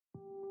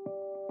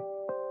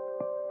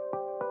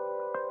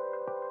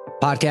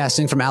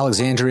Podcasting from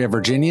Alexandria,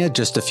 Virginia,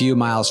 just a few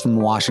miles from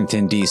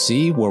Washington,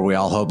 D.C., where we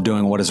all hope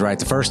doing what is right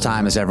the first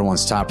time is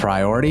everyone's top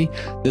priority.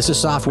 This is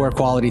Software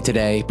Quality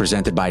Today,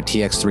 presented by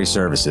TX3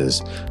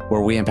 Services,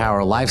 where we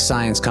empower life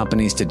science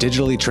companies to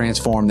digitally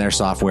transform their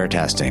software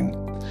testing.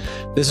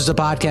 This is a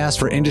podcast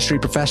for industry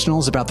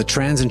professionals about the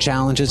trends and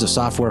challenges of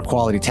software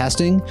quality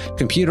testing,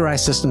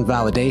 computerized system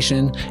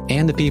validation,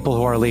 and the people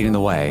who are leading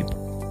the way.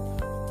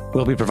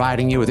 We'll be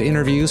providing you with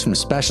interviews from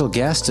special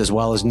guests as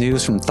well as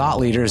news from thought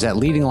leaders at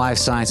leading life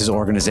sciences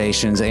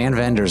organizations and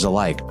vendors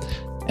alike.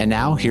 And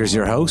now, here's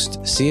your host,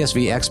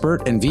 CSV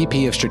expert and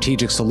VP of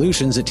Strategic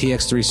Solutions at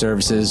TX3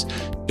 Services,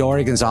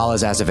 Dori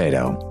Gonzalez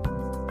Azevedo.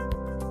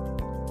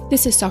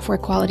 This is Software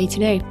Quality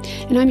Today,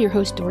 and I'm your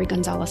host, Dori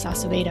Gonzalez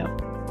Azevedo.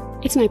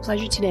 It's my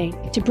pleasure today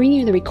to bring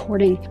you the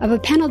recording of a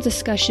panel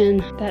discussion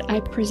that I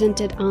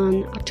presented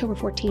on October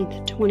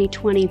 14th,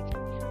 2020,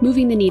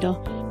 Moving the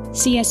Needle,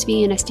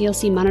 CSV and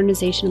SDLC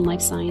Modernization in Life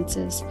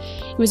Sciences.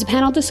 It was a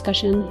panel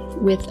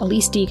discussion with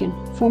Elise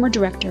Deegan, former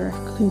Director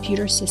of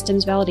Computer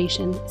Systems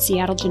Validation,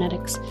 Seattle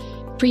Genetics,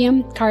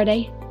 Priyam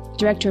Karde,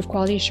 Director of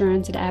Quality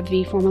Assurance at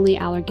AbbVie, formerly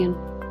Allergan,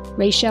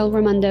 Rachel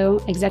Raimondo,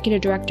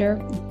 Executive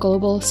Director of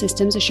Global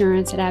Systems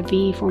Assurance at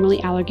AbbVie, formerly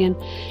Allergan,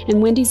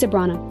 and Wendy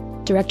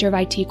Zabrana, Director of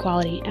IT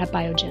Quality at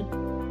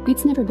Biogen.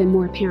 It's never been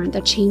more apparent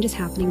that change is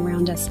happening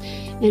around us,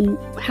 and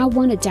how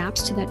one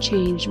adapts to that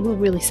change will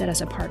really set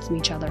us apart from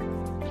each other.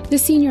 The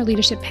senior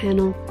leadership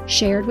panel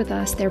shared with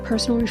us their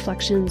personal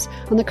reflections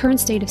on the current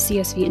state of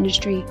CSV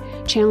industry,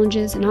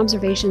 challenges and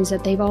observations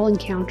that they've all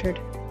encountered,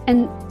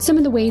 and some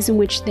of the ways in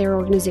which their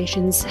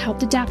organizations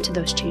helped adapt to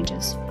those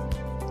changes.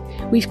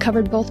 We've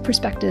covered both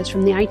perspectives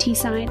from the IT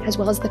side as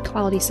well as the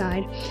quality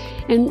side,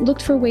 and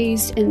looked for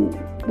ways in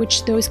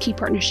which those key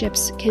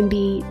partnerships can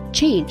be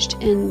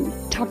changed and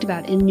talked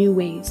about in new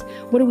ways.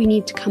 What do we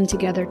need to come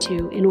together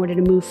to in order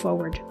to move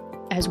forward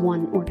as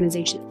one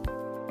organization?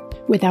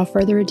 Without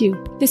further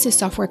ado, this is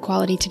Software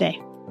Quality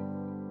Today.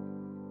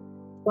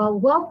 Well,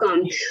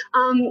 welcome.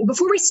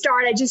 Before we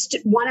start, I just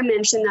want to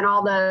mention that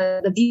all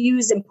the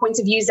views and points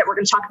of views that we're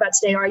going to talk about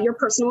today are your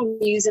personal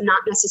views and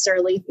not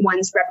necessarily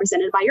ones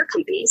represented by your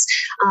companies.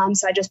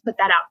 So I just put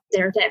that out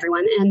there to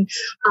everyone. And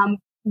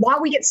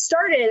while we get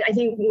started, I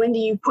think, Wendy,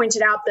 you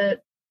pointed out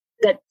that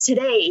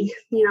today,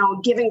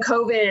 given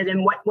COVID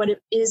and what it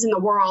is in the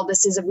world,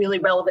 this is a really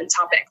relevant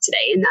topic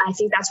today. And I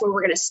think that's where we're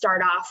going to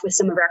start off with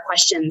some of our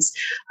questions.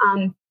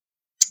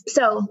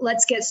 So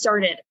let's get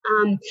started.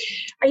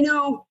 I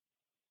know,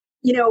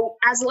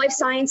 as life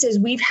sciences,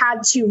 we've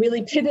had to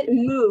really pivot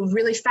and move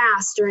really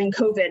fast during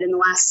COVID in the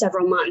last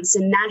several months.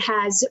 And that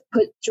has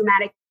put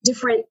dramatic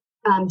different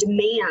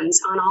demands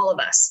on all of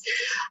us.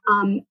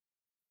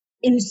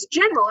 In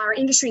general, our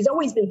industry has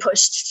always been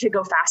pushed to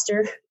go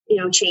faster,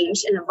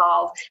 change and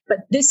evolve. But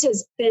this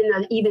has been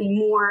an even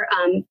more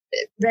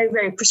very,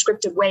 very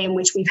prescriptive way in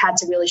which we've had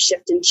to really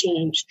shift and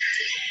change.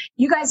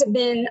 You guys have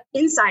been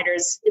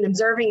insiders in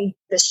observing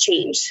this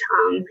change.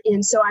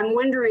 And so I'm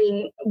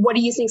wondering, what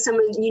do you think some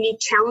of the unique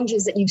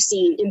challenges that you've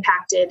seen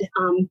impacted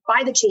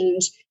by the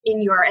change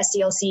in your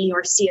SDLC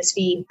or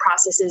CSV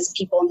processes,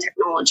 people, and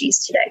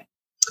technologies today?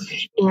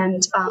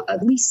 And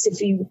at least if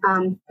you,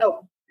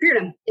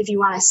 Priyam, if you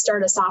want to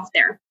start us off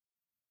there.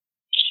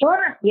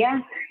 Sure.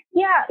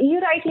 Yeah, you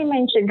rightly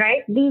mentioned,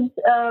 right?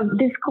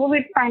 This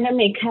COVID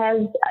pandemic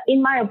has,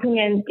 in my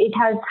opinion, it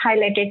has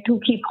highlighted two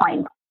key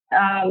points,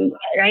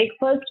 right?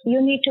 First,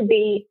 you need to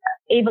be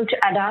able to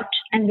adapt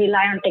and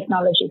rely on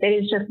technology. There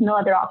is just no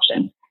other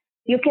option.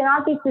 You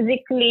cannot be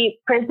physically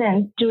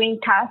present doing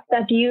tasks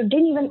that you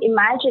didn't even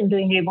imagine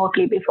doing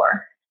remotely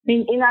before.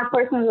 In our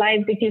personal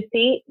lives, if you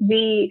see,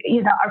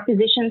 our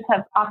physicians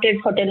have opted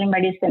for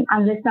telemedicine.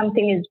 Unless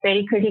something is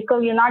very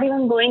critical, you're not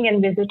even going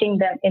and visiting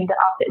them in the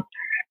office.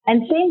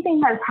 And same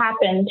thing has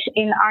happened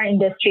in our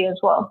industry as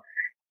well.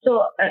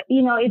 So,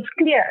 it's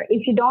clear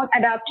if you don't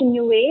adapt to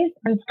new ways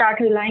and start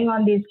relying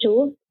on these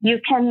tools, you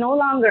can no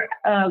longer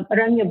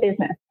run your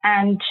business,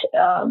 and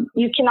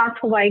you cannot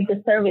provide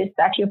the service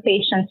that your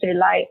patients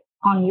rely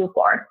on you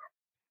for.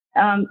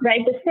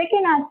 Right. The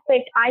second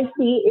aspect I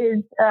see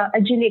is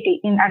agility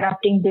in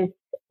adapting this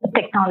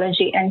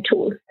technology and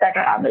tools that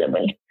are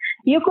available.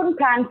 You couldn't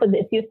plan for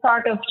this. You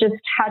sort of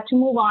just had to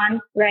move on,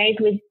 right,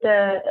 with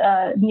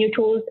the new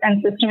tools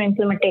and system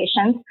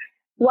implementations,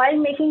 while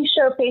making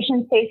sure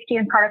patient safety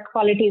and product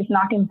quality is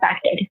not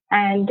impacted.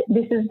 And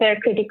this is where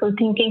critical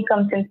thinking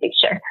comes in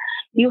picture.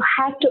 You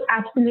have to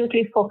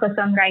absolutely focus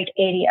on right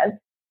areas,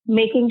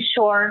 making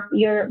sure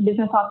your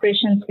business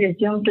operations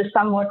resume to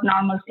somewhat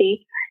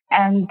normalcy,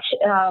 and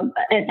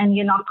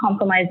you're not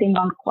compromising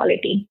on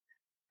quality.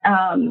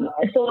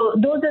 So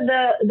those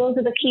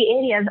are the key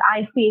areas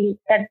I feel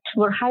that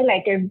were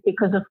highlighted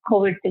because of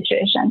COVID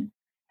situation.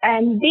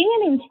 And being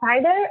an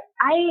insider,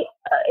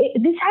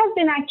 this has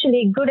been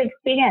actually a good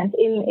experience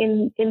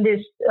in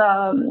this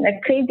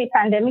crazy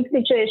pandemic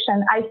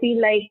situation. I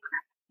feel like,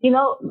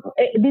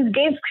 this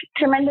gave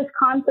tremendous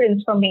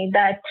confidence for me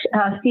that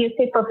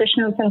CSA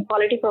professionals and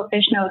quality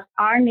professionals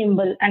are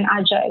nimble and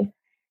agile.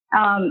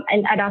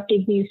 and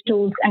adopting these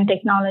tools and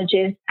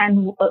technologies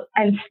and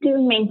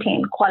still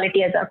maintain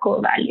quality as our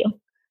core value.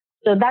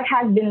 So that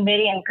has been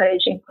very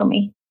encouraging for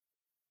me.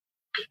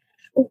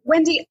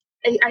 Wendy,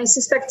 I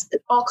suspect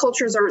all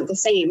cultures aren't the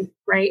same,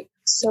 right?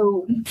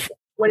 So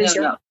what is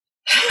your...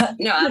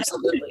 No,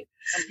 absolutely.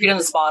 You're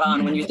spot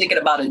on. When you're thinking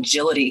about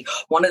agility,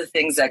 one of the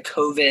things that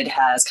COVID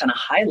has kind of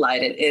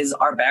highlighted is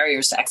our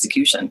barriers to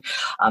execution.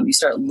 You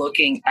start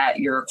looking at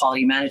your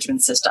quality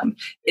management system.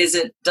 Does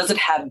it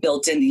have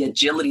built in the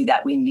agility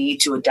that we need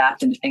to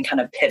adapt and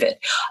kind of pivot?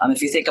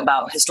 If you think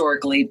about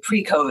historically,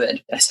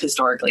 pre-COVID,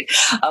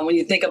 when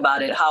you think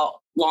about it, how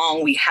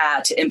long we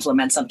had to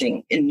implement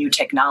something in new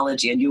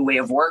technology, a new way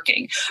of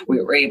working.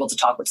 We were able to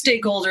talk with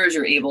stakeholders.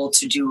 You're able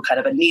to do kind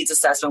of a needs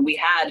assessment. We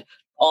had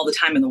all the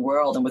time in the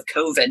world. And with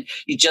COVID,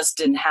 you just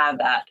didn't have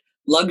that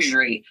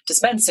luxury to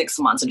spend 6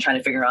 months and trying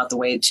to figure out the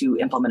way to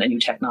implement a new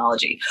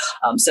technology.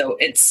 So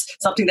it's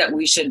something that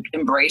we should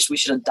embrace, we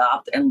should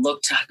adopt and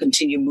look to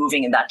continue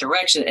moving in that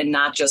direction and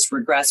not just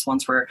regress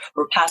once we're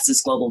past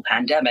this global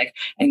pandemic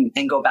and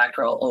go back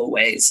to our old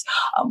ways.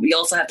 We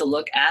also have to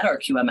look at our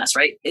QMS,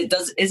 right?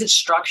 Is it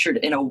structured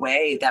in a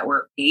way that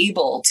we're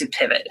able to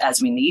pivot as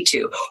we need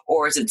to,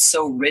 or is it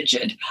so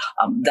rigid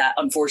that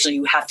unfortunately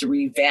you have to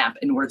revamp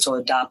in order to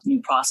adopt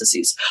new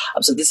processes?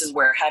 So this is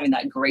where having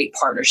that great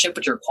partnership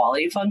with your quality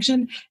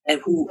function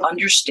and who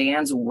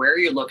understands where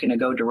you're looking to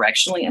go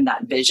directionally and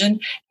that vision,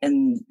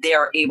 and they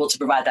are able to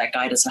provide that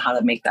guidance on how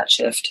to make that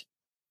shift.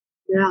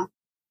 Yeah.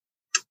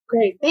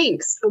 Great.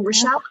 Thanks.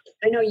 Rochelle,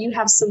 I know you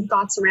have some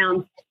thoughts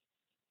around.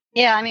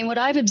 Yeah, I mean, what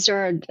I've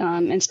observed,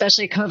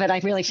 especially COVID, I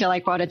really feel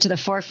like brought it to the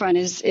forefront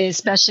is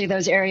especially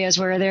those areas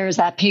where there's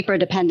that paper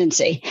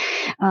dependency.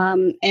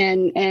 And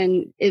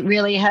it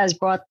really has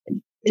brought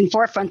in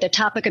forefront the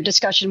topic of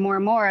discussion more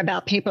and more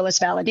about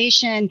paperless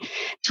validation,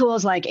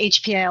 tools like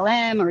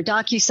HPLM or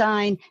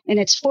DocuSign, and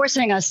it's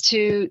forcing us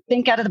to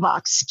think out of the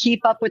box,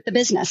 keep up with the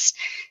business.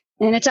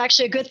 And it's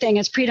actually a good thing,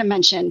 as Preeta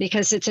mentioned,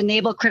 because it's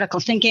enabled critical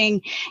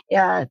thinking.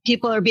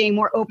 People are being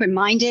more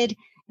open-minded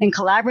and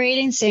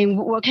collaborating, saying,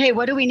 okay,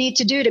 what do we need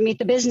to do to meet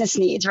the business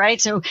needs, right?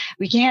 So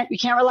we can't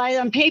rely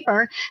on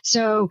paper.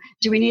 So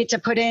do we need to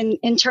put in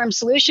interim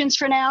solutions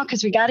for now?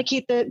 Because we got to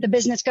keep the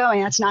business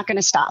going. That's not going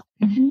to stop.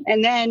 Mm-hmm.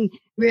 And then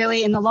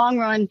really in the long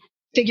run,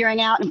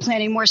 figuring out and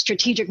planning more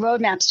strategic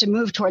roadmaps to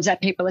move towards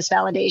that paperless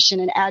validation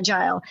and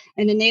agile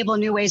and enable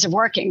new ways of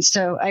working.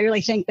 So I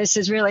really think this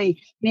has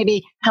really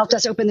maybe helped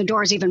us open the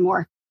doors even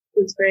more.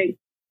 That's great.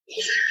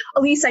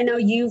 Elise, I know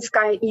you've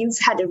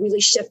had to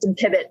really shift and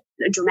pivot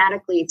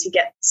dramatically to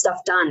get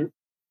stuff done.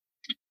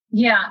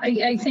 Yeah,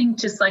 I think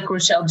just like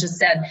Rochelle just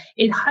said,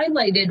 it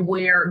highlighted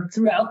where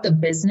throughout the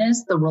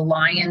business, the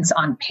reliance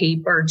on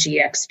paper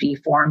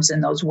GXP forms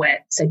and those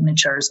wet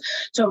signatures.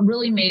 So it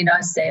really made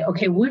us say,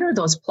 okay, what are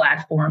those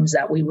platforms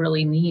that we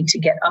really need to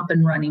get up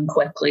and running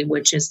quickly,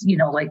 which is,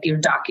 like your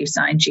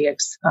DocuSign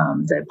GX,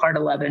 the Part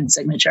 11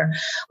 signature.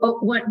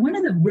 But one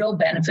of the real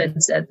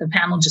benefits that the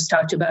panel just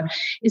talked about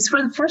is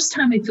for the first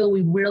time, I feel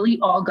we really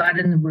all got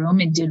in the room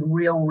and did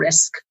real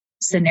risk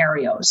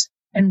scenarios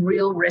and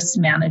real risk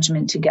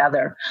management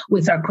together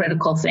with our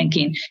critical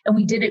thinking. And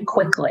we did it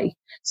quickly.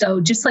 So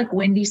just like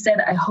Wendy said,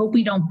 I hope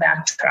we don't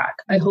backtrack.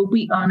 I hope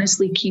we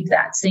honestly keep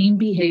that same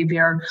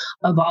behavior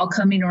of all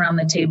coming around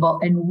the table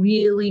and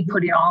really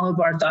putting all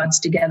of our thoughts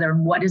together.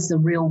 And what is the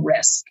real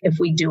risk if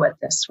we do it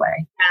this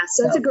way? Yeah,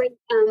 so that's a great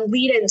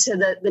lead into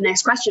the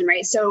next question,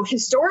 right? So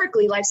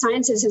historically, life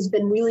sciences has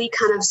been really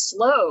kind of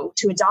slow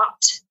to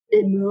adopt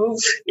and move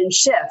and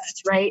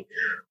shift, right?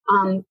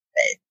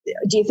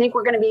 Do you think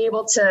we're going to be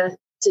able to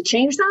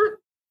change that?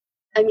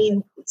 I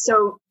mean,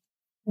 so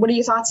what are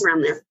your thoughts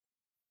around there?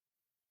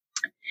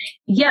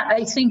 Yeah,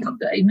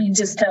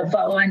 just to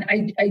follow on,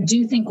 I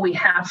do think we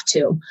have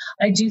to.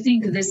 I do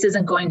think this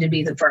isn't going to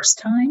be the first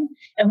time.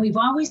 And we've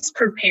always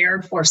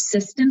prepared for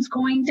systems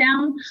going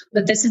down,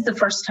 but this is the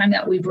first time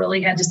that we've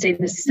really had to say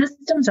the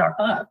systems are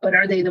up, but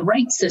are they the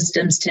right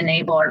systems to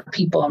enable our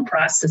people and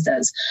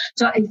processes?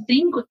 So I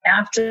think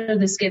after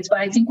this gets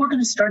by, I think we're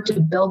going to start to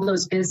build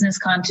those business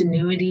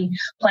continuity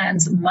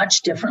plans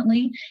much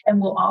differently,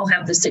 and we'll all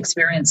have this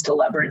experience to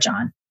leverage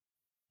on.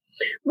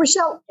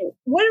 Rochelle,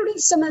 what are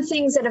some of the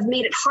things that have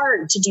made it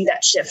hard to do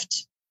that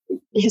shift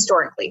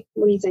historically?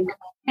 What do you think?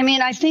 I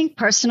mean, I think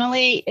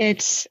personally,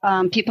 it's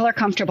people are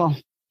comfortable.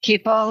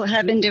 People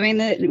have been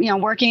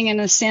doing working in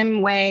a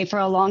sim way for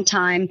a long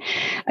time.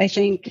 I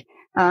think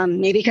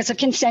maybe because of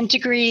consent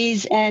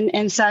decrees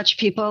and such,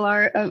 people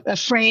are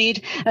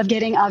afraid of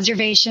getting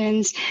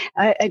observations.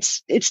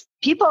 It's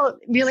people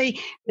really,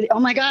 oh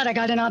my God, I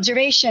got an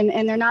observation,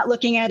 and they're not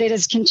looking at it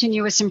as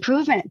continuous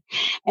improvement.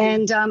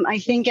 And I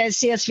think as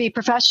CSV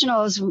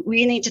professionals,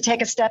 we need to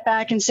take a step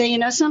back and say, you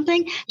know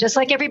something, just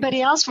like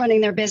everybody else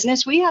running their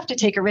business, we have to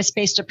take a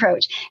risk-based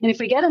approach. And if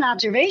we get an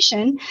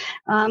observation,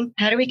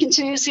 how do we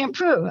continuously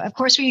improve? Of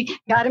course, we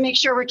got to make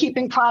sure we're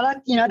keeping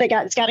product,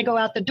 it's got to go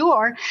out the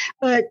door.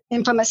 But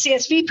from a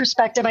CSV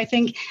perspective, I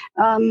think,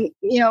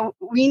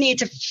 we need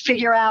to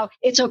figure out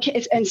it's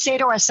okay and say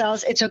to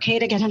ourselves, it's okay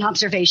to get an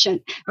observation.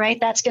 efficient, right?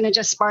 That's going to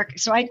just spark.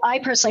 So I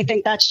personally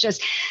think that's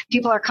just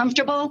people are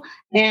comfortable.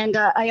 And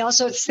I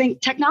also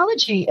think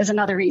technology is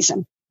another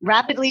reason.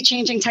 Rapidly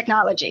changing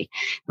technology,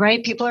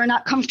 right? People are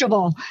not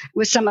comfortable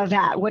with some of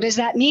that. What does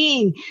that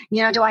mean?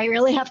 Do I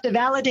really have to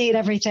validate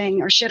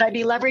everything, or should I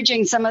be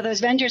leveraging some of those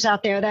vendors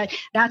out there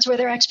that's where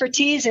their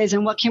expertise is,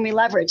 and what can we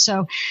leverage?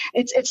 So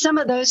it's some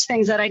of those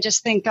things that I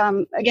just think,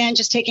 again,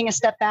 just taking a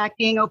step back,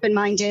 being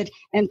open-minded,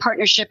 and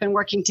partnership and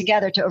working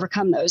together to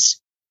overcome those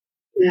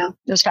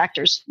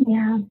factors.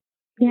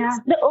 Yeah,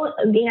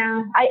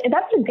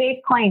 that's a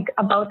great point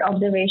about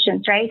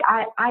observations, right?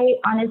 I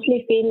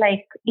honestly feel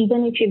like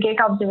even if you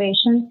get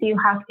observations, you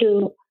have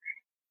to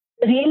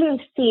really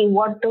see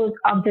what those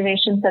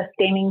observations are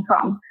stemming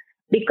from,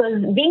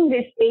 because being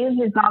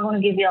displeased is not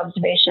going to give you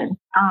observation.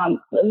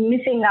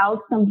 Missing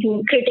out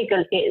something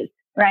critical is,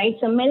 right?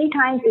 So many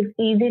times it's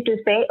easy to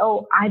say,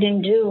 oh, I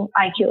didn't do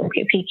IQ,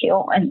 OQ,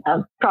 PQ and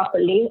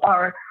properly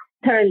or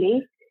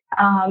thoroughly.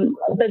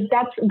 But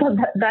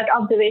that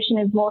observation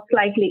is most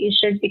likely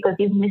issued because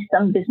you've missed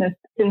some business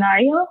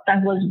scenario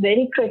that was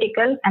very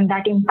critical and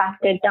that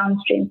impacted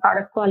downstream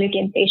product quality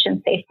and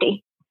patient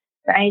safety,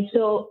 right?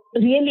 So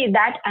really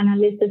that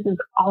analysis is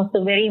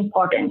also very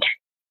important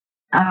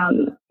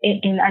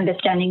in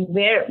understanding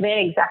where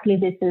exactly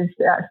this is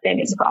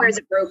stemming from. Where is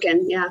it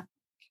broken?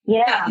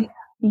 Yeah.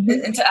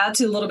 Mm-hmm. And to add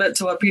to a little bit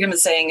to what Preetam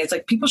is saying, it's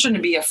like people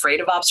shouldn't be afraid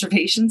of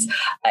observations.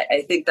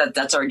 I think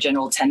that's our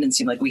general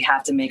tendency. Like we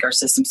have to make our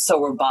system so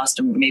robust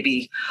and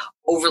maybe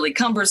overly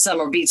cumbersome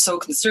or be so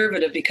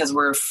conservative because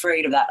we're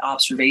afraid of that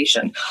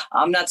observation.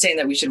 I'm not saying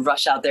that we should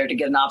rush out there to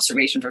get an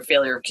observation for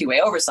failure of QA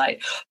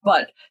oversight,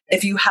 but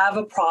if you have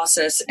a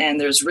process and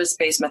there's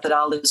risk-based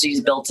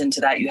methodologies built into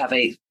that, you have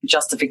a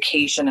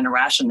justification and a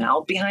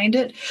rationale behind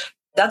it,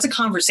 that's a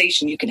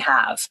conversation you can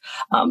have.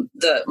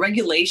 The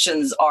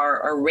regulations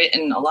are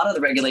written, a lot of the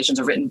regulations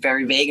are written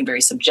very vague and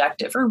very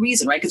subjective for a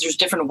reason, right? Because there's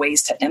different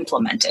ways to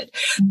implement it.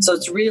 So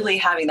it's really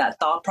having that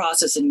thought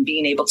process and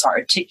being able to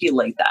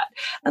articulate that.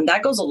 And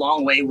that goes a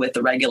long way with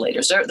the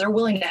regulators. They're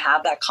willing to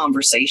have that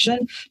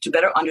conversation to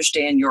better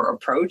understand your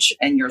approach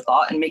and your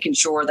thought, and making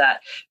sure that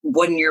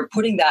when you're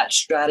putting that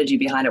strategy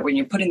behind it, when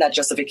you're putting that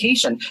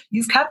justification,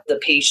 you've kept the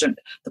patient,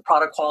 the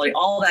product quality,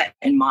 all that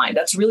in mind.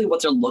 That's really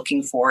what they're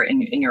looking for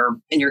in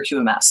your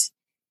QMS.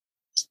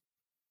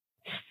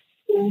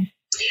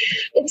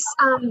 It's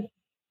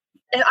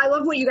I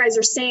love what you guys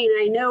are saying.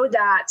 I know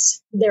that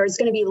there's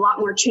going to be a lot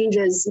more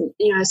changes,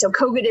 so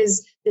COVID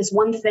is this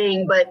one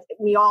thing, but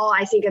we all,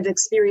 I think, have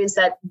experienced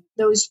that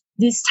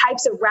these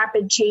types of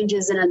rapid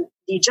changes and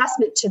the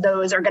adjustment to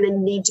those are going to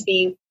need to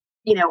be,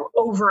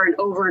 over and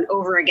over and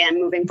over again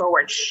moving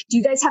forward. Do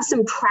you guys have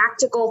some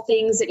practical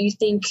things that you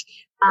think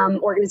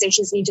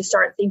organizations need to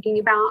start thinking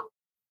about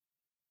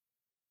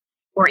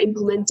or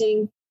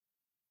implementing?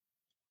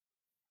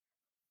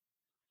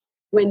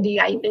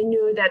 Wendy, I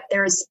know that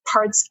there's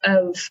parts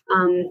of,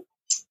 and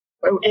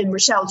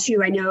Rochelle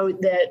too, I know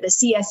the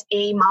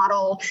CSA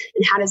model,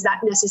 and how does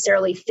that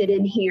necessarily fit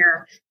in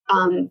here,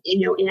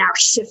 in our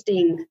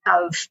shifting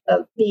of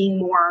being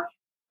more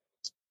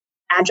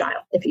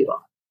agile, if you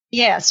will.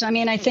 Yeah. So,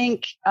 I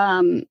think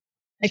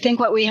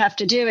what we have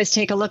to do is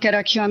take a look at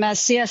our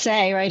QMS.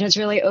 CSA, right, has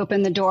really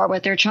opened the door.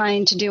 What they're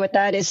trying to do with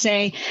that is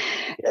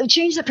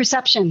change the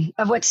perception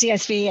of what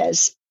CSV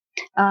is.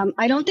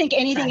 I don't think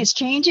anything is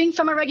changing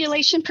from a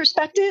regulation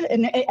perspective.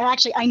 And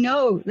actually, I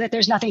know that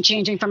there's nothing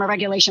changing from a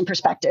regulation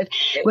perspective.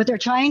 What they're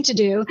trying to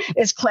do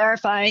is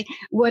clarify,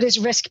 what does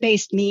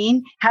risk-based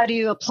mean? How do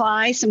you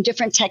apply some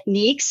different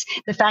techniques?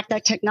 The fact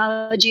that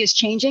technology is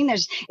changing,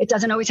 it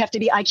doesn't always have to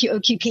be IQ,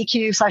 OQ,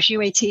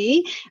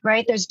 PQ/UAT,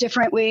 right? There's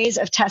different ways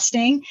of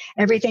testing.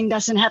 Everything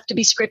doesn't have to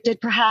be scripted,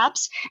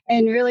 perhaps,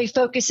 and really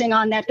focusing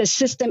on that the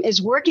system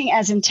is working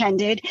as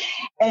intended,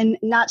 and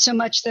not so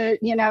much the,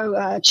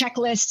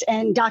 checklist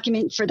and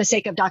document for the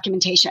sake of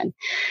documentation.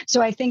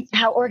 So I think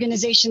how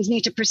organizations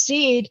need to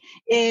proceed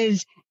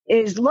is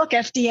look,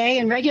 FDA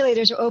and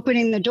regulators are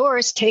opening the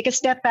doors, take a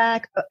step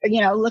back,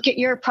 look at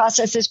your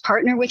processes,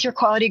 partner with your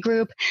quality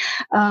group,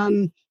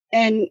 and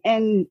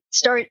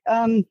start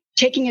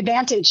taking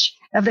advantage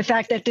of the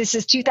fact that this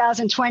is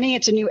 2020.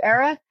 It's a new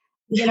era.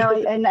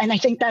 And I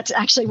think that's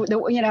actually,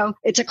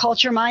 it's a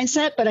culture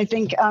mindset, but I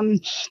think,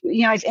 and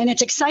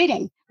it's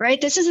exciting,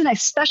 right? This isn't a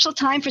special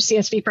time for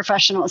CSV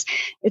professionals.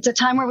 It's a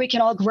time where we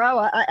can all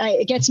grow.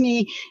 It gets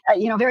me,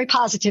 very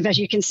positive, as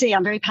you can see.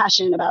 I'm very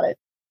passionate about it.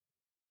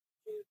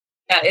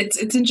 Yeah,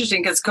 it's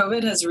interesting because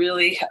COVID has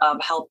really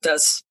helped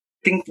us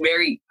think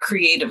very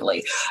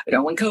creatively.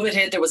 When COVID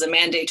hit, there was a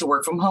mandate to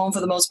work from home for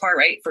the most part,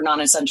 right? For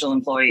non-essential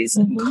employees.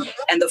 Mm-hmm.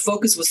 And the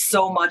focus was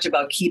so much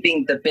about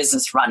keeping the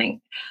business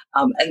running.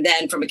 And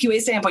then from a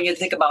QA standpoint, you have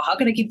to think about how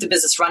can I keep the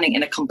business running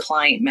in a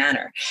compliant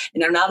manner?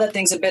 Now that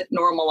things are a bit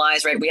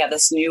normalized, right? We have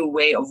this new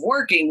way of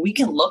working. We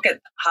can look at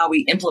how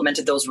we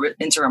implemented those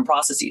interim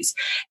processes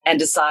and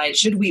decide,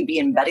 should we be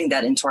embedding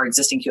that into our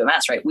existing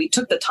QMS, right? We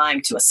took the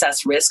time to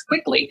assess risk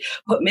quickly,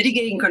 put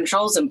mitigating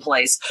controls in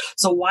place.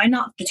 So why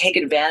not take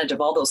advantage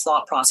advantage of all those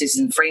thought processes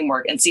and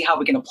framework and see how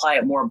we can apply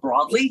it more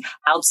broadly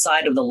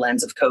outside of the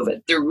lens of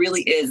COVID. There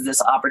really is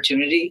this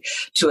opportunity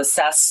to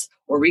assess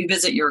or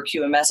revisit your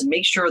QMS and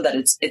make sure that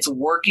it's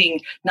working,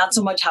 not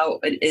so much how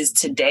it is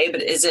today,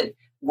 but is it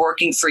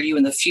working for you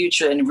in the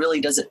future? And really,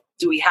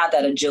 do we have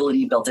that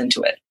agility built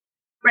into it?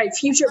 Right.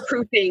 Future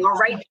proofing or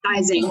right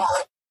sizing.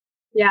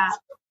 Yeah.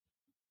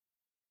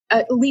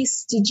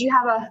 Elise, did you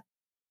have a...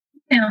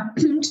 Yeah,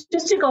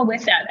 just to go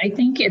with that, I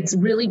think it's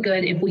really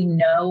good if we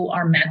know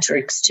our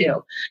metrics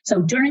too.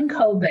 So during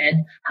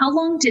COVID, how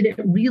long did it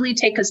really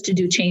take us to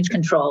do change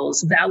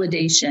controls,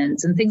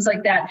 validations, and things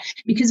like that?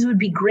 Because it would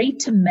be great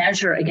to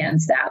measure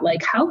against that.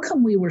 Like, how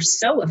come we were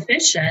so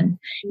efficient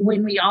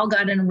when we all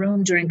got in a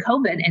room during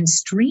COVID and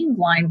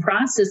streamlined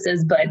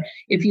processes? But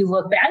if you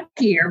look back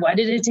here, why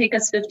did it take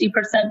us 50%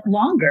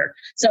 longer?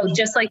 So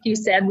just like you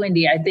said,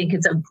 Wendy, I think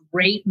it's a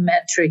great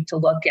metric to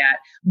look at.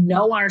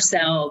 Know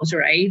ourselves,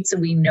 right?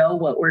 So we know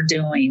what we're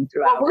doing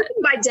throughout. Well,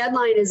 working by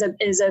deadline is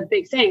a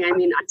big thing. I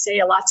mean, I'd say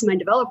a lot to my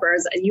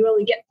developers, you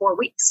only get 4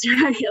 weeks.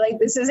 Like,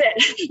 this is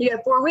it. You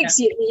get 4 weeks.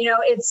 Yeah.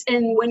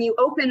 And when you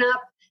open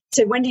up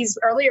to Wendy's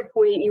earlier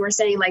point, you were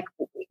saying, like,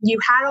 you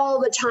had all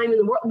the time in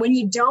the world. When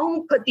you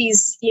don't put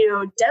these,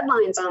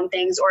 deadlines on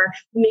things, or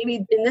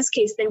maybe in this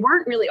case, they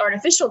weren't really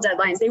artificial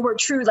deadlines. They were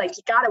true, like,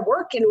 you got to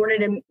work in order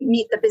to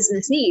meet the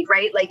business need,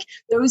 right? Like,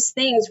 those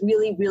things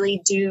really,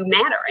 really do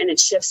matter, and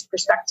it shifts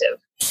perspective.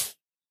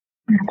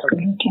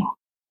 Absolutely.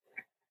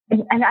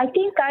 And I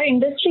think our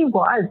industry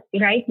was,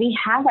 right? We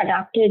have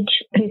adopted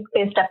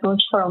risk-based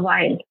approach for a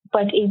while,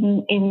 but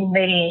in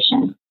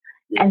variations.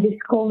 And this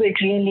COVID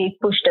really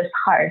pushed us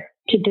hard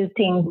to do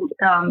things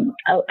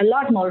a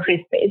lot more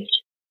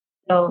risk-based.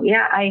 So,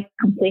 yeah, I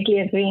completely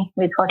agree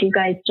with what you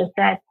guys just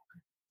said.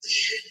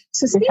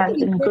 So this has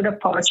been a good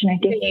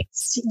opportunity.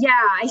 Yeah,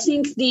 I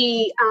think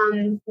the,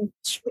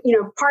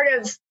 part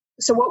of,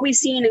 so what we've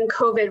seen in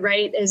COVID,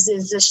 right, is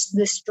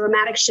this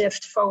dramatic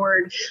shift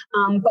forward.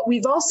 But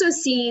we've also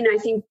seen, I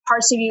think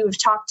parts of you have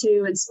talked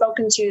to and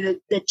spoken to, that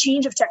the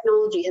change of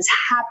technology is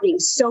happening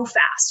so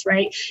fast,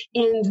 right?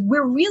 And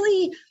we're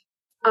really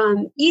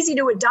easy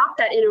to adopt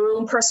that in our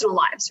own personal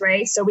lives,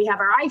 right? So we have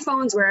our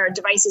iPhones, where our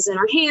devices in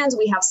our hands,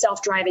 we have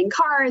self-driving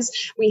cars,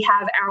 we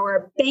have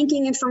our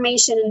banking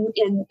information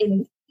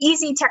in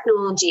easy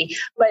technology.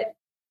 But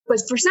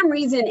for some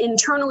reason,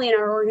 internally in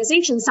our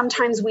organization,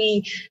 sometimes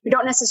we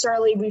don't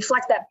necessarily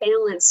reflect that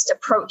balanced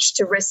approach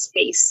to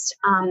risk-based.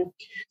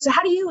 So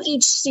how do you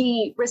each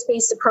see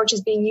risk-based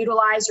approaches being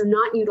utilized or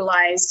not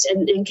utilized,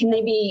 and can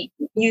they be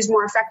used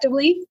more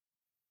effectively?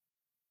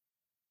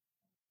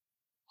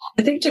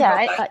 I think go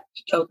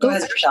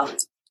ahead, Rochelle.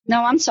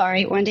 No, I'm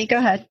sorry, Wendy, go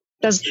ahead.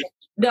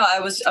 No,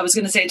 I was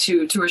going to say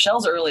to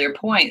Rochelle's earlier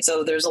point.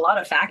 So there's a lot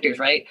of factors,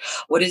 right?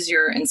 What does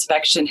your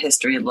inspection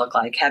history look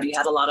like? Have you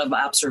had a lot of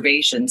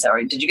observations?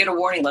 Or did you get a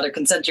warning letter,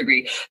 consent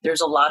decree?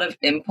 There's a lot of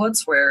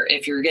inputs where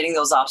if you're getting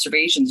those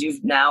observations, you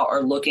now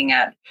are looking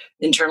at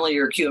internally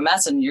your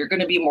QMS, and you're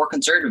going to be more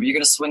conservative. You're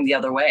going to swing the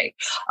other way.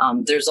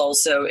 There's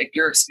also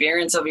your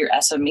experience of your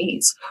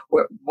SMEs.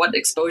 What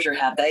exposure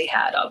have they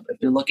had? If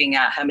you're looking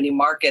at how many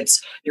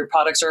markets your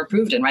products are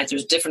approved in, right?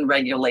 There's different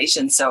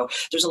regulations. So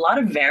there's a lot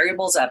of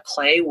variables at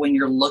play when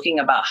you're looking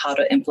about how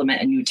to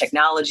implement a new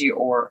technology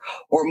or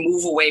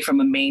move away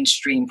from a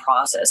mainstream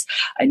process.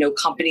 I know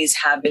companies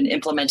have been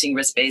implementing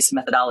risk-based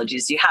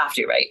methodologies. You have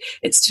to, right?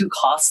 It's too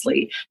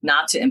costly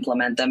not to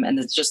implement them, and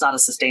it's just not a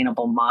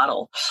sustainable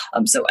model.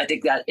 So I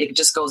think that it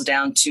just goes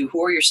down to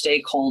who are your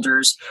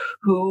stakeholders,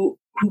 who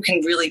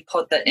can really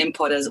put the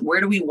input as where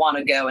do we want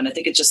to go? And I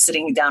think it's just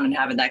sitting down and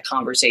having that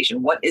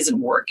conversation. What isn't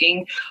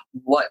working?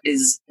 What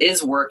is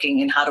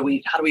working? And how do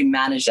we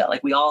manage that?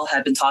 Like we all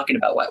have been talking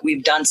about what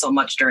we've done so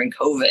much during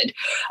COVID.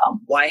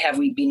 Why have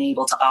we been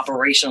able to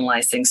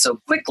operationalize things so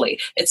quickly?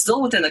 It's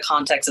still within the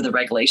context of the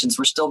regulations.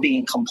 We're still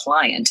being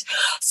compliant.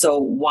 So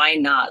why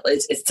not?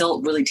 It's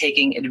still really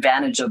taking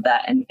advantage of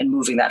that and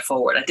moving that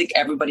forward. I think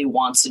everybody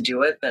wants to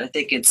do it, but I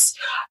think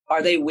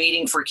are they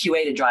waiting for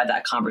QA to drive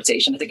that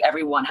conversation? I think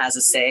everyone has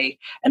a say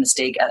and a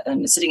stake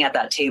and sitting at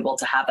that table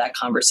to have that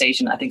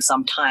conversation. I think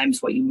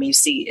sometimes what you may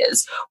see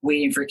is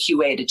waiting for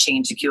QA to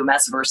change the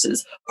QMS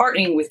versus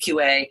partnering with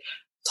QA,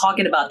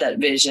 talking about that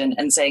vision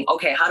and saying,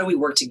 okay, how do we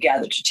work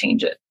together to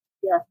change it?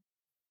 Yeah.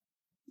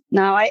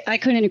 No, I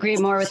couldn't agree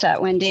more with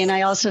that, Wendy. And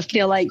I also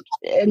feel like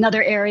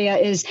another area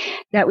is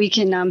that we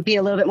can be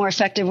a little bit more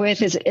effective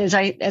with is, as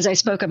I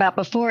spoke about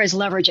before, is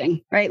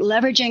leveraging, right?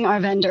 Leveraging our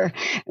vendor.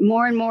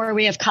 More and more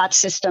we have COTS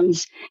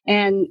systems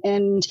and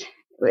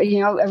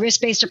a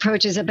risk-based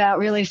approach is about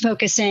really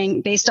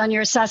focusing based on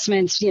your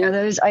assessments,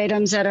 those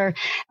items that are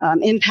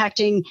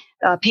impacting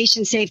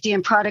patient safety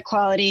and product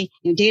quality,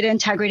 data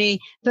integrity,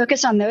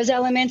 focus on those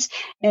elements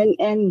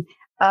and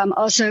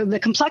also the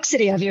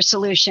complexity of your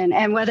solution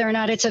and whether or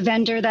not it's a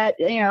vendor that,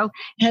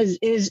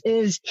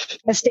 is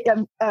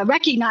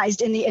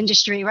recognized in the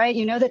industry, right?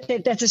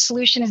 That the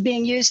solution is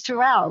being used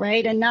throughout,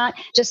 right? And not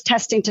just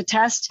testing to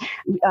test,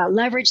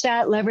 leverage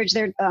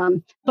their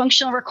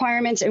functional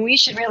requirements. And we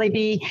should really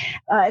be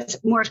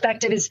more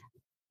effective is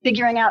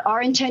figuring out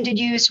our intended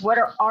use, what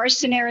are our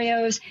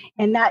scenarios,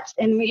 and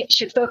we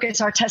should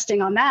focus our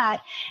testing on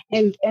that,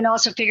 and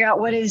also figure out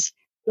what is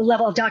the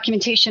level of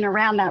documentation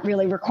around that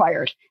really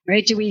required,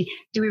 right? Do we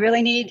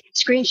really need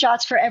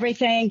screenshots for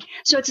everything?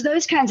 So it's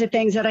those kinds of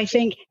things that I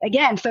think,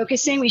 again,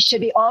 we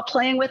should be all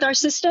playing with our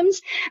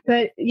systems,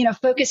 but,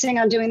 focusing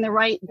on doing the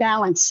right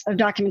balance of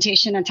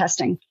documentation and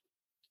testing.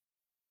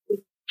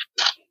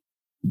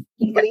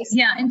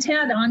 Yeah, and to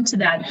add on to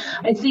that,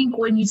 I think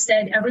when you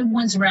said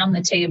everyone's around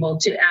the table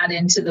to add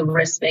into the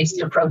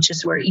risk-based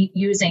approaches we're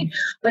using,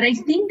 but I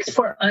think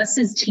for us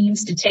as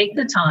teams to take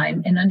the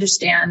time and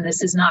understand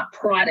this is not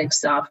product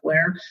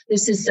software,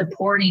 this is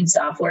supporting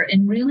software,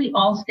 and really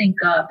all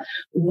think up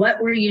what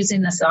we're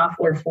using the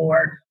software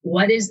for,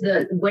 what is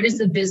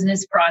the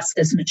business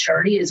process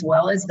maturity as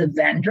well as the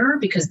vendor,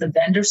 because the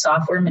vendor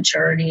software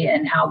maturity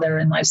and how they're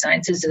in life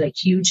sciences is a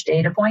huge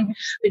data point,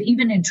 but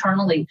even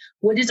internally,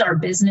 what is our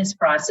business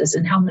process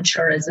and how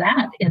mature is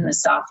that in the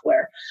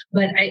software?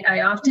 But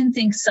I often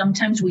think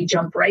sometimes we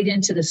jump right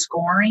into the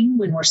scoring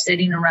when we're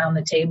sitting around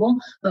the table,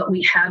 but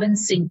we haven't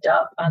synced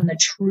up on the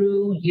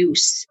true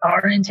use,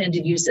 our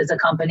intended use as a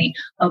company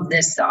of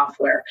this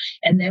software.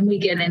 And then we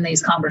get in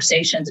these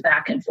conversations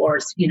back and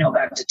forth,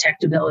 about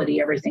detectability,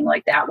 everything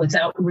like that,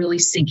 without really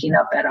syncing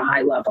up at a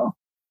high level.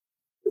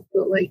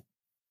 Absolutely.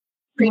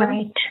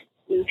 Right.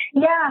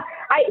 Yeah,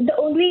 the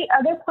only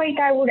other point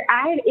I would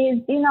add is,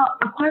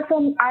 apart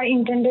from our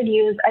intended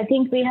use, I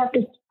think we have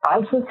to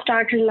also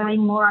start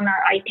relying more on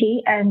our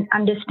IT and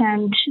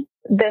understand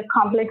the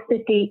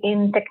complexity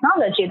in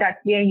technology that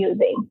we are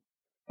using,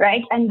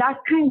 right? And that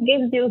kind of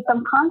gives you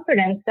some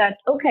confidence that,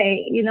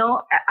 okay,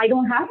 I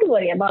don't have to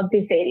worry about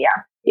this area.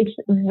 It's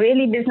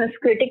really business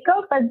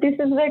critical, but this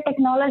is where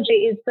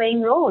technology is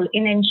playing a role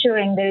in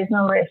ensuring there is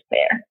no risk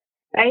there,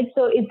 right?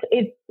 So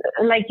it's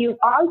like you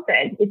all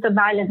said, it's a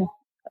balance.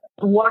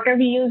 What are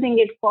we using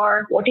it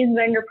for? What is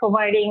vendor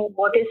providing?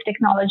 What is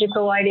technology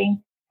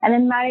providing? And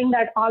then marrying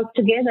that all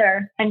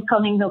together and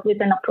coming up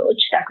with an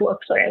approach that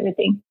works for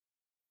everything.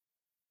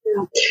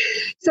 Yeah.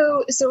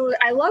 So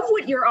I love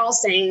what you're all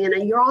saying,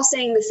 and you're all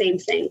saying the same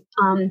thing.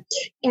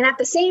 And at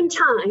the same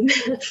time,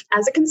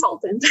 as a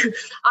consultant,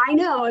 I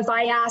know if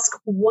I ask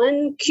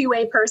one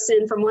QA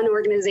person from one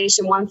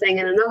organization one thing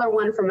and another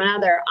one from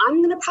another,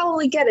 I'm going to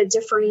probably get a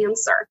different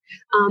answer.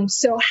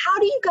 So how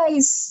do you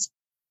guys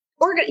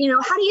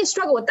how do you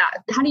struggle with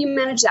that? How do you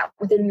manage that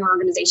within your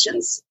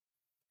organizations?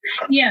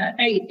 Yeah,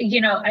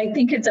 I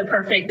think it's a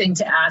perfect thing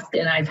to ask.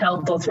 And I've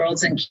held both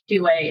roles in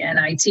QA and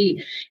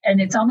IT. And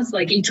it's almost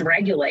like each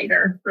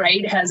regulator,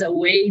 right, has a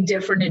way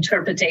different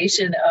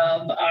interpretation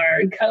of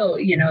our code,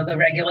 the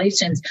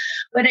regulations.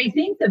 But I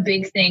think the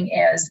big thing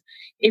is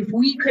if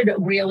we could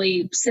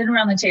really sit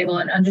around the table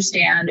and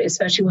understand,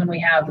 especially when we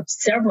have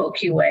several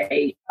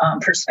QA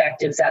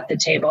perspectives at the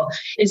table,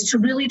 is to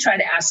really try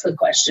to ask the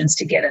questions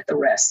to get at the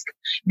risk.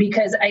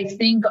 Because I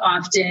think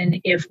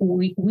often if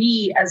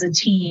we as a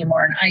team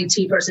or an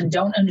IT person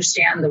don't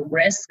understand the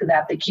risk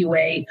that the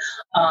QA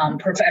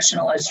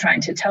professional is trying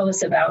to tell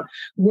us about,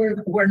 we're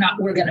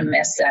going to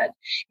miss it.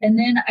 And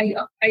then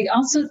I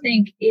also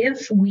think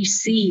if we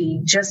see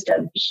just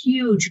a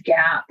huge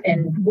gap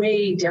and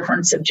way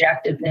different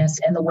subjectiveness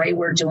in the way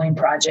we're doing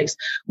projects,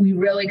 we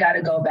really got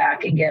to go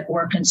back and get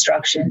work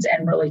instructions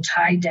and really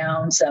tie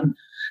down some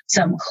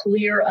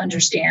clear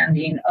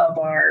understanding of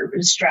our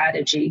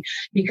strategy,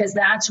 because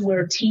that's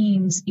where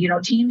teams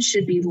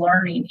should be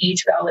learning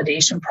each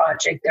validation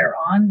project they're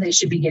on. They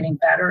should be getting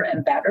better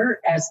and better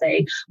as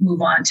they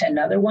move on to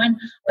another one.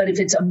 But if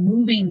it's a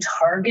moving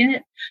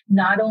target,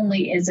 not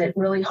only is it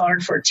really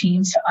hard for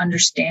teams to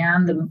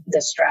understand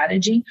the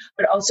strategy,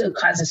 but also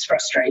causes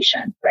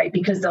frustration, right?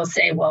 Because they'll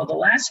say, well, the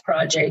last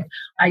project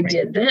I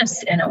did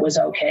this and it was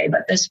okay,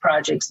 but this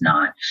project's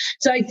not.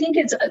 So I think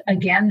it's,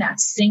 again, that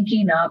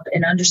syncing up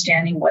and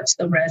understanding what's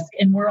the risk.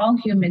 And we're all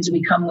humans.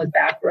 We come with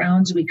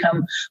backgrounds. We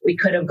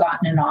could have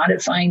gotten an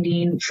audit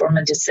finding from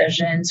a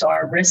decision. So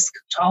our risk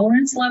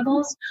tolerance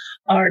levels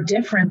are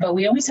different, but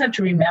we always have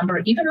to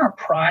remember, even our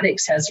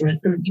products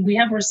we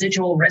have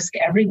residual risk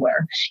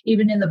everywhere,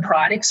 even in the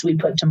products we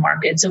put to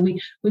market. So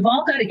we've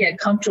all got to get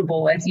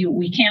comfortable with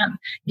we can't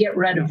get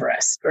rid of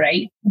risk,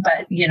 right?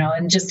 But,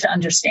 and just to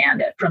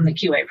understand it from the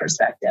QA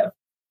perspective.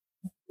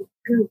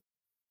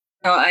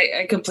 No,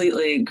 I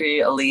completely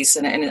agree, Elise,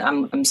 and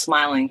I'm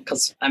smiling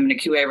because I'm in a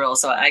QA role,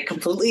 so I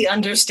completely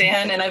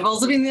understand, and I've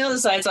also been on the other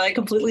side, so I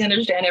completely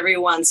understand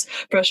everyone's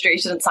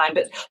frustration and time.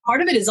 But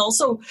part of it is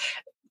also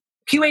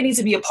QA needs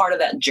to be a part of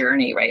that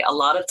journey, right? A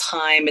lot of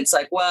time it's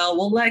like, well,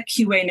 we'll let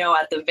QA know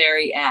at the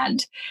very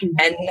end.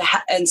 Mm-hmm.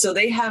 And so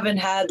they haven't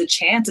had the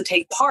chance to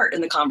take part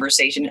in the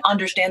conversation,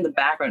 understand the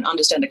background,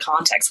 understand the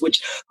context,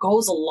 which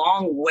goes a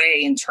long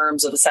way in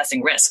terms of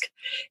assessing risk.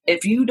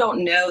 If you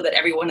don't know that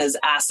everyone has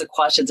asked the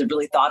questions and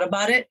really thought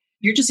about it,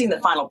 you're just seeing the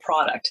final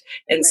product.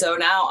 And so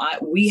now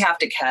we have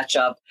to catch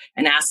up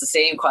and ask the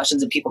same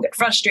questions, and people get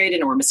frustrated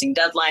and we're missing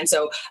deadlines.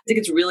 So I think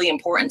it's really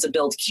important to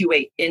build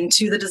QA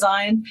into the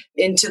design,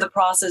 into the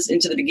process,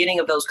 into the beginning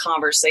of those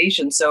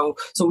conversations. So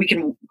we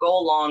can go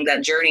along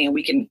that journey and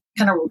we can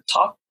kind of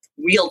talk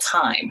real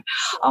time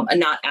and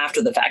not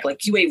after the fact. Like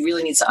QA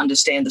really needs to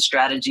understand the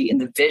strategy and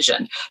the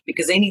vision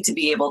because they need to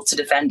be able to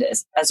defend it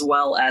as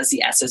well as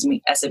the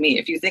SME.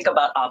 If you think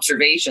about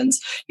observations,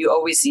 you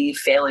always see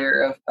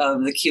failure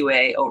of the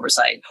QA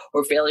oversight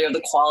or failure of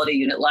the quality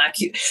unit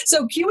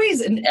So QA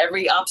is in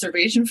every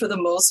observation for the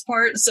most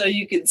part. So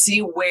you can see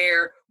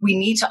where we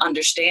need to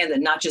understand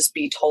and not just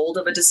be told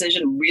of a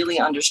decision, really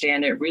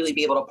understand it, really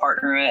be able to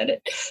partner at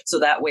it. So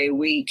that way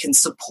we can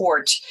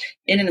support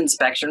in an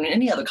inspection and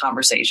any other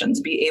conversations,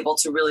 be able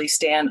to really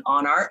stand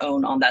on our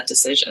own on that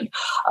decision.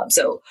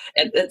 So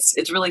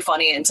it's really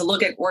funny. And to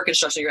look at work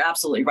instruction, you're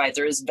absolutely right.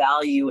 There is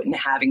value in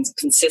having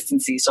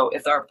consistency. So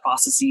if there are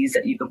processes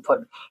that you can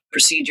put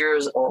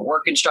procedures or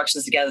work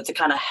instructions together to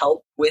kind of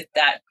help with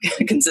that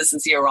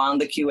consistency around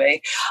the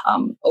QA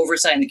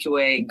oversight and the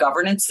QA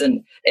governance,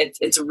 then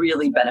it's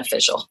really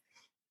beneficial.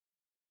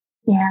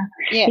 Yeah.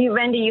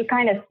 Wendy, you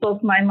kind of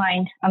spoke my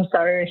mind. I'm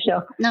sorry,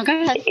 Rochelle. No, go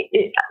ahead.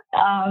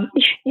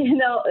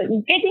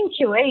 Getting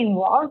QA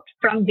involved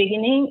from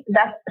beginning,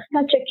 that's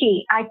such a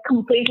key. I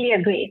completely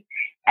agree.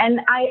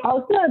 And I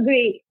also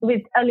agree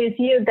with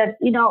Alicia that,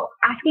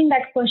 asking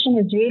that question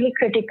is really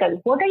critical.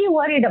 What are you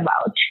worried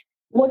about?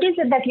 What is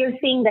it that you're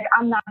seeing that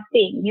I'm not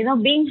seeing?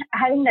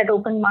 Having that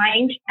open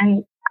mind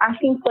and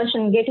asking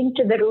questions, getting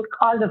to the root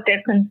cause of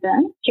their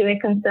concern, QA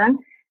concern,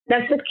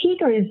 that's the key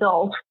to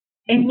resolve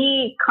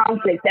any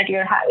conflict that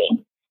you're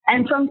having.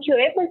 And from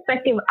QA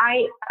perspective,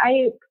 I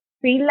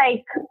feel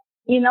like,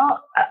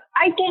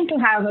 I tend to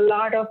have a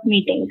lot of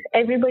meetings.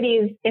 Everybody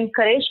is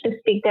encouraged to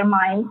speak their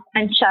minds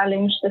and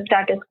challenge the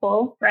status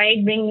quo,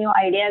 right? Bring new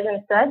ideas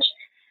and such.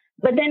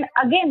 But then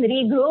again,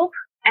 regroup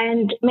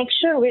and make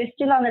sure we're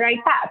still on the right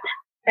path,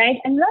 right?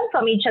 And learn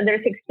from each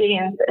other's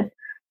experiences.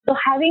 So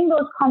having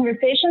those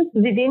conversations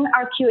within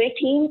our QA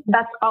team,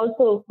 that's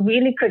also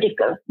really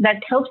critical.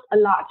 That helps a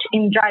lot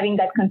in driving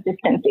that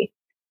consistency.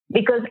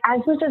 Because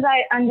as much as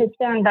I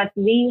understand that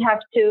we have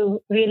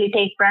to really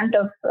take front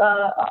of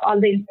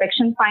all the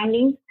inspection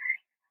findings,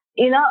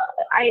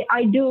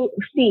 I do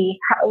see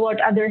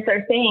what others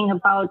are saying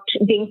about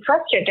being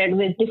frustrated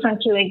with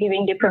different QA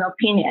giving different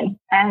opinions.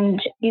 And,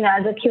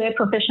 as a QA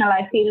professional,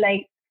 I feel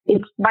like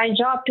it's my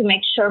job to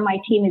make sure my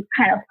team is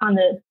kind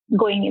of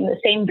going in the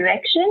same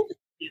direction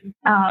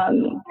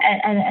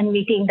and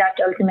meeting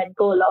that ultimate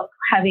goal of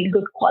having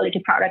good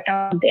quality product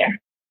out there.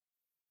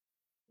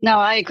 No,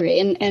 I agree.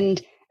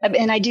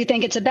 And I do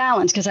think it's a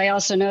balance because I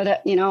also know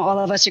that, all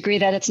of us agree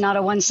that it's not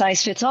a one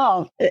size fits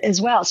all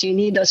as well. So you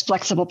need those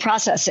flexible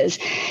processes.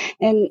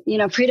 And,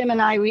 Preetam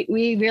and I,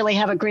 we really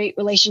have a great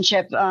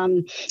relationship.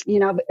 I'm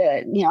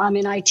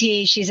in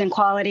IT, she's in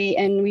quality,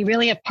 and we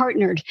really have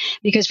partnered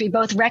because we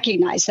both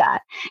recognize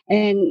that.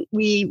 And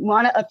we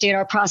want to update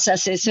our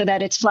processes so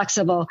that it's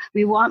flexible.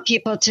 We want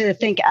people to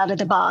think out of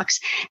the box.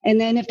 And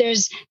then if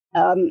there's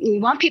we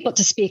want people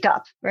to speak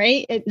up,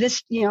 right?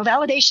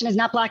 Validation is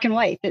not black and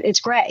white; it's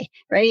gray,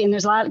 right? And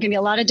there's going to be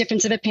a lot of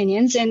difference of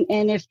opinions. And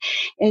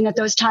at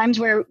those times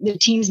where the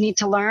teams need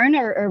to learn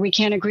or we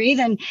can't agree,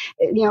 then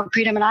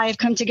Preetam and I have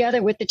come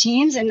together with the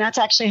teams, and that's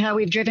actually how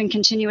we've driven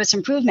continuous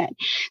improvement.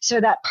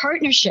 So that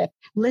partnership,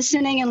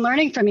 listening and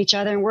learning from each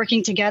other and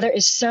working together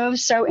is so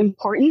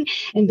important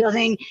in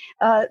building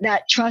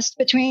that trust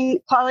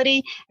between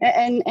quality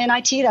and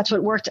IT. That's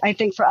what worked, I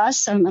think, for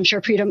us. I'm sure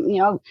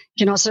Preetam,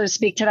 can also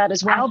speak to that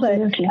as well.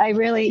 Absolutely. But I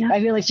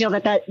really feel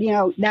that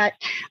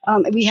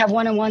we have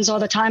one-on-ones all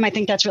the time. I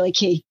think that's really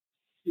key.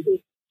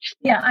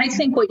 Yeah, I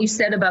think what you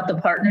said about the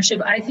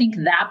partnership, I think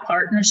that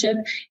partnership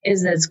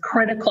is as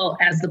critical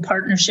as the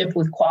partnership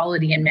with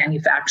quality and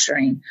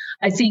manufacturing.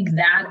 I think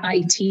that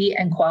IT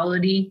and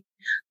quality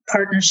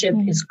partnership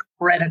is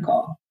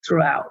critical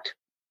throughout.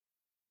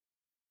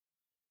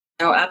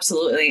 Oh,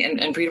 absolutely. And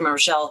Preetam and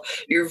Rochelle,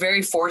 you're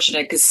very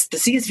fortunate because the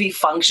CSV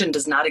function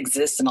does not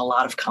exist in a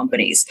lot of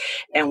companies.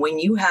 And when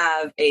you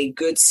have a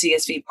good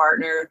CSV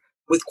partner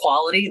with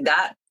quality,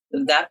 that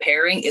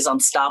pairing is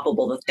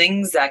unstoppable. The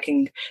things that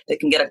can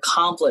get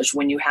accomplished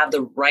when you have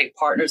the right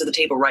partners at the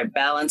table, right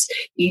balance,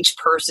 each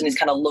person is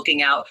kind of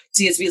looking out.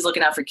 CSV is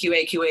looking out for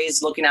QA, QA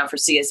is looking out for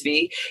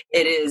CSV.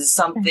 It is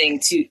something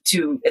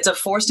it's a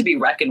force to be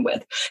reckoned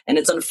with. And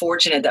it's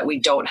unfortunate that we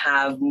don't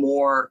have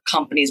more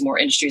companies, more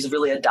industries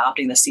really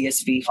adopting the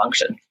CSV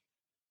function.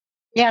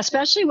 Yeah,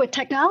 especially with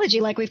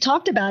technology, like we've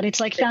talked about, it's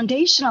like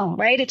foundational,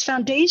 right? It's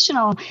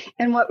foundational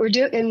in what we're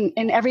doing,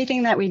 in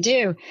everything that we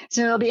do.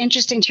 So it'll be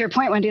interesting to your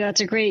point, Wendy. That's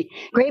a great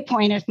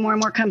point. If more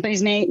and more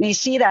companies may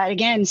see that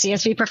again,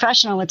 CSV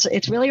professional,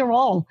 it's really a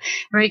role,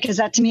 right? Because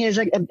that to me is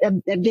a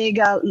big,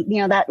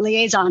 that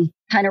liaison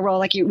kind of role,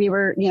 like we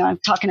were,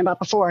 talking about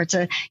before.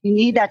 You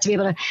need that to be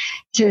able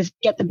to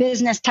get the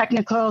business,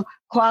 technical,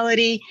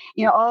 quality,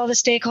 all the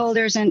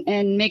stakeholders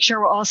and make sure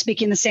we're all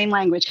speaking the same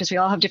language because we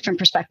all have different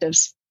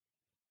perspectives.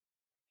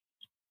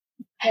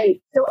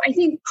 Right. So I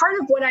think part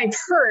of what I've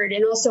heard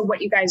and also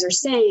what you guys are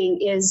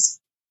saying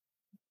is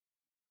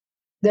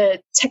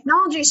the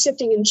technology is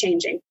shifting and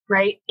changing,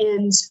 right?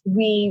 And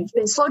we've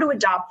been slow to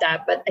adopt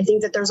that, but I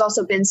think that there's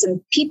also been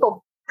some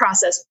people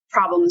process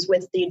problems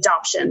with the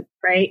adoption,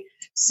 right?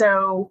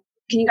 So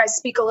can you guys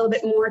speak a little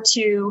bit more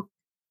to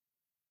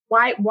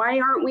why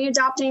aren't we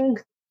adopting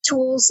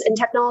tools and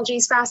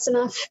technologies fast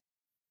enough?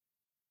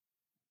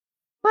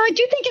 Well, I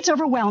do think it's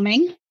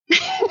overwhelming.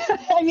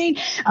 I mean,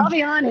 I'll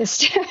be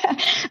honest.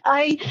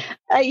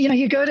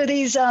 You go to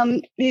these,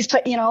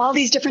 all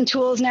these different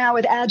tools now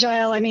with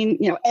Agile. I mean,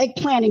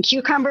 eggplant and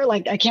cucumber.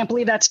 Like, I can't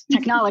believe that's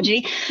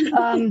technology.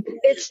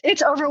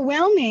 It's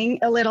overwhelming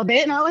a little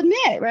bit, and I'll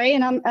admit, right?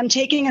 And I'm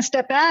taking a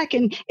step back,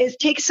 and it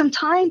takes some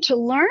time to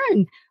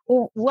learn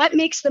what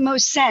makes the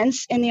most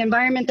sense in the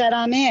environment that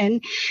I'm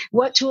in.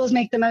 What tools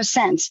make the most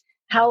sense?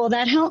 How will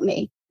that help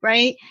me?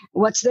 Right?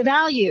 What's the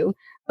value?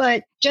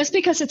 But just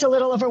because it's a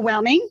little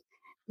overwhelming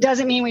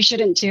doesn't mean we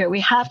shouldn't do. We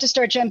have to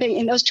start jumping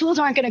in. Those tools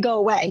aren't going to go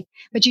away,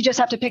 but you just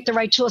have to pick the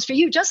right tools for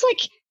you, just like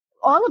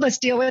all of us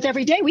deal with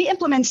every day. We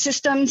implement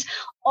systems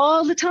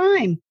all the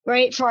time,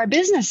 right, for our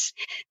business.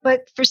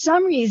 But for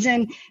some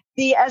reason,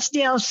 the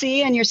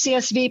SDLC and your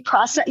CSV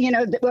process,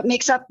 what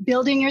makes up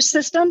building your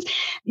systems,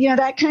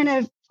 that kind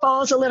of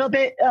falls a little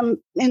bit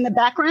in the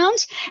background,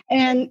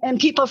 and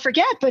people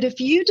forget. But if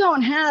you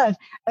don't have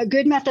a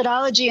good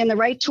methodology and the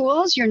right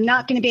tools, you're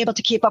not going to be able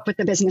to keep up with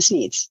the business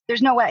needs.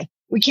 There's no way.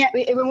 We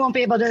won't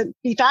be able to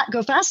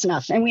go fast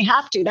enough, and we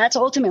have to. That's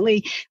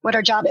ultimately what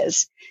our job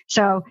is.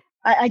 So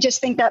I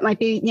just think that might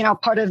be,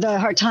 part of the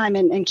hard time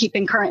and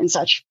keeping current and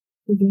such.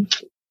 Mm-hmm.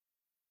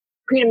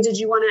 Preetam, did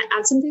you want to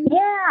add something?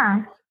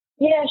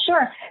 Yeah,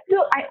 sure.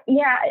 So,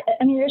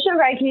 Rachel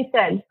rightly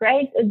said,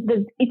 right?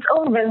 It's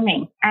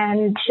overwhelming.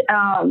 And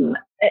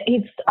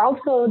it's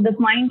also the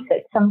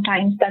mindset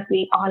sometimes that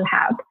we all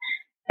have,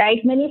 right?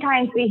 Many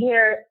times we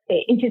hear,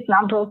 it is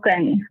not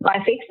broken, why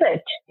fix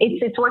it?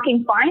 It's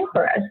working fine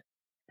for us,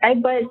 right?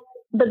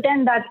 But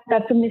then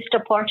that's a missed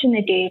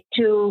opportunity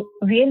to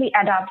really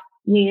adapt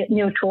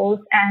new tools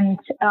and,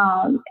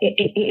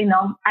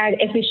 add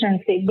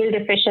efficiency, build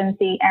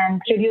efficiency, and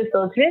reduce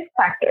those risk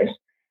factors.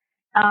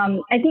 I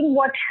think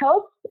what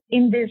helps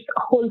in this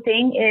whole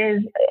thing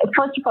is,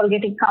 first of all,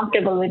 getting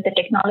comfortable with the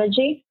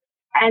technology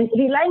and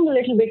relying a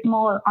little bit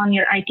more on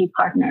your IT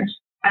partners.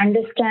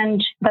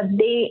 Understand that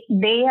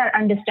they are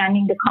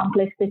understanding the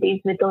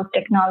complexities with those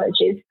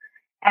technologies,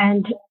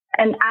 and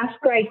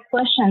ask right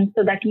questions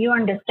so that you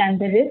understand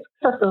the risks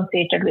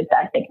associated with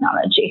that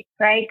technology,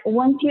 right?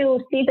 Once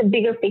you see the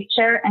bigger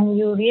picture and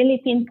you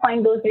really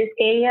pinpoint those risk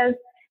areas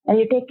and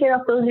you take care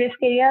of those risk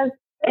areas,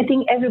 I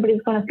think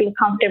everybody's going to feel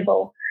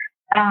comfortable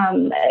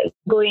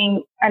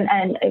going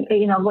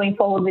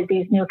forward with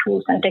these new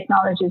tools and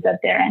technologies at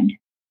their end.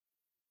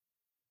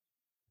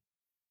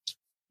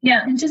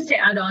 Yeah, and just to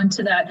add on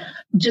to that,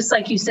 just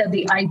like you said,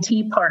 the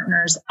IT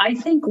partners, I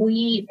think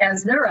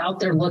as they're out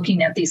there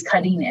looking at these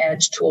cutting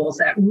edge tools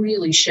that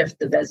really shift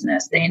the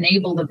business, they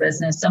enable the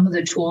business. Some of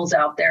the tools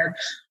out there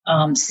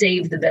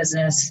save the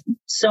business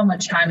so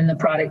much time in the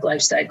product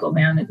life cycle,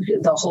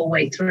 the whole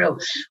way through.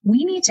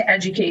 We need to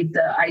educate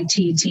the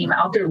IT team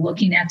out there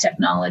looking at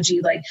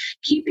technology, like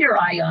keep your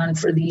eye on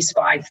for these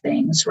 5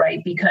 things, right?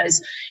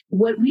 Because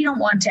what we don't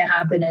want to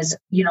happen is,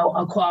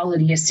 a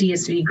quality, a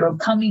CSV group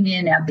coming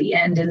in at the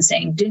end and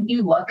saying, didn't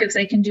you look if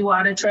they can do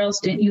audit trails?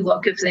 Didn't you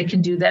look if they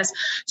can do this?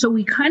 So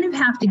we kind of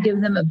have to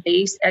give them a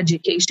base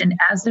education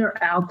as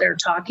they're out there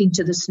talking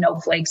to the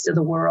Snowflakes of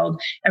the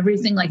world,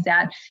 everything like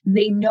that.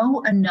 They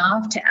know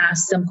enough to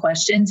ask some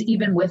questions,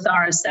 even with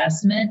our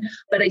assessment.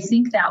 But I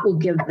think that will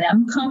give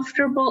them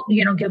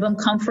give them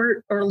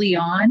comfort early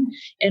on.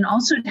 And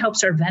also it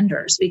helps our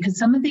vendors, because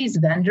some of these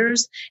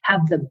vendors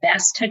have the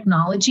best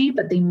technology,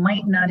 but they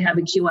might not have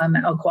a QM,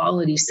 a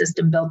quality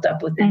system built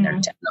up within their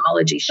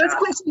technology shop. Those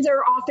questions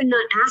are often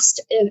not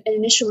asked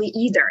initially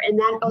either. And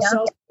that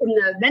also, from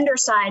the vendor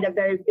side, a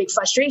very big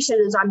frustration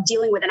is I'm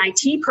dealing with an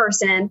IT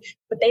person,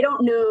 but they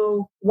don't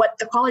know what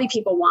the quality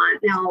people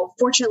want. Now,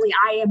 fortunately,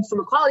 I am from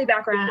a quality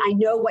background. I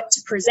know what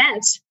to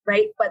present,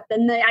 right? But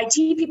then the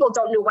IT people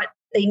don't know what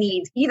they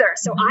need either.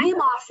 So I am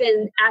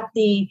often at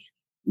the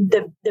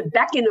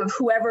beckon of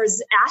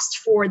whoever's asked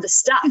for the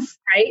stuff,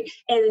 right?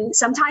 And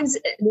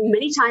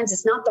many times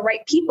it's not the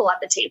right people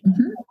at the table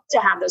to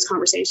have those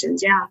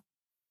conversations. Yeah.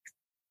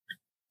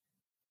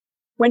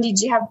 Wendy,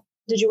 did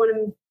you want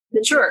to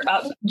mention? Sure.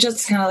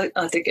 Just kind of,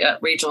 I think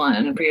Rachel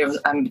and Priya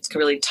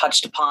really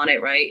touched upon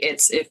it, right?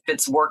 If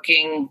it's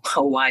working,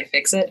 why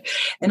fix it?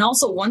 And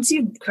also, once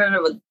you've kind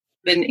of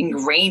been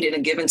ingrained in a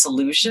given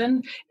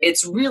solution,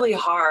 it's really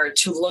hard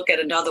to look at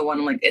another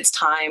one. Like, it's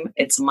time,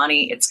 it's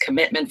money, it's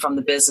commitment from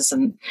the business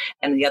and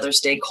the other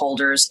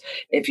stakeholders.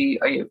 If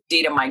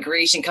data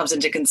migration comes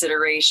into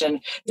consideration,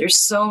 there's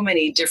so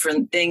many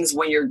different things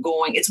when you're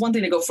going. It's one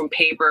thing to go from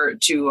paper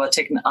to a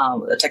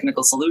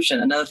technical solution.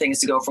 Another thing is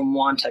to go from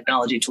one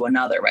technology to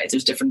another, right?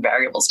 There's different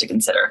variables to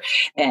consider.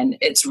 And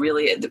it's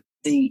really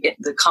the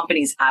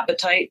company's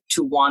appetite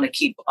to want to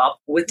keep up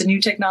with the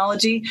new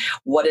technology.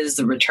 What is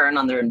the return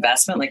on their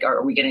investment? Like,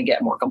 are we going to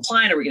get more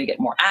compliant? Are we going to get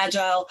more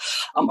agile?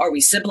 Are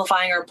we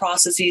simplifying our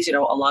processes? A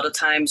lot of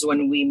times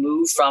when we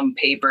move from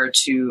paper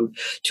to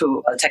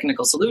a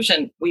technical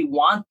solution, we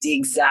want the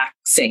exact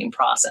same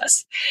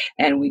process,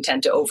 and we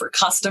tend to over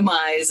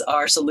customize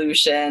our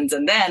solutions.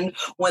 And then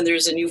when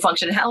there's a new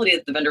functionality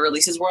that the vendor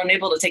releases, we're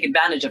unable to take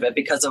advantage of it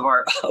because of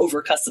our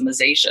over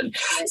customization.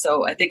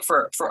 So I think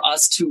for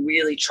us to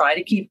really try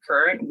to keep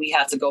current, we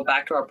have to go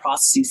back to our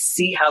processes,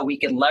 see how we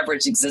can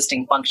leverage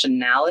existing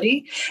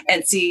functionality,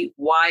 and see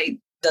why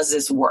does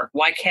this work?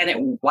 Why can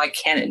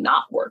it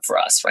not work for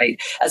us,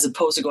 right? As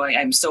opposed to going,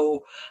 I'm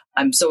so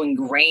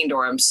ingrained,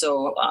 or I'm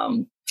so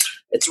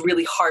it's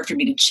really hard for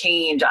me to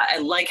change. I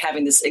like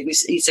having this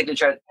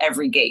e-signature at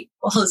every gate.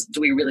 Well, do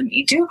we really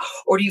need to?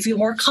 Or do you feel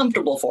more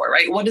comfortable for it,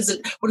 right? What is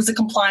the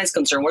compliance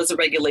concern? What is the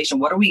regulation?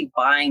 What are we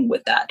buying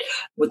with that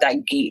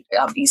gate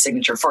of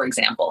e-signature, for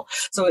example?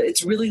 So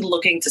it's really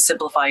looking to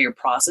simplify your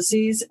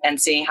processes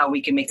and seeing how we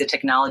can make the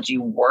technology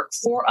work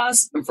for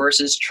us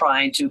versus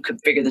trying to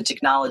configure the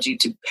technology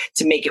to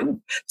make it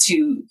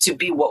to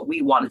be what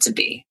we want it to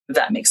be, if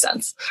that makes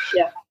sense.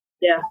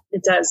 Yeah,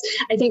 it does.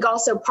 I think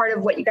also part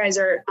of what you guys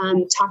are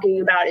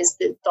talking about is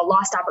the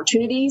lost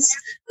opportunities,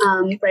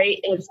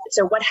 right?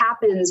 So what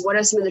happens? What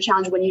are some of the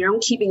challenges when you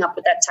don't keeping up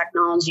with that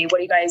technology? What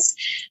are you guys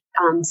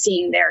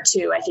seeing there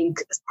too? I think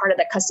as part of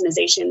the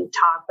customization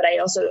talk, but I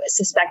also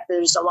suspect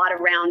there's a lot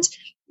around,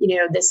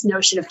 this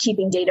notion of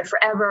keeping data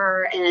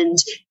forever. And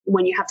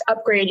when you have to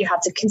upgrade, you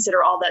have to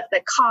consider all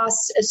the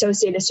costs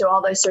associated. So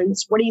all those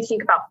sorts. What do you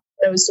think about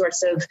those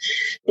sorts of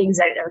things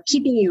that are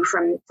keeping you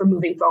from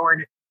moving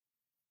forward?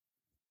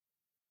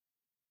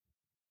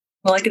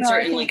 Well, I could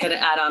certainly kind of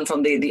add on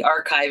from the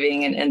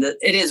archiving and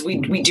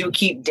we do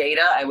keep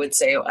data. I would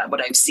say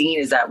what I've seen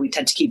is that we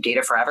tend to keep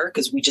data forever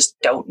because we just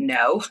don't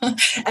know.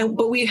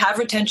 But we have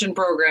retention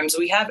programs.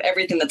 We have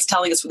everything that's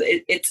telling us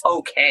it's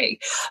okay.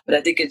 But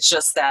I think it's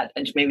just that,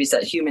 and maybe it's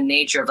that human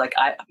nature of like,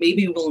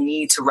 maybe we'll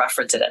need to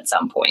reference it at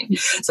some point.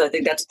 So I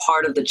think that's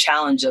part of the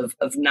challenge of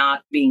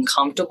not being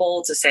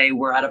comfortable to say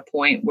we're at a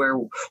point where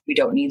we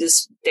don't need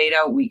this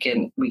data. We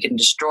can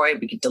destroy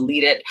it. We can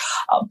delete it.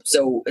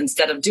 So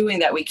instead of doing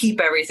that, we keep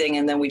everything,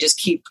 and then we just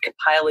keep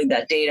compiling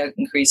that data,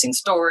 increasing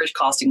storage,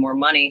 costing more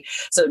money.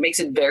 So it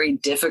makes it very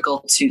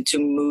difficult to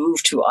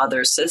move to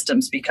other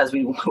systems because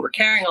we're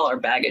carrying all our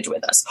baggage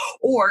with us.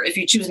 Or if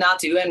you choose not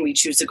to, and we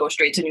choose to go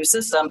straight to a new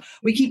system,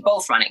 we keep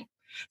both running.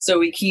 So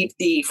we keep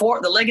the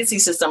legacy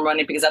system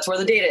running because that's where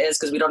the data is,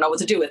 because we don't know what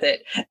to do with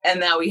it. And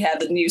now we have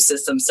the new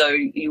system. So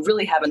you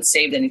really haven't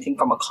saved anything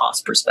from a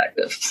cost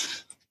perspective.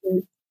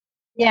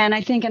 Yeah, and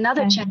I think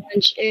another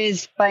challenge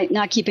is by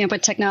not keeping up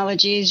with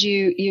technologies,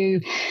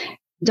 you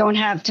don't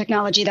have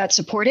technology that's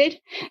supported.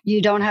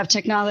 You don't have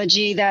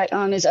technology that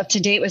is up to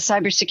date with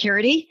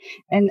cybersecurity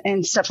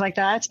and stuff like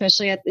that,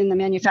 especially in the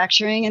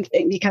manufacturing, and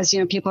because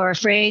people are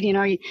afraid.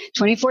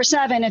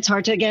 24/7, it's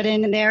hard to get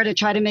in there to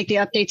try to make the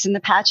updates and the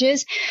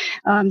patches.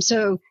 And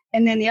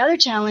then the other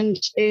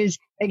challenge is,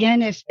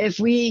 again, if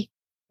we,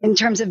 in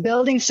terms of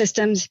building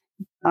systems,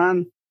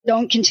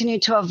 don't continue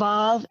to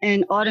evolve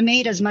and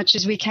automate as much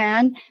as we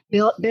can,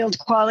 build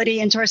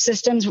quality into our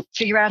systems,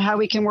 figure out how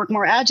we can work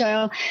more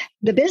agile,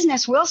 the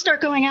business will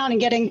start going out and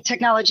getting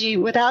technology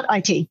without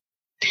IT.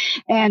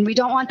 And we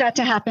don't want that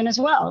to happen as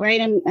well, right?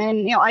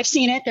 And I've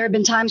seen it. There have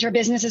been times where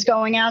business is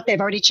going out,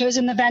 they've already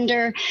chosen the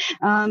vendor.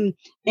 And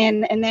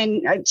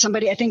then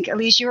somebody, I think,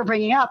 Elise, you were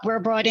bringing up, we're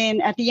brought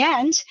in at the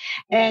end,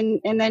 and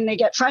then they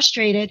get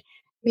frustrated.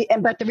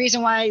 But the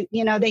reason why,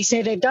 they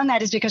say they've done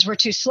that is because we're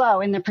too slow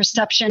in the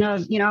perception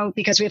of,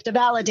 because we have to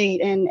validate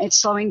and it's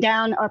slowing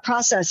down our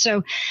process.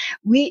 So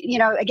we,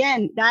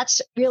 again, that's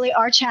really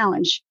our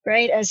challenge,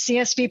 right? As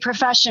CSV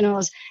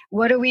professionals,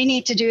 what do we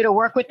need to do to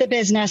work with the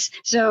business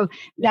so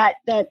that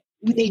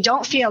they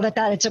don't feel that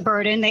it's a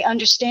burden. They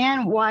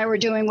understand why we're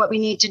doing what we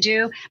need to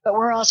do, but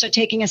we're also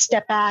taking a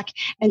step back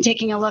and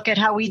taking a look at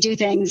how we do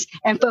things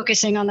and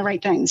focusing on the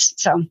right things.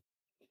 So.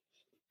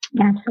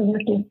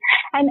 Absolutely.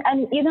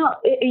 And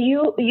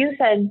you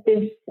said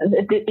this,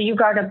 you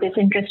brought up this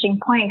interesting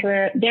point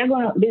where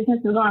business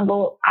is going to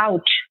go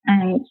out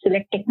and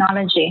select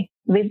technology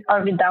with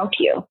or without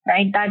you,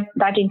 right?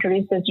 That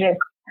introduces risk.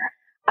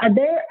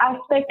 Other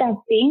aspect I've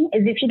seen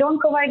is if you don't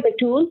provide the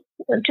tools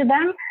to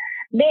them,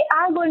 they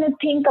are going to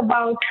think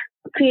about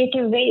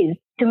creative ways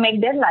to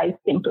make their lives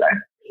simpler.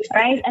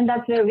 Right. And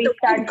that's where we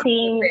start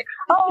seeing,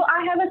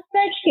 I have a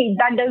spreadsheet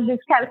that does this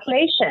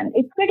calculation.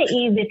 It's pretty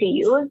easy to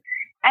use.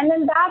 And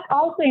then that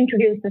also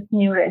introduces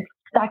new risks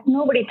that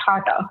nobody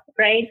thought of,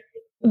 right?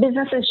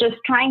 Business is just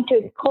trying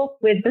to cope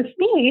with the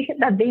speed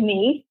that they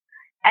need.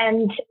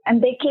 And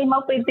they came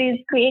up with these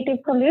creative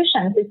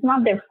solutions. It's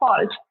not their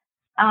fault.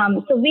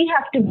 So we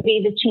have to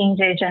be the change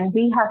agent.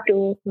 We have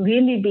to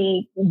really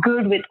be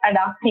good with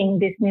adopting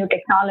this new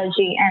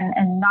technology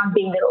and not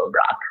being the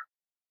roadblock.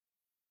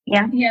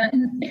 Yeah.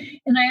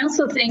 And I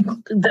also think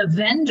the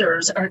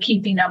vendors are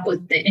keeping up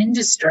with the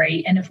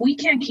industry. And if we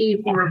can't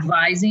keep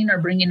revising or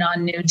bringing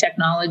on new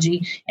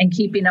technology and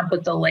keeping up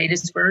with the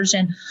latest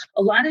version,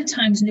 a lot of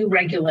times new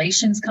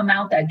regulations come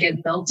out that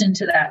get built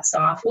into that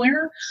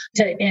software.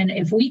 And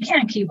if we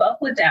can't keep up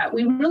with that,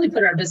 we really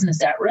put our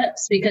business at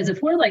risk, because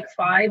if we're like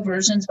 5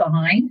 versions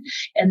behind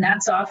and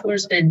that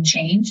software's been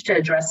changed to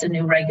address a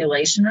new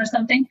regulation or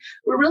something,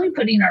 we're really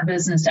putting our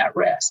business at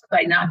risk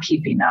by not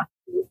keeping up.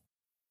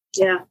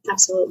 Yeah,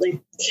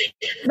 absolutely.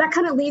 That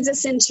kind of leads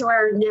us into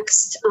our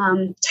next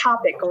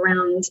topic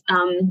around,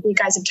 you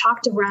guys have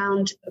talked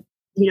around,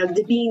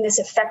 being this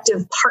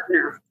effective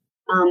partner.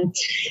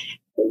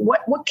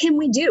 What can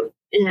we do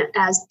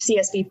as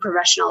CSV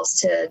professionals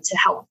to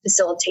help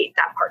facilitate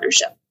that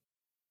partnership?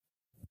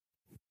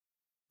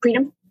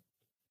 Freedom?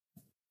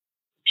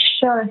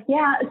 Sure.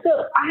 Yeah.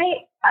 So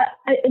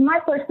in my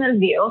personal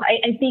view,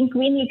 I think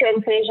we need to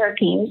encourage our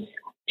teams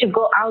to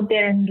go out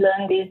there and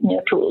learn these new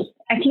tools.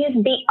 At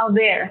least be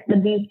aware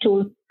that these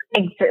tools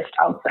exist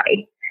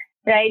outside,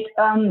 right?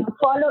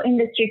 Follow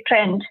industry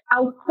trend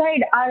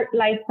outside our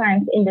life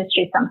science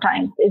industry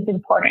sometimes is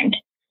important.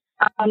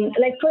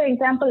 Like, for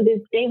example,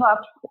 this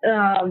DevOps,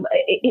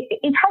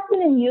 it has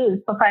been in use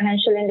for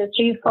financial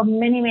industry for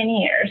many,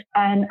 many years.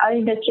 And our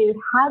industries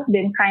have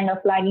been kind of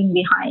lagging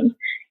behind.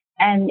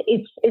 And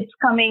it's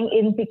coming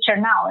in picture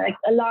now. Like,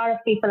 a lot of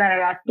people are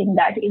adapting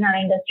that in our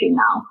industry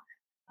now.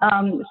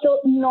 So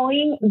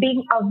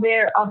being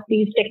aware of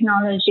these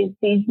technologies,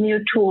 these new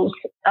tools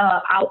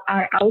are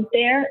out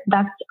there,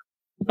 that's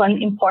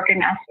one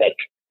important aspect.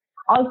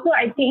 Also,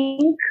 I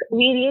think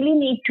we really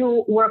need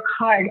to work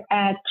hard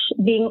at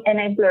being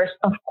enablers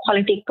of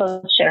quality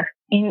culture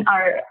in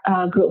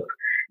our group.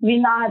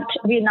 We're not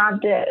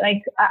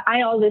like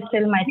I always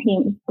tell my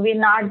team, we're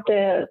not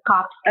the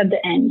cops at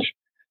the end.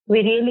 We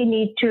really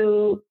need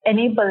to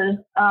enable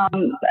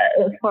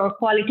for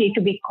quality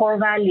to be core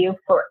value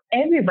for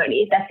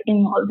everybody that's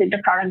involved in the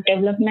product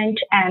development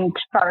and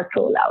product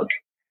rollout,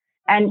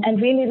 and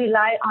really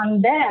rely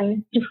on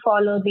them to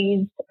follow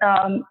these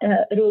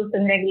rules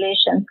and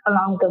regulations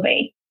along the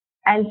way.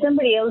 And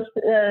somebody else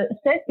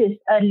said this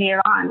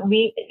earlier on.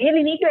 We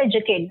really need to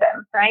educate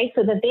them, right,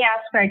 so that they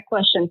ask right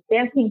questions.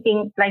 They're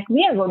thinking like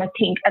we are going to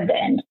think at the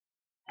end,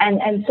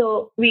 and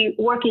so we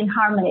work in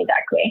harmony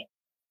that way.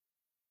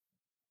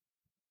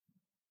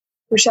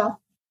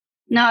 Rochelle?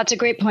 No, it's a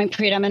great point,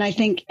 Preetam. And I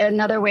think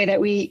another way that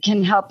we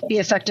can help be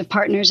effective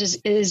partners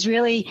is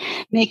really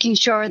making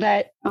sure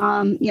that,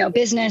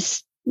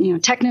 business,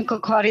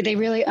 technical quality, they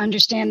really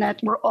understand that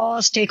we're all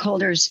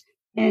stakeholders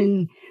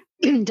in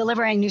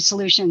delivering new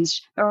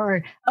solutions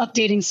or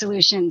updating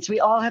solutions. We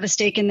all have a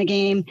stake in the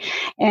game.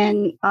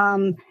 And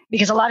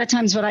because a lot of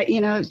times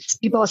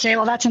people will say,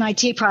 well, that's an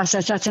IT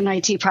process, that's an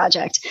IT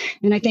project.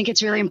 And I think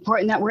it's really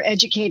important that we're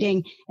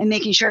educating and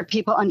making sure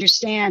people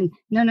understand,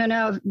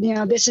 no,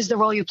 this is the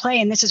role you play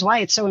and this is why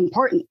it's so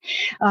important.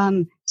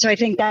 So I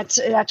think that's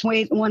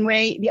one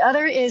way. The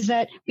other is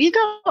that we've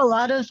got a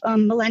lot of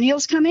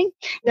millennials coming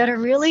that are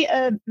really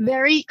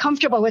very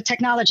comfortable with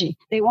technology.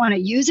 They want to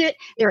use it.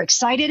 They're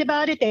excited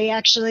about it.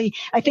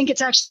 I think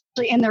it's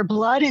actually in their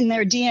blood, in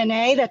their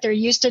DNA, that they're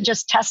used to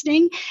just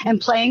testing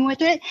and playing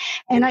with it.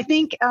 And I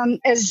think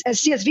as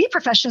CSV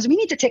professionals, we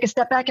need to take a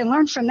step back and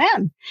learn from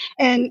them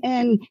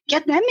and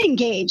get them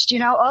engaged.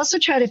 Also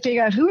try to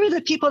figure out who are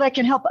the people that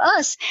can help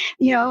us,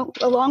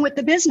 along with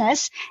the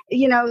business,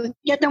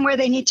 get them where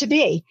they need to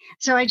be.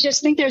 So I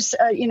just think there's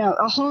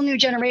a whole new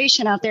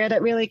generation out there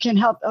that really can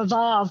help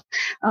evolve,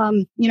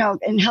 and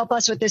help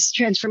us with this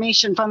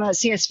transformation from a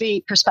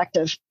CSV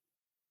perspective.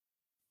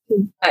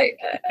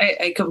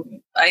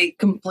 I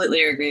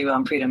completely agree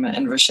on Preetam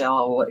and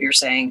Rochelle, what you're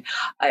saying.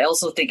 I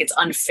also think it's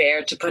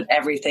unfair to put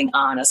everything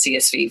on a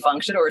CSV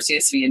function or a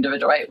CSV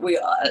individual, right?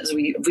 As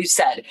we've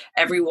said,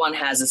 everyone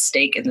has a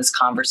stake in this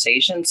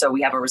conversation. So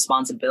we have a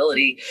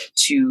responsibility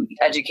to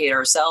educate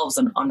ourselves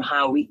on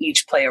how we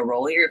each play a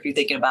role here. If you're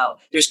thinking about,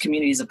 there's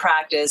communities of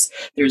practice,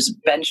 there's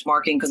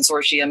benchmarking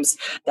consortiums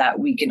that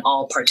we can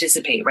all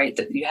participate, right?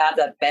 That you have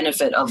that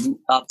benefit of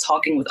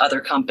talking with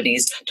other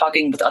companies,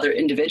 talking with other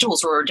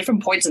individuals who are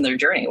different points in their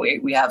journey.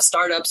 We have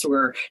startups who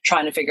are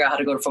trying to figure out how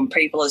to go from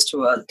paperless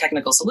to a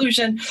technical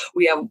solution.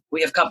 We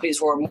have companies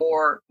who are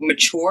more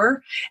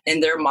mature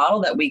in their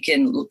model that we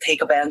can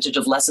take advantage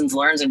of lessons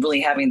learned and really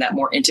having that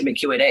more intimate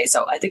Q&A.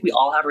 So I think we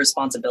all have a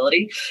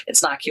responsibility.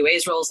 It's not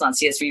QA's role, it's not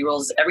CSV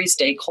roles, it's every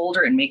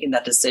stakeholder in making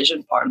that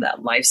decision, part of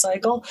that life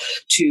cycle,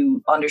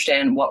 to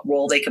understand what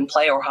role they can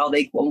play or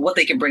what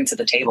they can bring to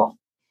the table.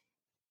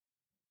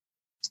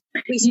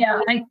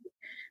 Yeah,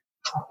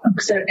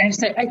 So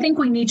I think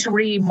we need to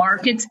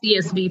remarket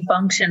CSV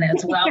function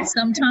as well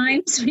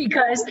sometimes,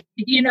 because,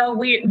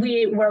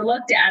 we're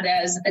looked at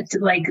as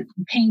like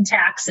paying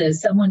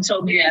taxes. Someone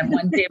told me at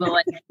one table,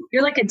 like,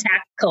 you're like a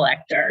tax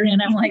collector.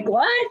 And I'm like,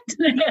 what?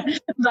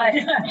 But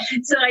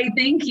so I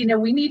think,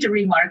 we need to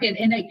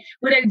remarket. And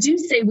what I do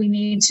say we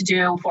need to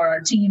do for our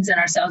teams and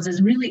ourselves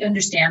is really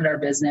understand our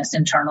business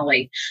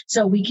internally,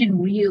 so we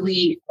can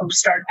really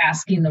start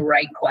asking the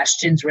right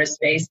questions,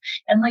 risk-based.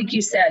 And like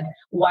you said,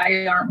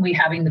 why aren't we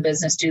having the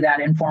business do that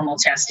informal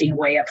testing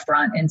way up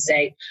front and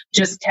say,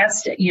 just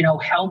test it,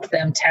 help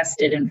them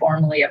test it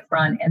informally up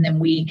front. And then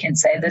we can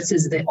say, this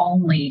is the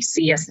only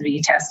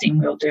CSV testing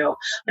we'll do.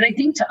 But I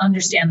think to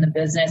understand the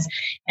business,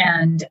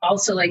 and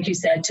also, like you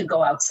said, to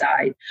go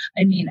outside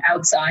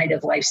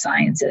of life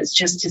sciences,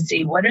 just to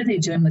see what are they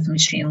doing with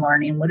machine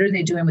learning? What are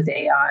they doing with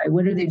AI?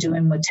 What are they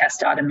doing with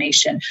test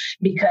automation?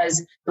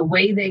 Because the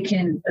way they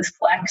can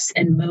flex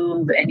and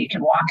move, and you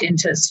can walk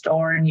into a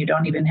store and you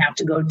don't even have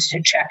to go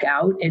to check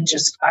out, it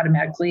just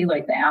automatically,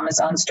 like the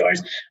Amazon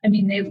stores.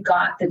 They've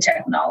got the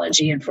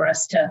technology, and for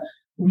us to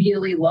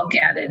really look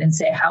at it and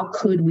say, how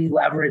could we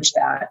leverage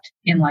that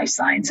in life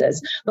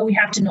sciences? But we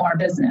have to know our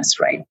business,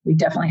 right? We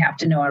definitely have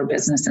to know our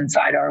business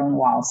inside our own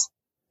walls.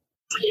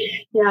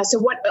 Yeah. So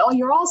what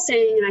you're all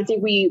saying, and I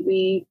think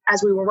we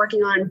as we were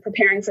working on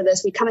preparing for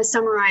this, we kind of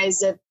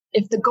summarized that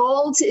if the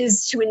goal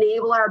is to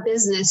enable our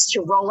business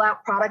to roll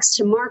out products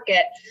to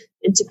market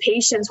and to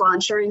patients while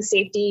ensuring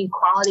safety,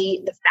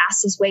 quality, the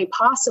fastest way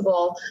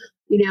possible,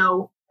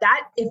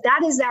 that if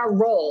that is our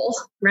role,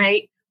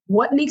 right,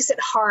 what makes it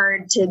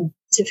hard to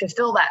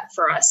fulfill that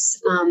for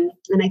us? And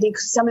I think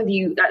some of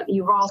you've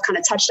all kind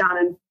of touched on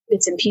in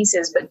bits and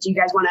pieces, but do you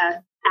guys want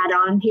to add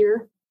on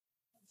here?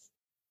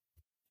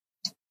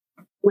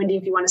 Wendy,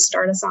 if you want to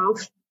start us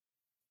off.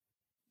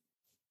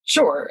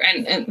 Sure.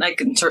 And I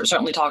can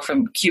certainly talk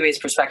from QA's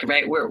perspective,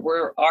 right?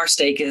 Where our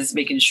stake is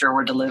making sure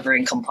we're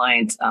delivering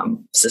compliant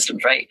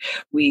systems, right?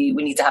 We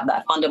need to have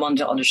that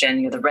fundamental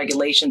understanding of the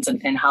regulations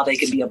and how they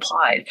can be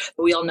applied.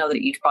 But we all know that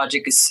each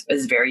project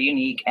is very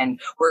unique, and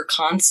we're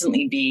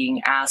constantly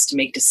being asked to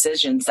make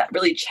decisions that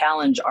really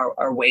challenge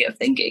our way of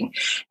thinking.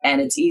 And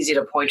it's easy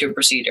to point to a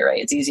procedure,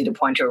 right? It's easy to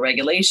point to a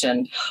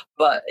regulation.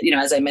 But,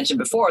 as I mentioned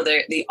before,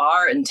 they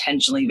are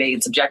intentionally vague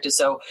and subjective.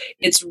 So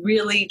it's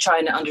really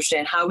trying to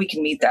understand how we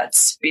can meet that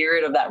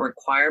spirit of that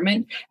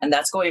requirement. And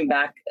that's going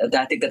back,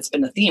 I think that's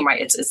been the theme, right?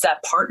 It's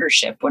that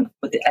partnership with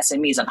the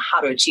SMEs on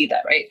how to achieve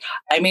that, right?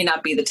 I may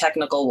not be the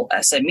technical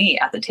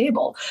SME at the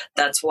table.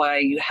 That's why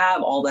you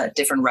have all that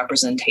different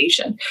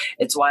representation.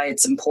 It's why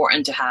it's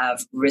important to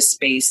have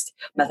risk-based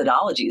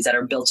methodologies that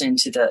are built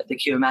into the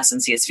QMS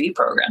and CSV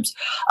programs.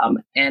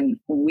 And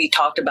we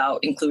talked about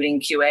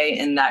including QA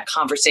in that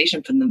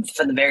conversation from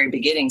the very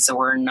beginning. So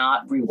we're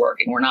not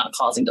reworking, we're not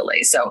causing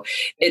delays. So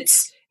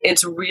it's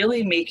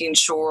really making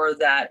sure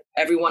that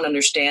everyone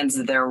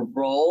understands their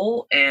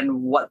role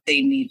and what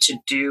they need to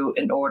do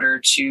in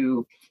order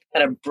to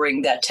kind of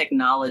bring that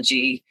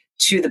technology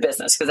to the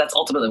business, because that's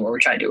ultimately what we're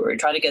trying to do. We're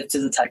trying to get to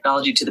the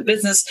technology to the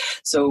business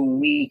so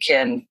we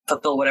can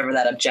fulfill whatever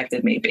that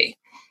objective may be.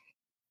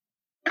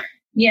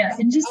 Yeah,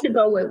 and just to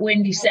go with what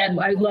Wendy said,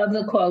 I love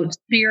the quote,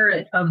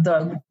 spirit of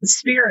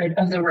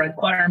the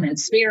requirement,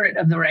 spirit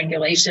of the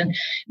regulation,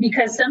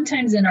 because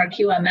sometimes in our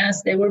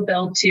QMS, they were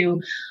built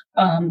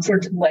for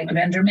like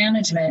vendor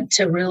management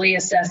to really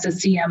assess a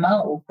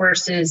CMO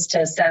versus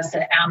to assess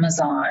an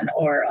Amazon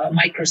or a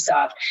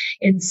Microsoft.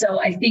 And so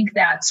I think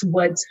that's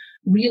what's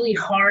really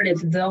hard, if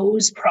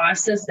those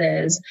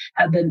processes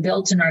have been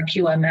built in our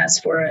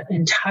QMS for an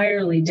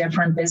entirely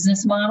different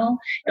business model,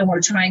 and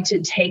we're trying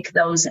to take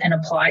those and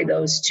apply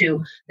those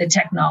to the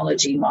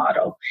technology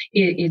model.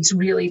 It's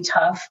really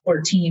tough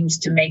for teams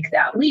to make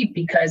that leap,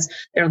 because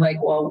they're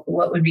like, well,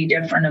 what would be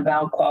different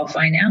about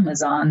qualifying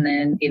Amazon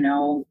than,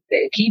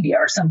 Akebia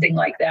or something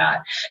like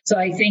that? So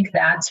I think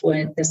that's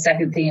when the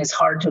second thing is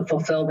hard to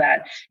fulfill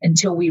that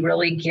until we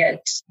really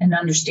get an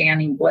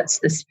understanding what's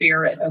the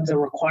spirit of the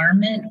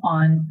requirement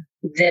on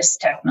this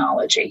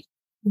technology.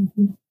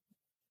 Mm-hmm.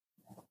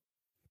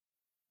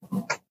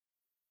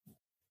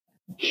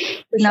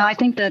 No, I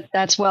think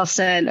that's well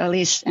said,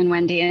 Elise and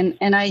Wendy.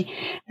 And I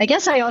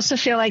guess I also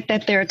feel like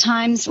that there are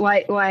times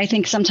why I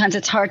think sometimes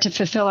it's hard to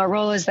fulfill our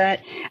role is that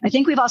I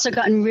think we've also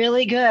gotten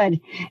really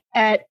good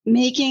at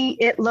making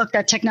it look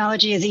that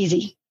technology is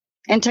easy.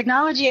 And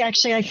technology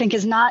actually, I think,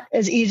 is not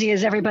as easy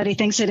as everybody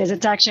thinks it is.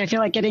 It's actually, I feel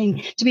like,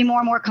 getting to be more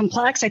and more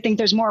complex. I think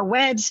there's more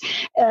webs,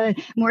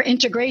 more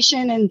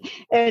integration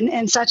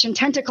and such, and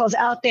tentacles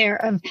out there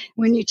of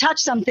when you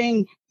touch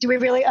something, do we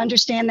really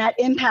understand that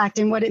impact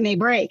and what it may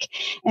break?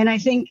 And I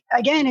think,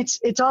 again,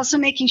 it's also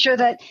making sure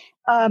that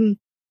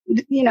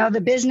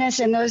the business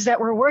and those that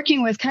we're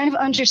working with kind of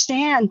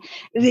understand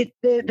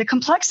the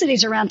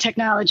complexities around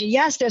technology.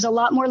 Yes, there's a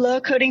lot more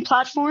low-coding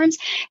platforms.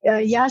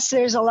 Yes,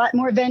 there's a lot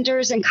more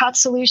vendors and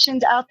COTS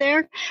solutions out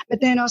there. But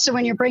then also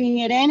when you're bringing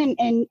it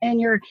in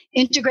and you're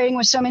integrating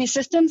with so many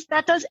systems,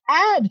 that does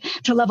add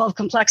to level of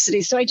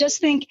complexity. So I just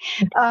think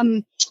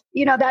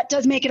that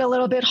does make it a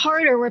little bit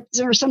harder.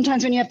 Or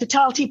sometimes when you have to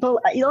tell people,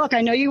 look,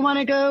 I know you want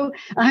to go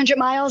 100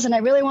 miles and I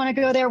really want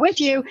to go there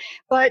with you,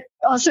 but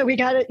also we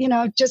got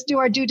to, just do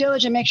our due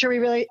diligence, make sure we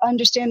really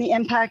understand the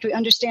impact. We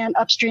understand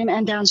upstream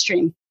and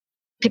downstream.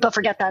 People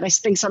forget that, I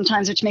think,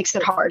 sometimes, which makes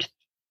it hard.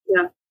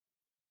 Yeah.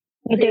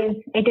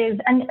 It is.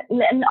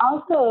 And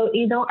also,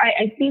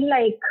 I feel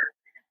like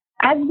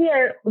as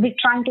we're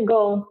trying to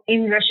go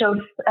in Rachel's,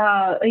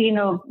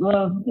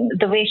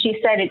 the way she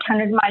said it,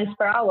 100 miles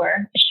per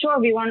hour, sure,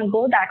 we want to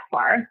go that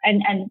far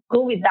and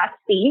go with that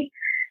speed.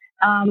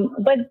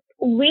 But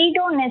we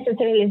don't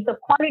necessarily, the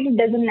quality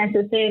doesn't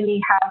necessarily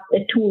have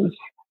the tools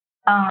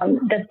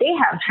that they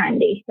have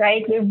handy,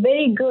 right? We're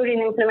very good in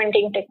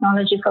implementing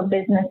technology for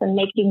business and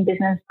making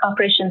business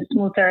operations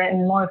smoother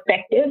and more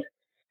effective.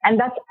 And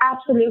that's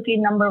absolutely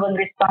number one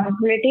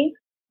responsibility.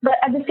 But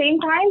at the same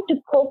time, to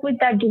cope with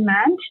that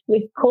demand,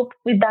 cope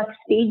with that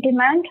speed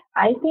demand,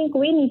 I think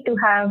we need to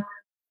have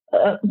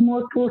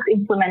more tools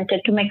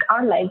implemented to make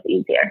our lives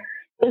easier.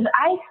 Because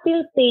I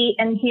still see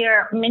and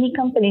hear many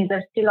companies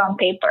are still on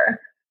paper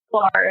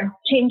for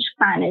change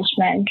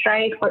management,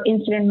 right? For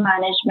incident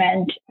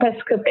management, test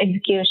script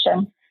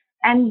execution.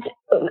 And,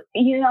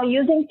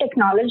 using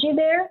technology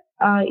there,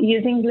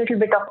 using a little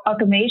bit of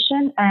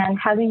automation and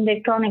having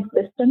electronic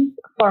systems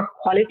for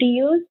quality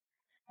use,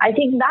 I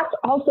think that's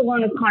also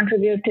going to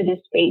contribute to this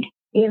speed.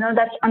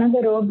 That's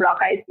another roadblock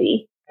I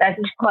see, that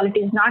quality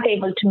is not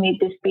able to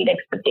meet the speed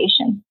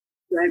expectation.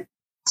 Right.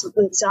 So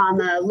it's on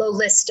the low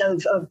list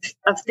of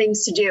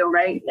things to do,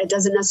 right? It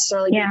doesn't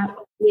necessarily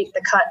make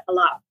the cut a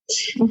lot.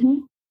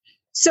 Mm-hmm.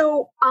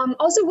 So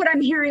also what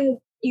I'm hearing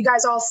you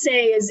guys all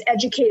say is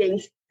educating.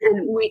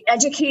 And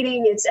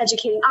it's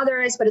educating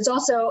others, but it's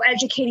also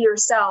educating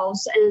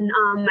ourselves. And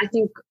I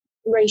think,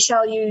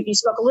 Rachel, you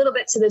spoke a little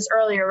bit to this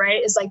earlier, right?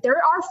 It's like there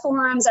are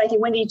forums. I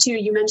think, Wendy, too,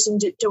 you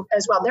mentioned it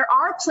as well. There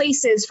are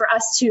places for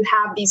us to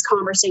have these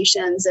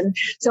conversations. And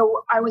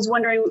so I was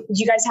wondering, do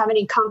you guys have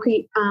any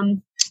concrete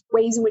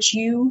ways in which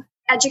you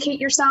educate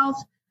yourself?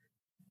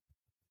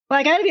 Well,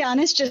 I got to be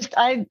honest,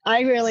 I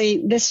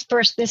really, this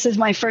is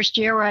my first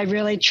year where I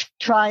really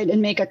tried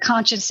and make a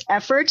conscious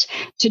effort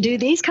to do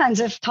these kinds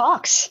of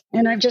talks.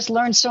 And I've just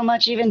learned so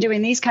much even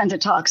doing these kinds of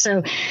talks.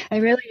 So I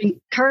really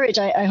encourage,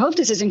 I hope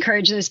this has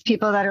encouraged those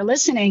people that are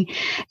listening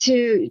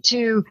to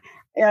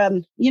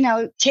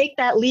take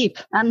that leap.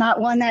 I'm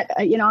not one that,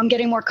 I'm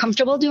getting more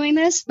comfortable doing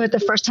this, but the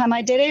first time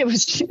I did it, it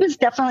was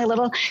definitely a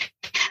little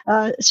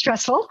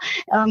stressful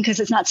because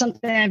it's not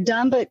something I've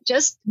done, but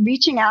just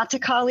reaching out to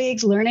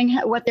colleagues, learning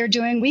what they're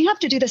doing. We have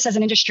to do this as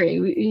an industry.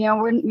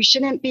 We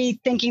shouldn't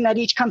be thinking that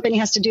each company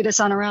has to do this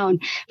on our own.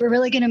 We're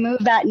really going to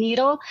move that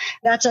needle.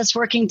 That's us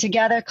working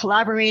together,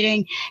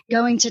 collaborating,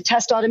 going to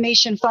test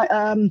automation,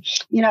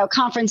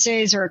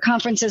 conferences or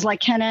conferences like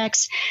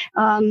Kennex,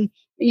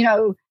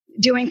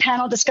 doing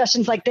panel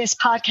discussions like this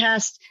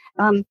podcast,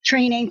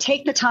 training.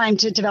 Take the time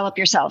to develop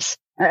yourselves.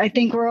 I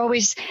think we're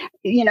always,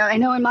 I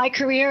know in my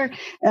career,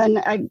 and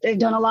I've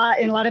done a lot,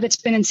 and a lot of it's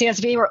been in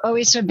CSV. We're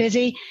always so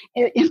busy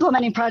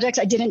implementing projects.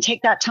 I didn't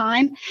take that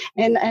time,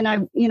 and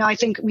I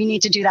think we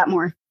need to do that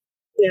more.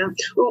 Yeah.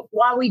 Well,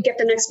 while we get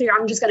the next speaker,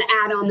 I'm just going to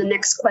add on the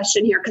next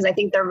question here because I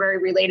think they're very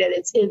related.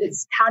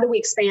 It's how do we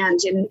expand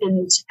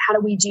and how do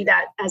we do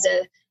that as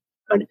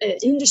an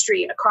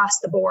industry across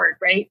the board,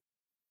 right?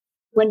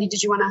 Wendy,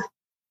 did you want to?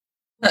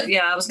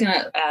 Yeah, I was going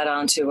to add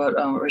on to what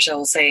Rachel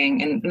was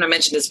saying, and I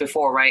mentioned this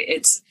before, right?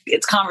 It's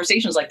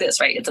conversations like this,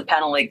 right? It's a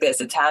panel like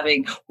this. It's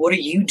having, what are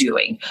you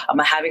doing?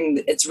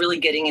 It's really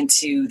getting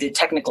into the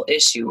technical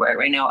issue, right?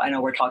 Right now, I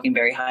know we're talking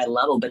very high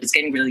level, but it's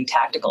getting really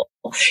tactical.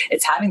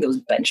 It's having those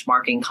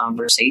benchmarking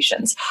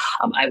conversations.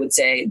 I would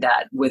say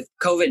that with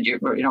COVID,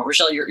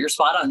 Rachel, you're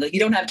spot on. Like, you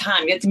don't have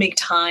time. You have to make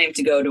time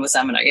to go to a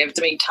seminar. You have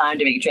to make time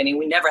to make a training.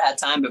 We never had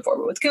time before,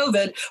 but with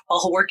COVID,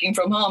 while working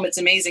from home, it's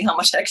amazing how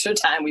much extra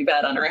time we've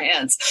had on our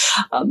hands.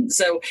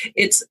 So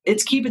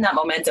it's keeping that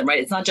momentum, right?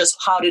 It's not just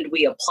how did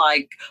we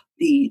apply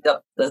the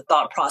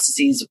thought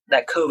processes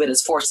that COVID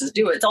has forced us to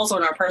do. It's also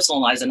in our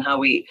personal lives and how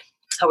we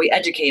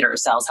educate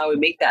ourselves, how we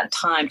make that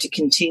time to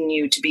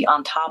continue to be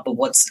on top of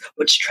what's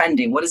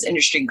trending, what is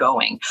industry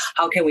going,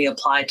 how can we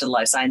apply it to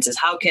life sciences,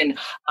 how can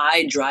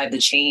I drive the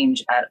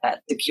change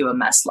at the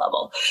QMS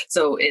level.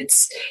 So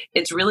it's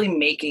really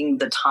making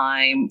the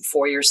time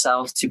for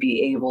yourself to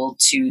be able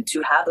to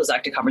have those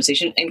active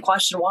conversations and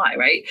question why,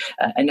 right?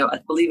 I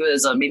believe it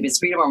was maybe it's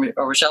Freedom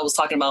or Rachel was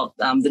talking about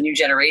the new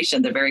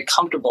generation. They're very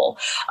comfortable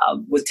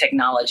with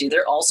technology.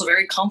 They're also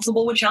very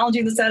comfortable with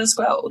challenging the status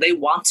quo. They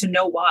want to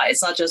know why.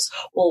 It's not just,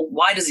 well,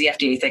 why does the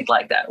FDA think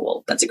like that?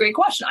 Well, that's a great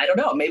question. I don't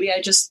know. Maybe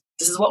this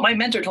is what my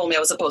mentor told me I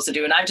was supposed to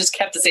do, and I've just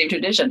kept the same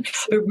tradition.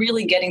 But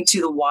really getting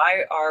to the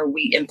why are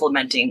we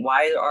implementing?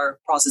 Why are our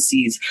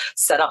processes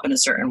set up in a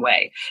certain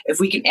way? If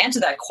we can answer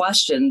that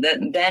question,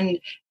 then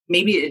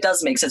maybe it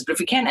does make sense. But if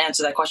we can't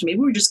answer that question, maybe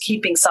we're just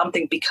keeping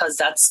something because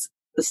that's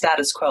the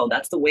status quo.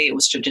 That's the way it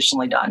was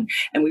traditionally done.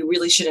 And we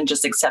really shouldn't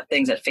just accept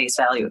things at face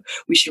value.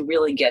 We should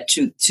really get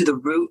to the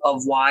root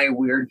of why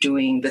we're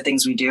doing the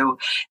things we do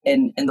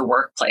in the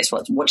workplace.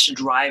 What's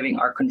driving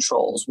our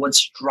controls?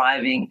 What's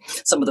driving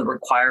some of the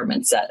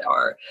requirements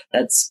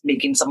that's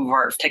making some of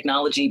our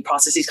technology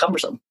processes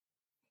cumbersome?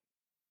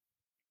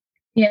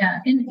 Yeah.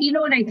 And you know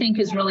what I think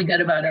is really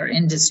good about our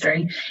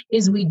industry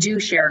is we do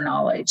share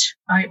knowledge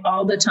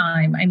all the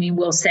time. I mean,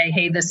 we'll say,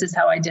 hey, this is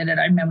how I did it.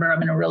 I remember, I'm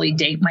going to really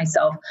date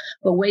myself,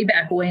 but way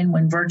back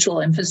when virtual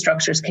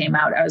infrastructures came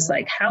out, I was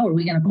like, how are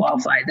we going to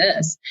qualify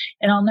this?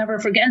 And I'll never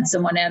forget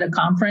someone at a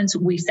conference,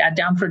 we sat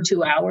down for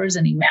 2 hours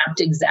and he mapped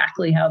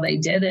exactly how they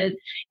did it.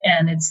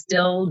 And it's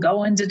still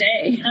going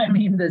today. I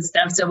mean, the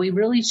stuff. So we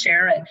really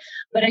share it.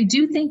 But I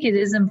do think it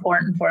is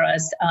important for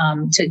us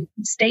to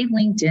stay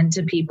linked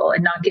into people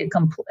and not get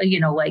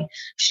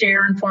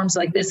share in forms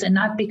like this and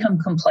not become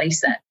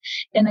complacent.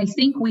 And I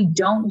think we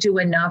don't do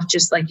enough,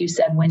 just like you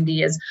said,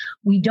 Wendy, is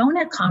we don't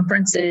at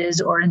conferences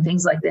or in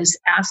things like this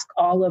ask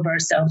all of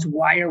ourselves,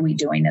 why are we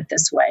doing it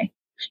this way?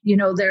 You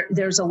know,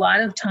 there's a lot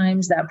of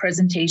times that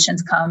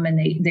presentations come and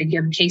they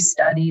give case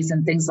studies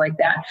and things like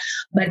that.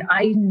 But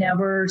I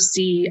never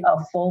see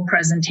a full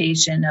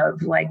presentation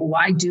of like,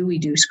 why do we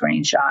do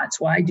screenshots?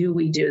 Why do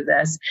we do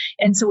this?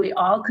 And so we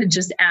all could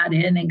just add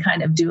in and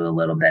kind of do a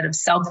little bit of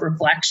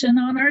self-reflection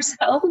on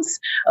ourselves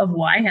of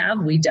why have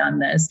we done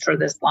this for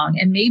this long?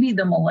 And maybe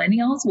the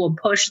millennials will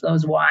push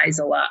those whys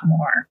a lot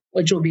more,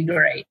 which will be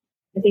great.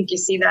 I think you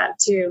see that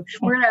too.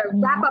 We're going to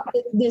wrap up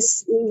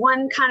this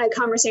one kind of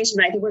conversation,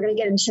 but I think we're going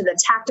to get into the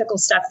tactical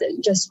stuff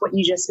that just what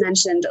you just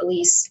mentioned,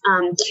 Elise.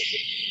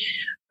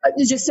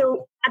 Just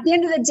so at the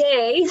end of the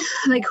day,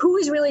 like who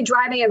is really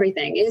driving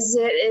everything? Is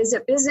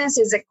it business?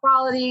 Is it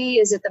quality?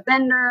 Is it the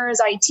vendors,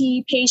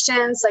 IT,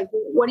 patients? Like,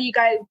 what do you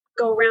guys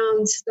go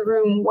around the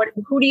room?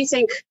 Who do you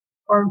think,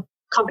 or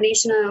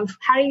combination of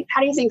how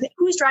do you think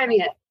who's driving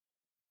it?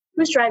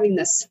 Who's driving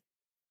this?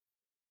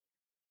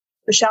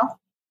 Rochelle?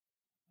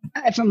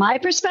 From my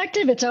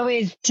perspective, it's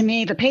always, to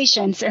me, the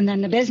patients, and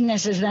then the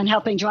business is then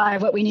helping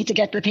drive what we need to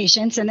get to the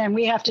patients. And then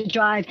we have to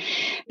drive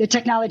the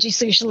technology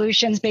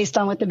solutions based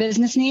on what the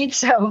business needs.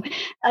 So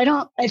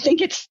I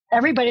think it's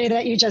everybody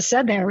that you just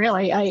said there,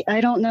 really.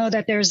 I don't know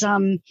that there's,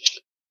 Well,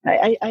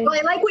 I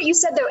like what you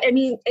said, though. I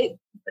mean,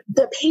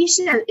 the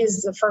patient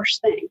is the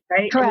first thing,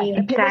 right? Correct. I mean,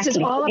 exactly. This is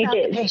all about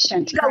the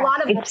patient. A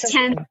lot of us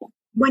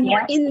when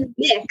we're in the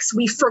mix,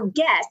 we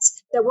forget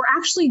that we're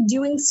actually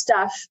doing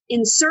stuff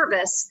in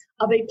service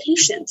of a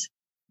patient.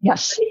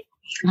 Yes,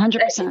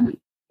 100%.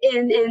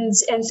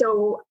 And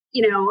so,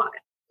 you know,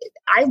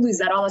 I lose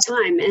that all the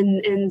time,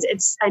 and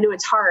I know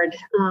it's hard,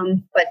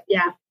 but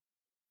yeah.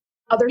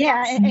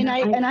 And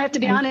I have to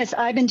be honest,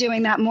 I've been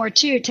doing that more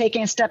too,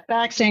 taking a step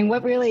back, saying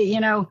what really,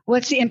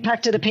 what's the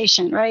impact to the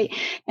patient, right?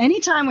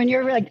 Anytime when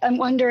you're like, I'm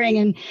wondering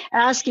and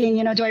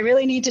asking, do I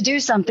really need to do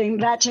something?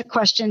 That's a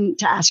question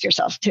to ask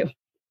yourself too.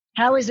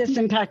 How is this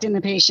impacting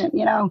the patient?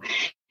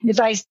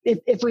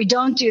 If we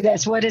don't do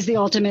this, what is the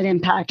ultimate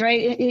impact,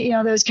 right?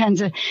 Those kind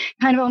of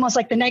almost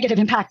like the negative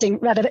impacting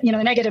rather than,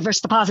 the negative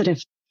versus the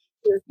positive.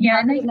 Yeah,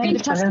 and I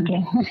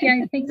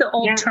think the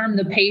old term,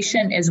 the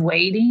patient is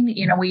waiting.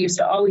 We used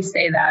to always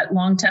say that a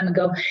long time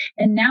ago.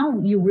 And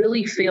now you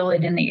really feel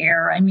it in the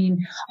air. I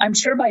mean, I'm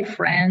sure by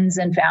friends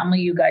and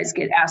family, you guys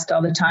get asked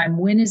all the time,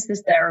 when is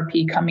this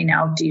therapy coming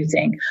out, do you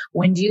think?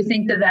 When do you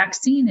think the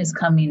vaccine is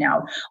coming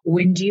out?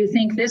 When do you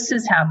think this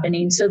is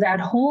happening? So that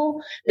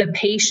the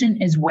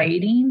patient is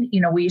waiting.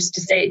 We used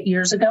to say it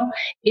years ago.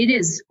 It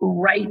is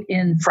right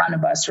in front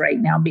of us right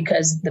now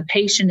because the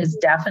patient is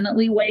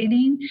definitely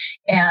waiting.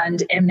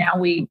 And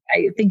now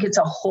I think it's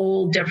a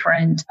whole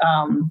different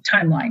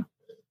timeline.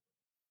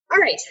 All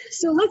right.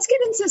 So let's get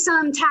into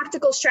some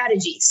tactical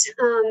strategies.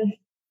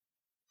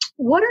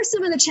 What are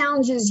some of the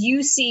challenges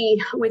you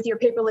see with your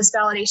paperless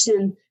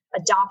validation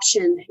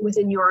adoption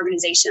within your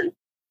organization?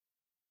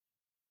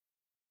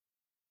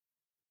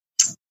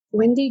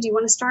 Wendy, do you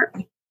want to start?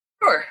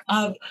 Sure.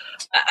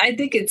 I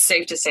think it's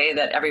safe to say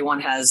that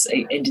everyone has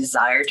a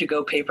desire to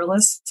go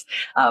paperless.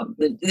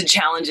 The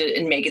challenge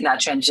in making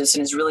that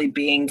transition is really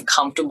being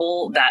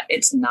comfortable that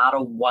it's not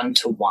a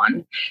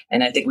one-to-one.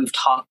 And I think we've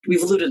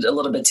alluded a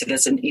little bit to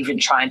this, and even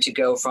trying to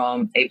go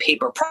from a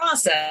paper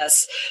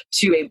process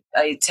to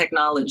a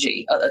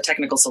technology, a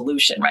technical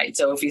solution, right?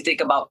 So if you think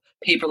about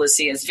paperless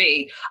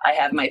CSV, I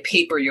have my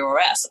paper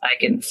URS. I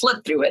can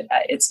flip through it.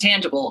 It's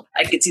tangible.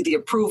 I can see the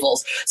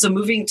approvals. So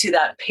moving to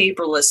that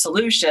paperless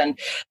solution,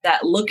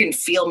 that look and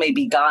feel may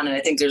be gone. And I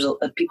think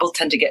people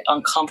tend to get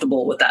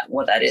uncomfortable with that,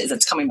 what that is.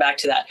 It's coming back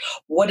to that.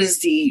 What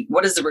is the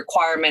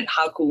requirement?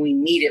 How can we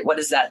meet it? What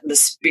is the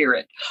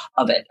spirit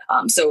of it?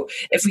 So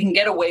if we can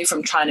get away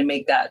from trying to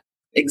make that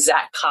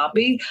exact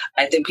copy,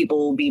 I think people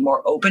will be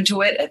more open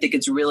to it. I think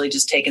it's really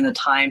just taking the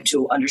time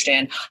to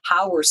understand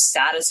how we're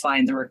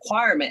satisfying the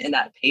requirement in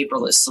that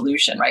paperless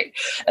solution, right?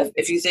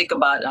 If you think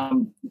about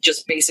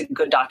just basic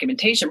good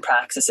documentation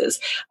practices,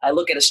 I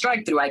look at a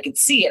strike through, I could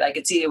see it. I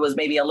could see it was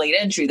maybe a late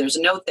entry. There's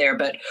a note there.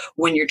 But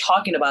when you're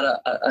talking about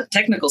a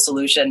technical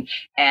solution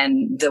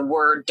and the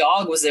word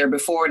dog was there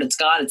before and it's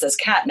gone, it says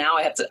cat. Now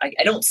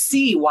I don't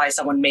see why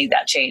someone made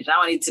that change.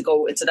 Now I need to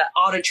go into that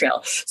audit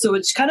trail. So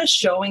it's kind of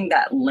showing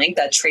that link,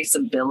 that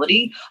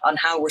traceability on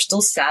how we're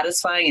still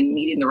satisfying and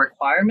meeting the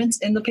requirements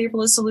in the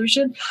paperless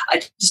solution.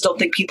 I just don't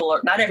think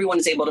not everyone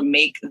is able to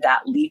make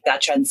that leap,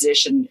 that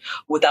transition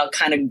without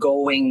kind of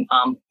going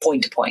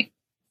point to point.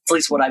 At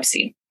least what I've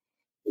seen.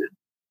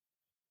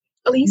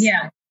 Elise?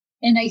 Yeah.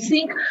 And I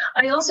think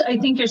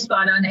you're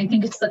spot on. I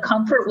think it's the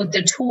comfort with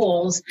the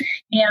tools.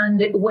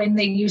 And when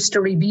they used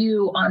to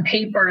review on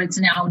paper, it's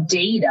now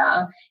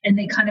data, and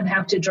they kind of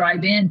have to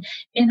drive in.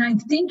 And I'm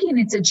thinking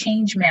it's a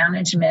change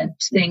management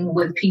thing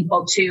with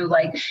people too.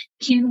 Like,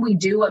 can we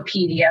do a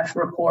PDF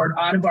report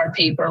out of our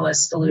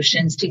paperless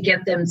solutions to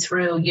get them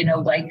through,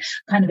 like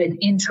kind of an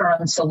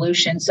interim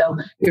solution? So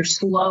you're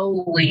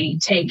slowly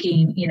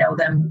taking,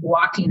 them,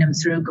 walking them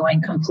through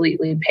going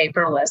completely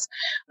paperless.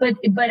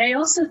 But I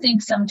also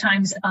think sometimes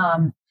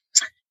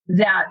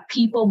that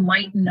people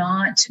might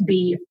not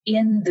be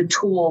in the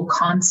tool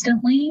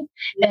constantly.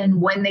 And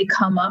when they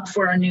come up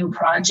for a new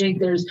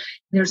project,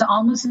 there's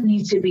almost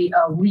needs to be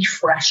a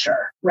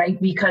refresher, right?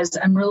 Because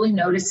I'm really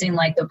noticing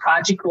like the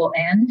project will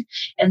end,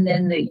 and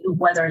then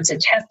whether it's a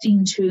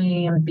testing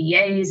team,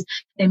 BAs,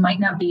 they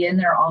might not be in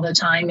there all the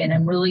time. And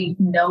I'm really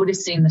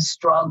noticing the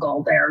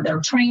struggle there.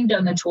 They're trained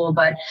on the tool,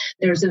 but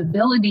there's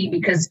ability,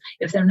 because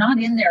if they're not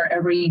in there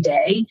every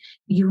day,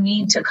 you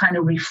need to kind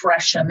of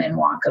refresh them and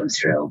walk them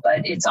through.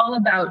 But it's all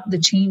about the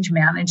change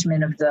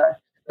management of the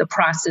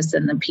process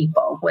and the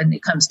people when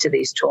it comes to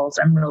these tools.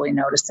 I'm really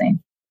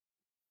noticing.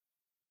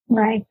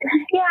 Right.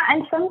 Yeah.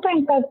 And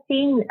sometimes I've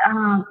seen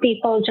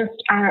people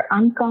just are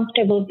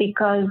uncomfortable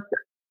because,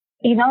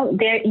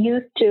 they're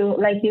used to,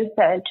 like you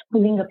said,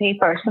 pulling a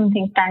paper,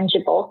 something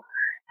tangible.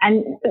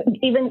 And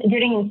even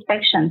during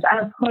inspections,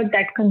 I've heard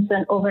that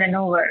concern over and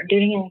over.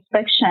 During an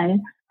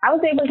inspection, I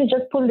was able to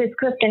just pull the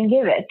script and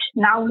give it.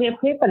 Now we are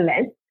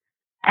paperless.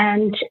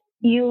 And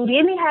you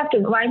really have to,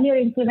 while you're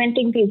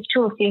implementing these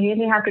tools, you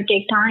really have to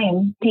take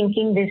time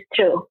thinking this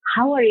through.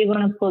 How are you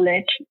going to pull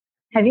it?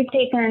 Have you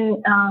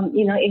taken,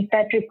 if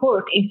that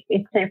report, if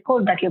it's a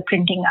report that you're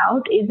printing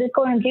out, is it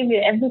going to give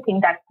you everything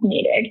that's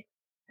needed,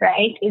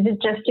 right? Is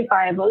it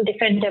justifiable,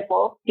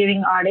 defendable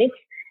during audits?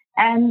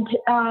 And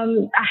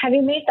have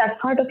you made that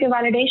part of your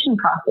validation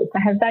process?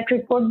 Has that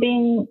report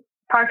been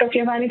part of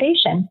your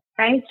validation,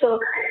 right? So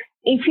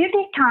if you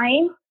take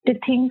time to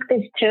think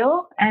this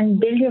through and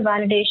build your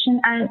validation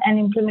and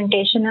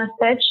implementation as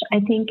such, I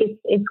think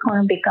it's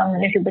going to become a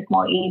little bit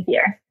more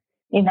easier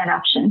in that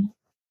option.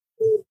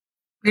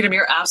 Freedom,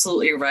 you're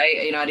absolutely right.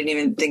 I didn't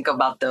even think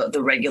about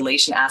the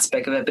regulation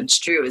aspect of it, but it's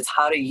true. It's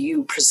how do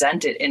you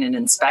present it in an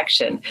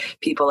inspection?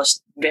 People are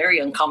very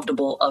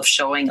uncomfortable of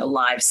showing a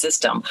live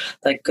system,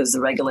 because the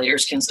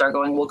regulators can start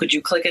going, well, could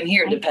you click in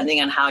here, depending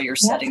on how you're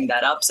setting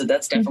that up? So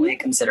that's definitely a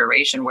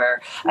consideration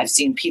where I've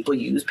seen people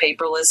use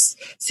paperless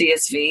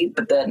CSV,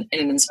 but then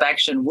in an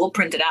inspection, we'll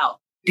print it out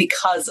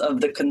because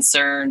of the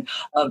concern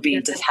of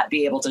being to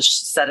be able to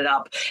set it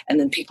up. And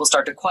then people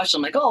start to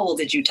question, like, oh, well,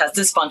 did you test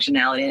this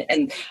functionality?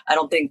 And I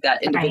don't think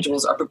that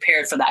individuals are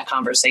prepared for that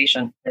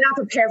conversation. They're not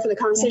prepared for the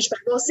conversation, but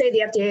I will say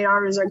the FDA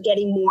auditors are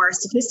getting more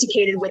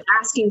sophisticated with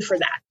asking for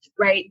that,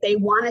 right? They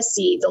want to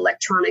see the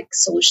electronic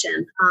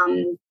solution.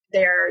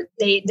 They're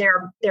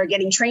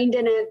getting trained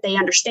in it. They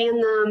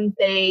understand them.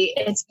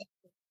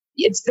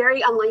 It's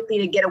very unlikely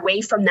to get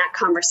away from that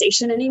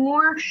conversation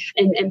anymore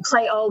and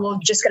play, oh, we're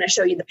just going to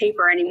show you the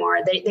paper anymore.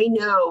 They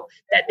know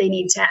that they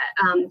need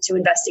to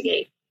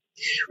investigate.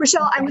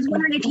 Rochelle, I was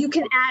wondering if you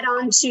can add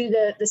on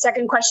to the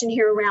second question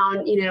here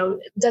around,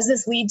 does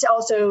this lead to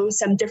also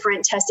some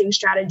different testing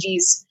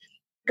strategies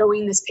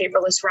going this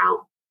paperless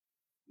route?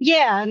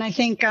 Yeah, and I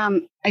think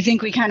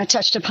we kind of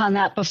touched upon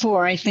that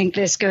before. I think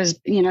this goes,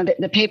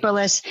 the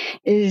paperless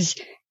is,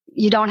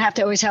 you don't have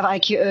to always have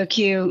IQ,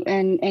 OQ,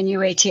 and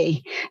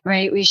UAT,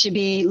 right? We should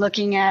be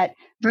looking at,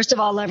 first of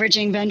all,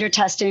 leveraging vendor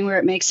testing where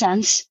it makes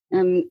sense.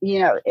 And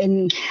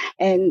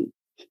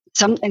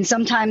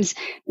sometimes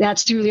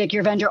that's through like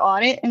your vendor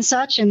audit and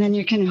such. And then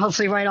you can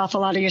hopefully write off a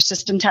lot of your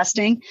system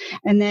testing.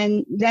 And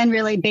then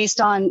really based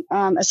on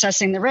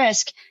assessing the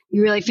risk,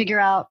 you really figure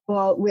out,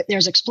 well,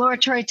 there's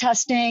exploratory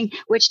testing,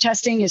 which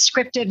testing is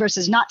scripted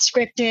versus not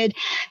scripted.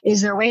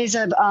 Is there ways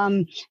of,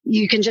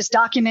 you can just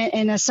document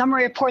in a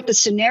summary report the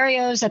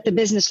scenarios that the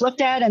business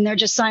looked at, and they're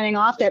just signing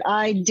off that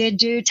I did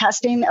do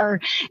testing, or,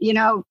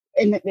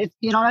 and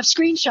you don't have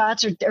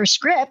screenshots or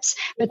scripts,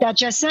 but that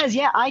just says,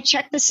 yeah, I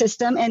checked the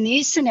system and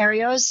these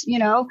scenarios,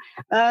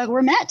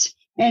 were met.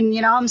 and,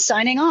 I'm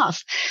signing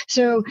off.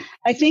 So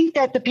I think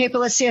that the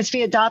paperless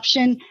CSV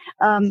adoption,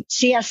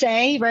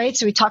 CSA, right?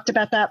 So we talked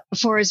about that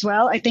before as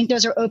well. I think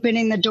those are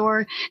opening the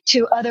door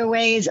to other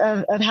ways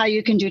of how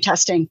you can do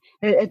testing.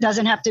 It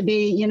doesn't have to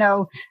be,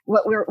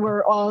 what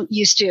we're all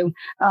used to,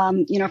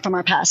 from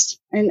our past.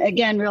 And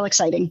again, real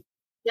exciting.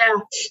 Yeah.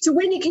 So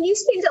Wendy, can you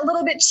speak a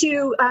little bit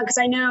to, because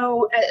I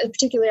know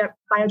particularly at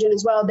Biogen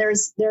as well,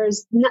 there's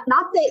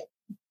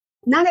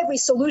not every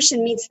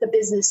solution meets the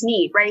business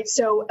need, right?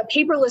 So a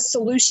paperless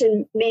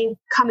solution may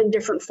come in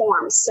different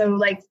forms. So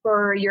like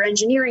for your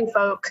engineering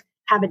folk,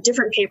 have a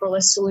different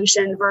paperless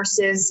solution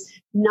versus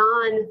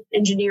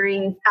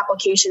non-engineering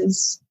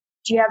applications.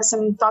 Do you have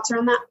some thoughts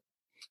around that?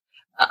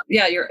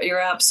 Yeah, you're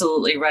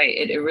absolutely right.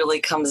 It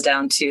really comes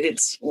down to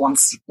it's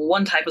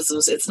one type of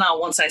solution. It's not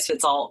one size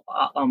fits all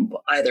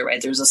either,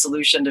 right? There's a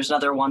solution. There's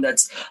another one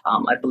that's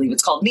I believe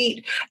it's called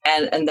Neat,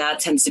 and that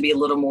tends to be a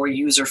little more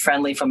user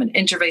friendly from an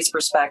interface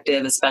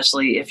perspective,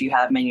 especially if you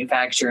have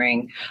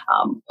manufacturing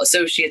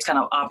associates kind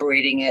of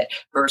operating it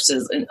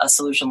versus a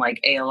solution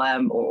like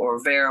ALM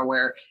or Vera,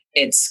 where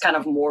it's kind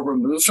of more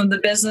removed from the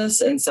business.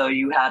 And so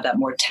you have that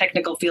more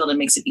technical field and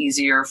makes it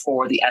easier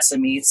for the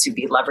SMEs to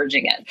be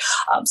leveraging it.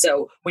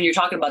 So when you're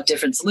talking about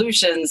different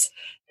solutions,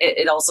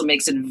 it also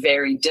makes it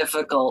very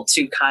difficult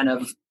to kind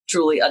of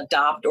truly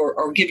adopt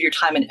or give your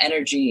time and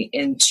energy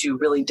into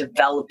really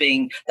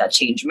developing that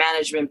change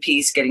management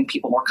piece, getting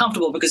people more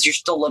comfortable because you're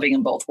still living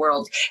in both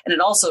worlds. And it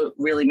also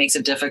really makes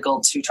it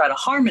difficult to try to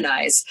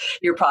harmonize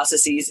your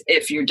processes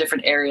if your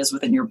different areas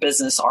within your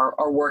business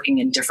are working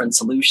in different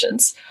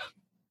solutions.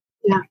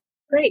 Yeah,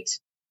 great.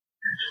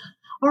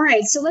 All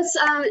right, so let's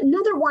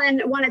another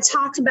one. Want to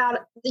talk about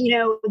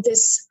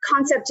this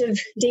concept of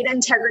data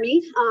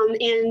integrity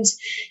and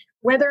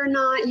whether or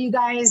not you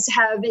guys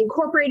have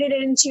incorporated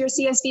it into your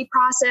CSV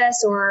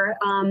process or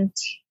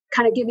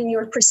kind of giving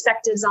your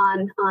perspectives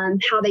on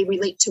how they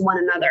relate to one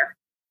another.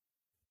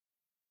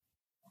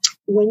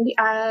 Wendy,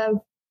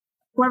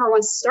 whoever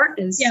wants to start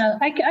is. Yeah,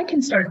 I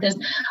can start this.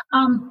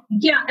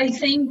 I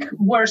think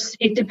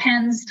it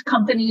depends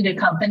company to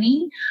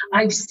company.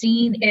 I've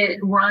seen it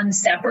run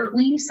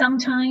separately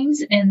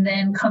sometimes, and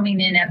then coming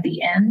in at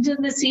the end of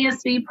the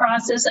CSV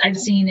process, I've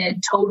seen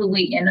it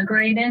totally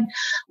integrated.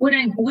 What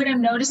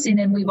I'm noticing,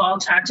 and we've all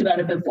talked about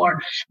it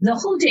before, the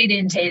whole data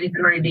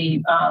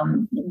integrity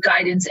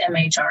guidance,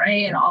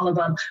 MHRA, and all of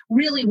them,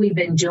 really we've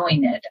been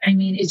doing it. I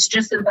mean, it's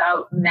just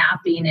about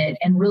mapping it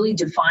and really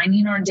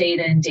defining our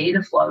data and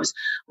data flows.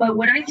 But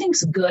what I think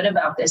is good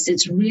about this,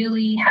 it's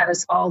really had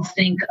us all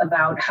think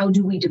about how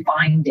do we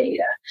define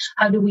data?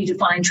 How do we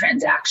define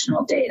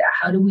transactional data?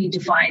 How do we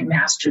define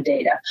master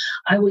data?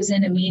 I was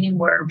in a meeting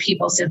where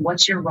people said,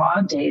 what's your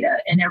raw data?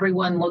 And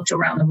everyone looked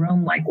around the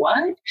room like,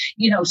 what?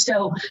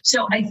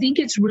 So I think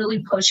it's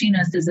really pushing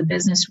us as a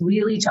business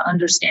really to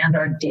understand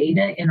our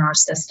data in our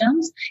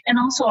systems and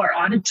also our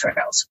audit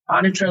trails.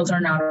 Audit trails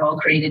are not all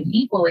created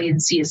equally in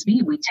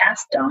CSV. We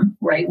test them,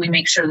 right? We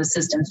make sure the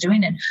system's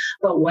doing it.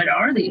 But what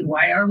are they?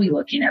 Why are we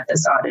looking at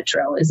this audit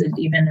trail? Is it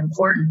even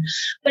important?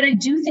 But I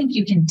do think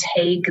you can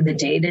take the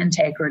data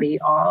integrity,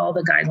 all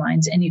the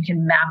guidelines, and you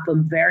can map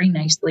them very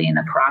nicely in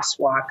a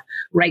crosswalk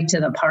right to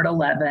the Part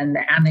 11,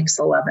 the Annex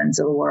 11s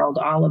of the world,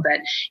 all of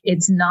it.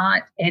 It's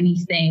not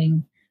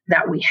anything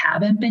that we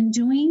haven't been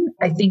doing.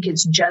 I think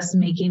it's just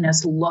making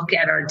us look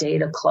at our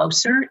data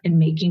closer and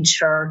making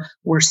sure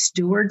we're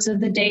stewards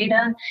of the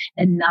data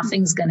and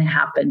nothing's going to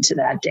happen to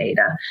that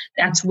data.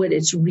 That's what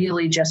it's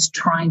really just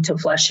trying to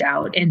flesh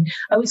out. And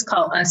I always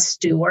call us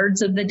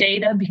stewards of the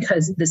data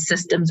because the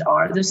systems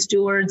are the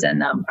stewards and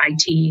the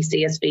IT,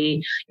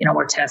 CSV,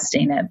 we're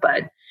testing it.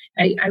 But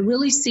I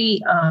really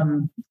see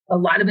a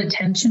lot of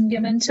attention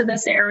given to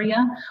this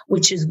area,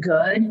 which is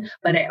good.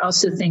 But I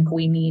also think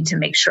we need to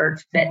make sure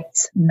it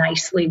fits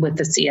nicely with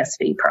the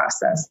CSV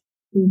process.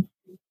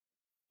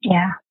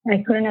 Yeah,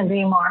 I couldn't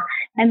agree more.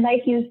 And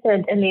like you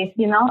said, Elise,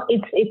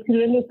 it's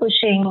really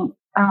pushing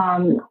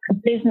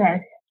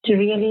business to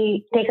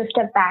really take a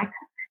step back,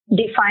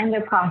 define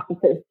their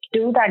processes,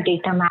 do that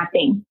data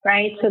mapping,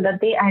 right? So that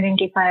they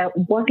identify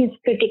what is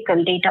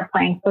critical data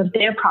point for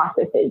their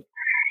processes.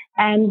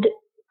 And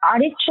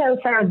audit trails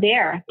are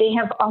there. They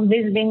have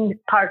always been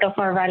part of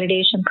our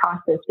validation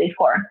process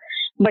before.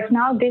 But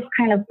now this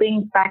kind of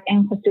brings back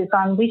emphasis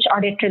on which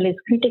audit trail is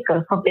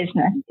critical for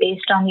business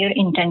based on your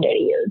intended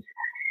use.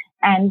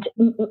 And,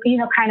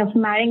 kind of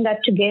marrying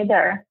that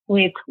together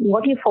with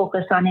what you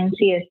focus on in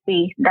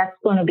CSV, that's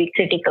going to be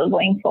critical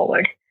going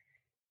forward.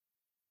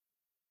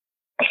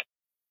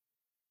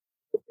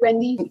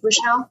 Wendy,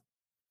 Rochelle?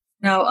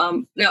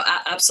 No,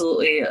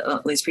 absolutely.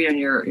 Elise, Peter,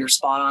 you're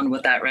spot on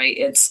with that, right?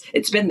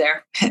 It's been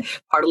there.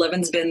 Part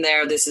 11's been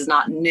there. This is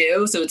not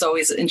new. So it's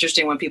always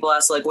interesting when people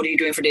ask, like, what are you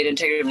doing for data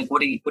integrity? I'm like, what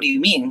do you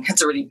mean?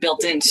 It's already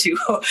built into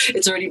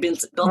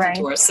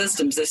our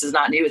systems. This is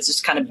not new. It's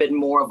just kind of been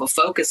more of a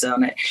focus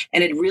on it.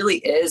 And it really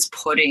is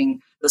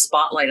putting the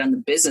spotlight on the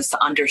business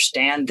to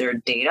understand their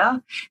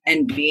data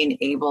and being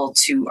able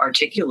to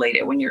articulate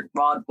it. When you're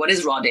raw, what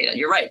is raw data?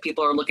 You're right.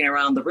 People are looking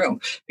around the room.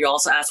 You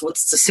also ask,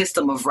 what's the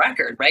system of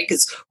record, right?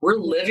 Because we're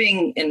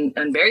living in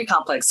very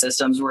complex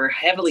systems. We're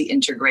heavily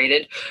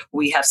integrated.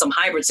 We have some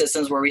hybrid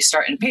systems where we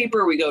start in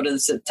paper, we go to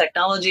the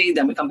technology,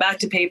 then we come back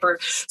to paper.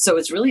 So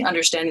it's really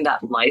understanding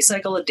that life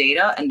cycle of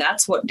data. And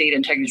that's what data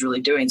integrity is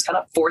really doing. It's kind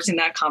of forcing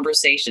that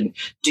conversation.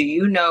 Do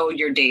you know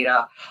your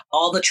data,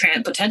 all the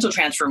potential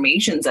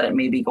transformations that it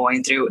may be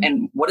going through,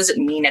 and what does it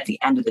mean at the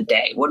end of the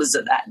day? What does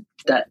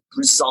that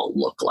result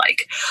look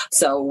like?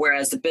 So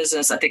whereas the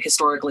business, I think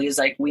historically is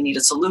like, we need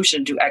a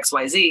solution to X,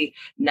 Y, Z.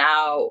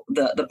 Now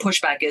the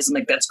pushback is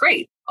like, that's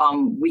great.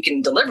 We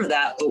can deliver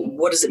that, but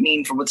what does it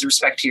mean with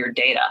respect to your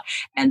data?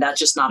 And that's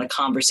just not a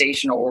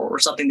conversation or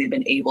something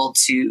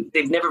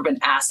they've never been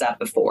asked that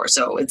before.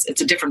 So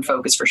it's a different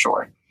focus for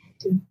sure.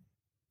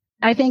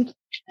 I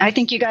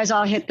think you guys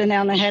all hit the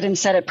nail on the head and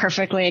said it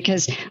perfectly,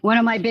 because one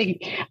of my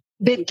big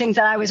things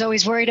that I was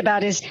always worried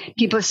about is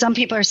some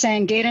people are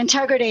saying data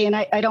integrity, and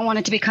I don't want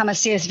it to become a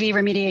CSV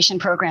remediation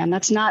program.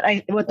 That's not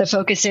what the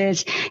focus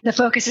is. The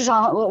focus is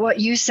on what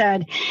you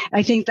said.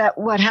 I think that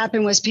what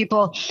happened was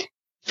people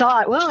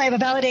thought, well, I have a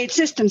validated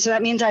system, so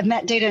that means I've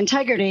met data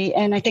integrity.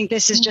 And I think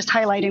this is just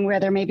highlighting where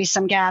there may be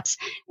some gaps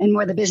in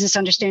more the business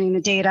understanding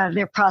the data,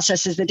 their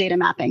processes, the data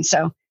mapping.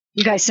 So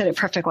you guys said it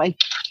perfectly.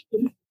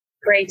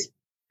 Great.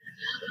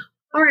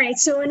 All right.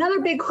 So another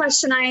big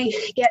question I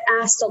get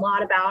asked a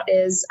lot about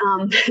is,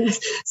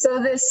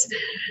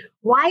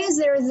 why is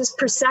there this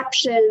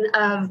perception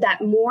of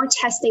that more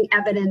testing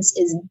evidence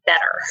is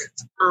better?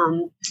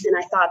 And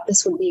I thought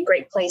this would be a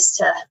great place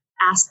to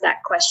ask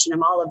that question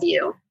of all of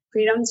you.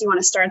 Freedom, do you want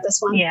to start this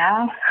one?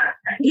 Yeah.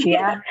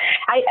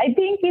 I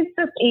think it's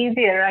just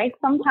easier, right?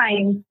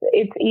 Sometimes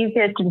it's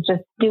easier to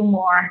just do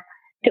more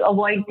to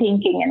avoid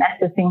thinking and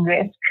assessing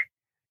risk.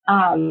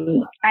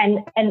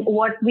 And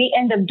what we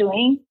end up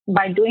doing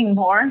by doing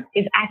more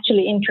is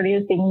actually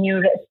introducing new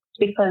risks,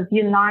 because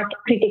you're not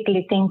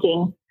critically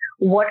thinking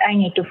what I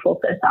need to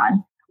focus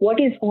on, what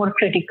is more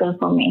critical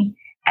for me.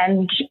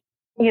 And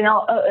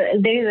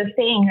there is a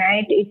saying,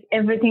 right? If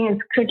everything is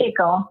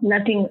critical,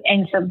 nothing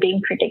ends up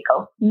being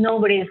critical.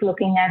 Nobody is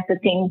looking at the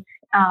things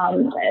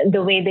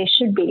the way they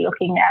should be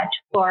looking at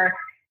for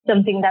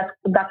something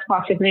that's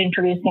possibly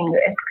introducing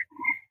risk.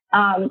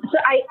 So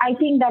I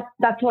think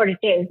that's what it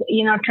is.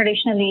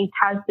 Traditionally it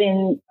has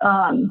been,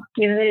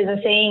 there is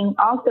a saying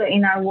also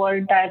in our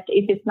world that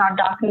if it's not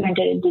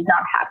documented, it did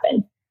not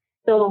happen.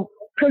 So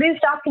produce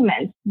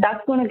documents. That's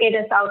going to get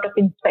us out of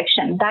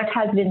inspection. That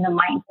has been the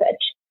mindset.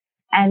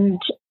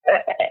 And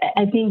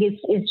I think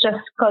it's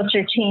just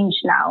culture change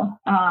now.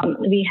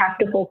 We have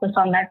to focus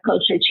on that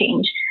culture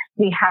change.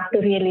 We have to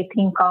really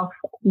think of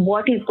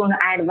what is going to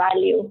add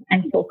value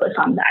and focus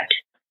on that.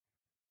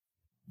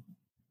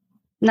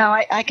 No,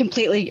 I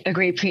completely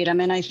agree, Preetam.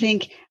 And I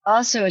think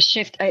also a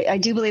shift, I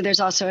do believe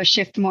there's also a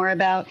shift more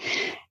about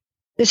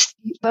this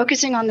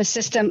focusing on the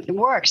system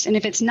works. And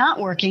if it's not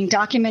working,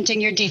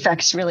 documenting your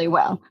defects really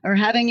well, or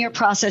having your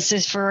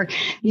processes for,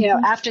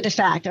 after the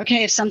fact.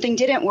 Okay, if something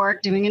didn't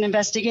work, doing an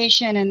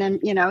investigation, and then,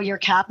 your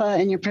CAPA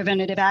and your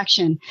preventative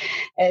action.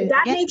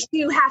 That makes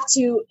you have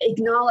to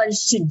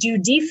acknowledge to do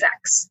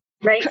defects.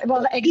 Right.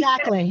 Well,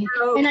 exactly.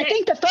 Okay. And I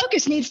think the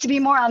focus needs to be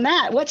more on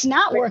that. What's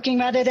not working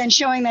rather than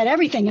showing that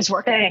everything is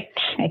working.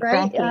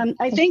 Exactly. Right.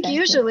 I think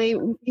usually,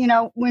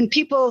 when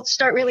people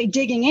start really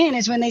digging in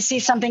is when they see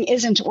something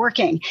isn't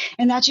working.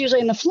 And that's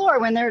usually in the floor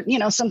when they're,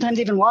 sometimes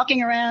even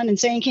walking around and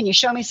saying, can you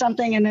show me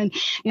something? And then,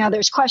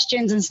 there's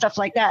questions and stuff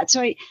like that.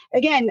 So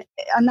again,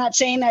 I'm not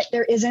saying that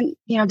there isn't,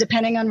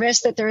 depending on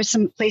risk, that there are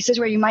some places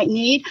where you might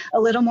need a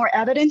little more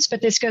evidence,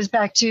 but this goes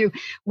back to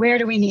where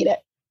do we need it?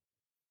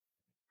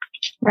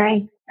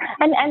 Right.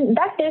 And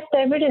that test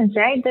evidence,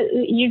 right?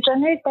 You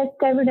generate test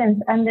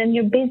evidence and then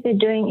you're busy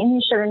doing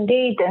initial and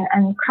date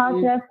and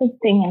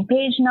cross-referencing and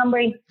page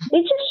numbering.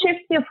 It just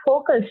shifts your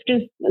focus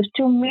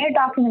to mere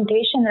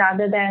documentation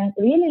rather than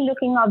really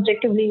looking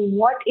objectively,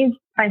 what is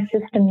my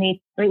system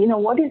need?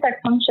 What is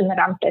that function that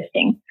I'm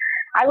testing?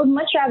 I would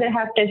much rather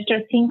have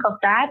testers think of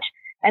that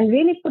and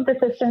really put the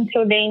system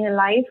through day in a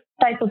life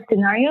type of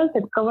scenarios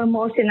that cover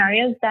more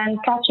scenarios than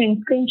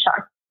capturing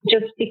screenshots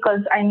just because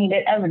I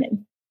needed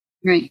evidence.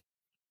 Right.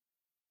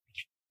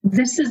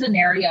 This is an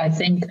area I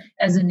think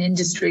as an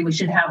industry, we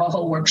should have a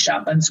whole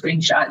workshop on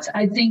screenshots.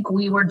 I think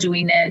we were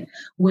doing it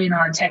when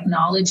our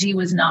technology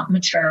was not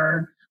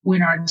mature,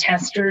 when our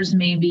testers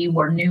maybe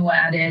were new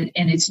at it,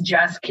 and it's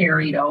just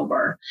carried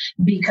over.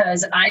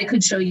 Because I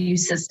could show you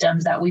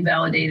systems that we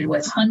validated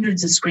with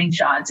hundreds of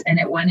screenshots and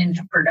it went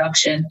into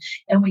production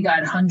and we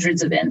got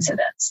hundreds of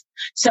incidents.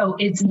 So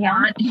it's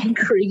not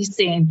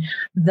increasing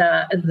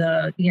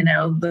the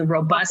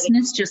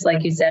robustness, just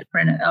like you said,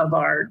 of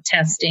our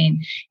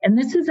testing. And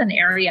this is an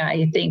area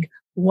I think,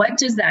 what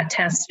does that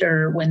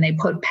tester, when they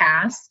put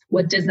pass,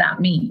 what does that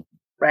mean?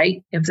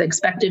 right? If the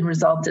expected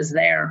result is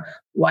there,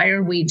 why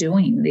are we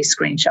doing these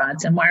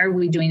screenshots and why are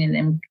we doing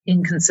it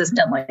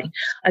inconsistently?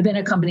 I've been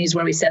at companies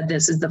where we said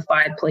this is the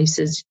 5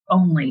 places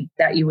only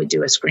that you would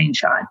do a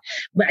screenshot.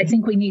 But I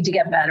think we need to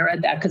get better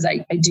at that because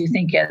I do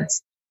think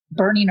it's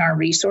burning our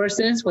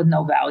resources with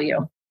no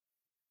value.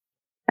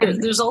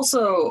 There's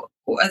also,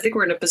 I think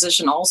we're in a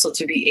position also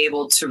to be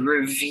able to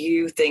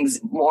review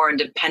things more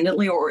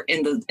independently or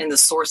in the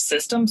source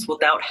systems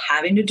without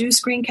having to do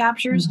screen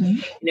captures.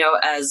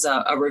 As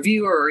a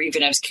reviewer or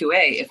even as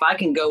QA, if I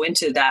can go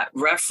into that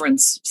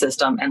reference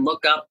system and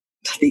look up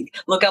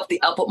the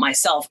output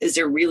myself, is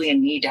there really a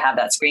need to have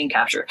that screen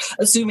capture?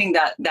 Assuming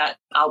that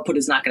output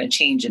is not going to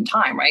change in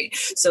time, right?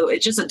 So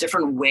it's just a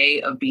different way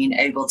of being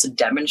able to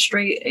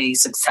demonstrate a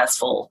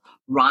successful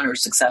run or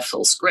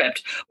successful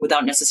script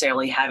without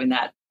necessarily having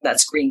that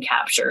screen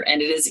capture.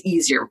 And it is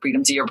easier,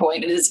 Freedom, to your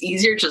point, it is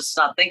easier to just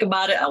not think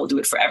about it. I will do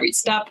it for every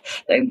step.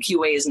 The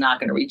QA is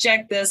not going to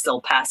reject this. They'll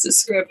pass the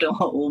script and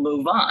we'll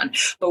move on.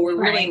 But we're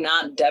really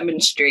not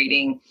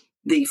demonstrating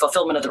the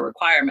fulfillment of the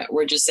requirement.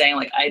 We're just saying,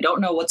 like, I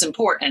don't know what's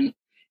important,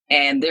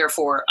 and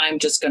therefore I'm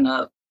just going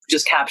to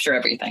just capture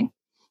everything.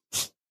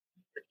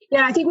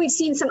 Yeah, I think we've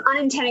seen some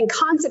unintended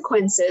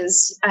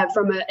consequences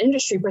from an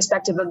industry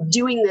perspective of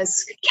doing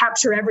this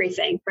capture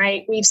everything,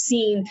 right? We've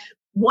seen,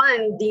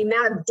 one, the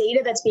amount of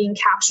data that's being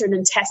captured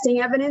and testing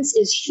evidence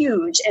is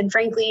huge. And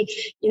frankly,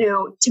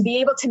 to be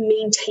able to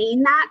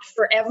maintain that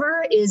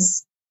forever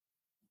is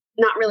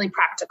not really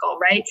practical,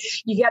 right?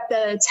 You get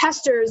the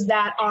testers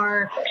that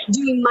are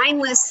doing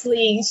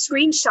mindlessly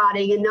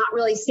screenshotting and not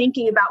really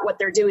thinking about what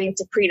they're doing,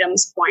 to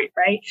Freedom's point,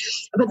 right?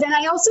 But then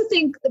I also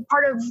think the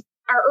part of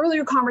our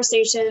earlier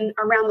conversation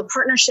around the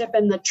partnership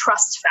and the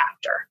trust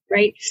factor,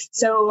 right?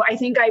 So I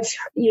think I've,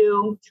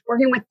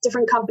 working with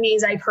different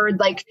companies, I've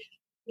heard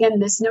again,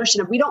 this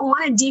notion of we don't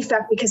want a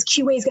defect because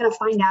QA is going to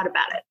find out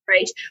about it,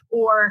 right?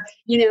 Or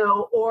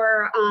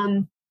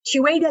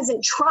QA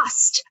doesn't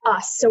trust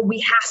us, so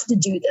we have to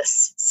do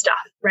this stuff,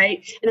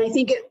 right? And I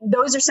think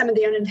those are some of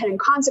the unintended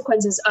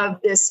consequences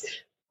of this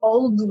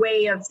old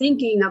way of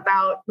thinking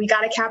about we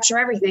got to capture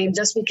everything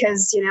just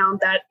because,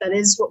 that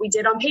is what we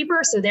did on paper.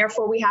 So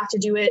therefore we have to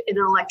do it in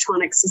an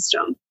electronic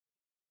system.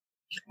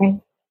 Okay.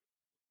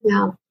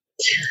 Yeah. All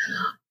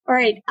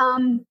right.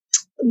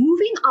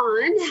 Moving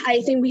on,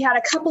 I think we had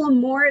a couple of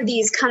more of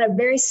these kind of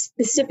very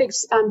specific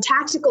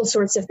tactical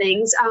sorts of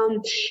things.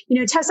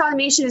 Test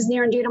automation is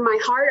near and dear to my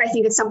heart. I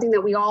think it's something that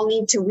we all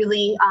need to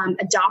really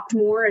adopt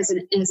more as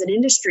an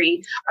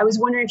industry. I was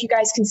wondering if you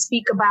guys can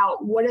speak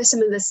about what are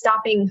some of the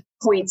stopping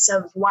points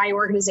of why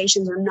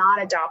organizations are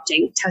not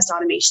adopting test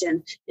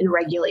automation in a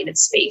regulated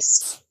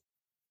space.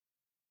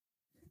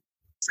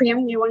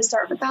 Priyam, you want to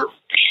start with that?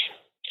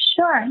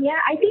 Sure. Yeah,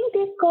 I think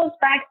this goes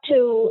back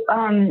to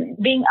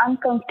being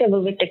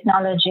uncomfortable with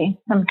technology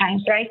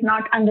sometimes, right?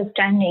 Not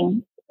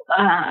understanding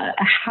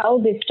how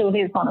this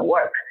story is going to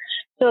work.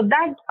 So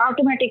that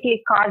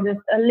automatically causes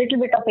a little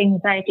bit of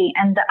anxiety.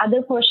 And the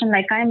other portion,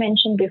 like I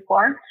mentioned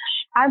before,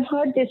 I've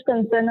heard this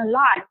concern a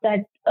lot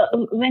that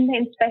when the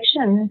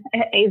inspection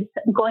is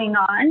going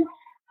on,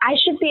 I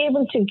should be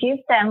able to give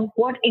them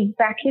what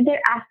exactly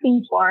they're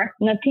asking for,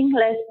 nothing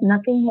less,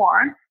 nothing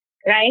more.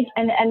 Right.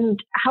 And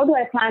how do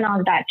I plan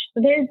all that?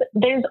 So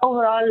there's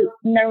overall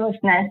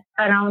nervousness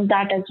around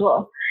that as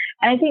well.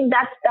 And I think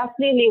that's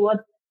really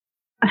what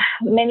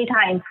many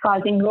times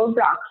causing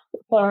roadblocks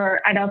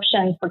for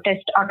adoption for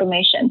test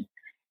automation.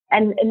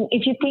 And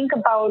if you think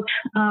about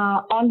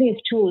all these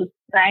tools,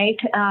 right,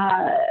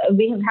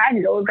 we have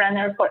had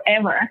LoadRunner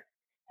forever.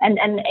 And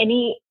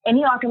any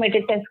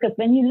automated test script,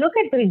 when you look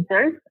at the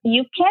results,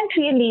 you can't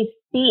really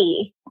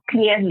see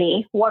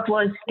clearly what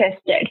was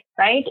tested,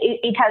 right?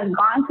 It has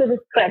gone through the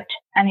script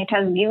and it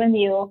has given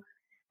you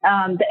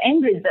the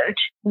end result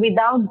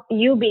without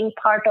you being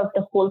part of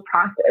the whole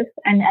process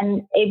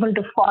and able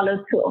to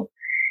follow through.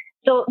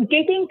 So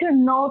getting to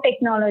know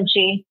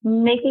technology,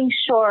 making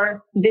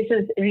sure this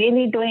is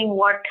really doing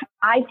what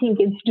I think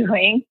it's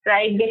doing,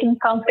 right? Getting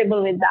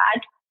comfortable with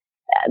that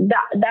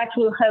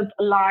will help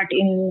a lot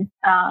in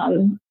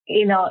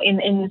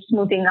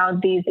smoothing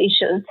out these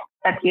issues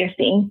that we are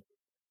seeing.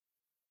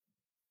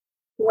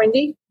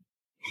 Wendy?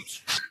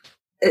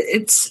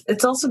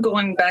 It's also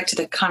going back to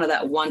the kind of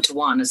that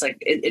one-to-one. It's like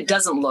it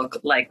doesn't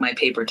look like my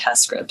paper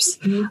test scripts.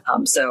 Mm-hmm.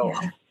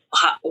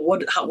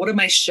 What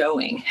am I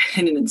showing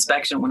in an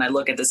inspection when I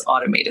look at this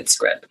automated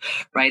script,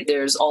 right?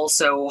 There's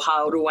also,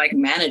 how do I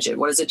manage it?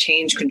 What does a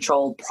change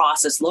control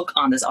process look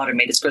on this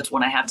automated script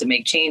when I have to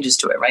make changes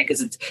to it, right?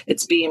 Because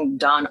it's being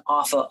done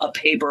off a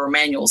paper or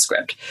manual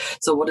script.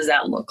 So what does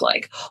that look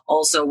like?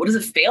 Also, what does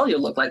a failure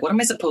look like? What am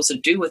I supposed to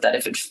do with that?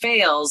 If it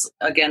fails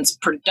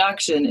against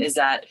production, is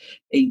that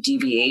a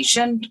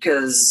deviation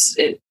because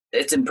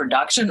it's in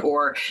production,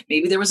 or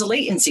maybe there was a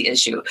latency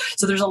issue?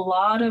 So there's a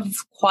lot of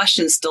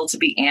questions still to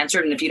be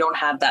answered. And if you don't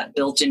have that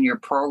built in your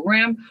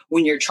program,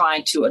 when you're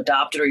trying to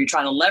adopt it or you're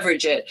trying to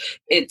leverage it,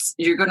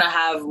 you're going to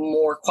have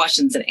more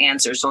questions than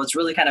answers. So it's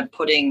really kind of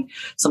putting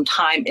some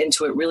time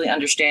into it, really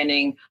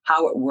understanding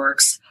how it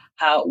works,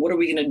 what are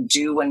we going to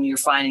do when you're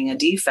finding a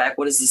defect?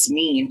 What does this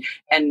mean?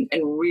 And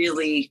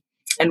really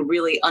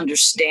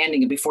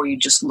understanding it before you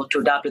just look to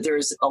adopt it.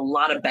 There's a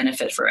lot of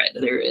benefit for it.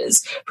 There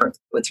is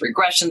with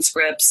regression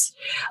scripts.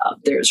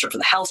 There's for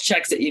the health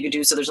checks that you could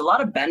do. So there's a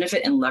lot of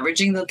benefit in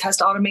leveraging the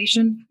test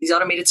automation, these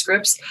automated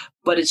scripts,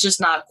 but it's just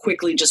not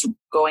quickly just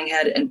going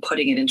ahead and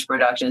putting it into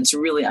production. It's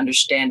really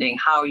understanding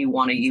how you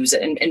want to use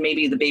it. And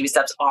maybe the baby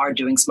steps are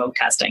doing smoke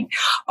testing,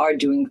 are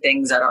doing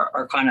things that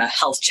are kind of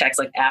health checks,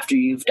 like after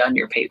you've done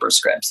your paper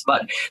scripts.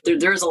 But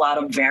there's a lot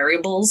of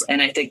variables.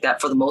 And I think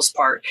that for the most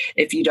part,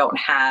 if you don't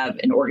have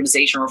an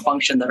organization or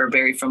function that are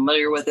very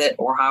familiar with it,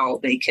 or how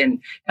they can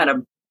kind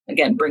of,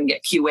 again, bring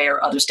QA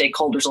or other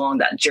stakeholders along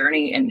that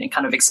journey and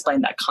kind of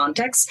explain that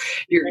context,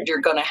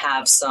 you're going to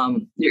have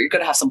some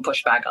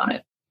pushback on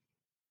it.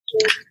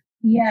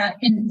 Yeah.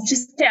 And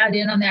just to add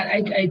in on that,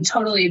 I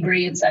totally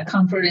agree. It's that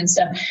comfort and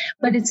stuff,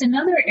 but it's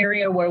another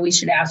area where we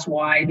should ask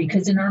why,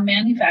 because in our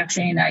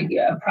manufacturing,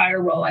 a prior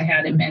role I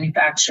had in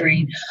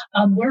manufacturing,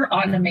 we're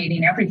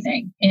automating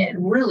everything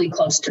really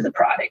close to the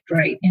product,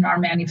 right? In our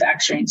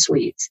manufacturing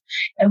suites.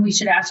 And we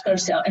should ask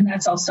ourselves, and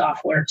that's all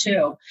software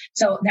too.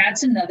 So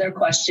that's another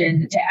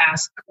question to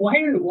ask.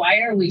 Why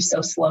are we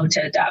so slow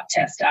to adopt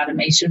test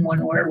automation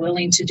when we're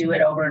willing to do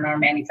it over in our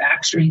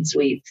manufacturing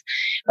suites?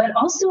 But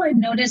also I've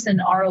noticed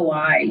an ROI.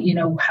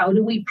 How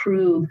do we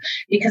prove?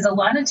 Because a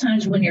lot of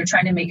times when you're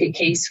trying to make a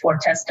case for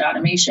test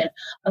automation,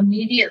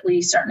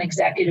 immediately certain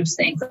executives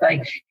think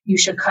like you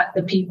should cut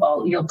the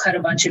people, you'll cut a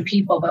bunch of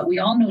people. But we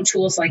all know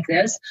tools like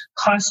this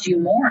cost you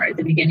more at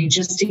the beginning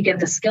just to get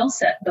the skill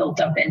set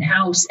built up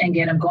in-house and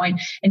get them going.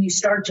 And you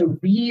start to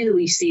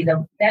really see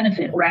the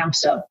benefit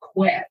ramps up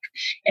quick.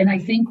 And I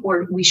think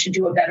we should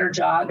do a better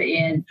job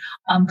in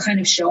kind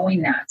of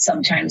showing that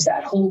sometimes,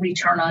 that whole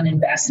return on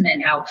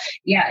investment, how,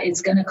 yeah,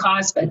 it's going to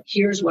cost, but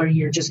here's where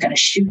you're just going to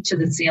shoot to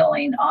the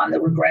ceiling on the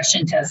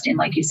regression testing,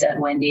 like you said,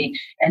 Wendy,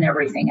 and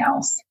everything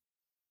else.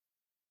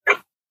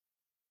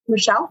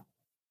 Michelle?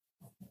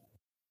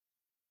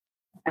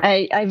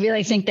 I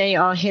really think they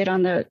all hit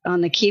on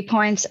the key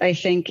points. I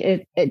think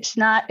it's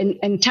not,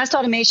 and test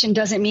automation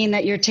doesn't mean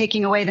that you're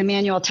taking away the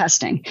manual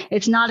testing.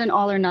 It's not an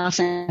all or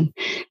nothing,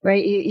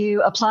 right?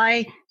 You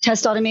apply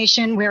test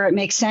automation where it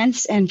makes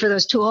sense, and for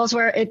those tools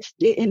where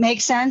it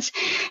makes sense,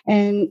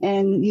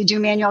 and you do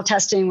manual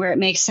testing where it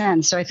makes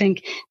sense. So I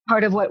think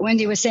part of what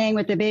Wendy was saying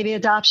with the baby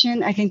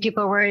adoption, I think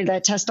people are worried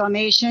that test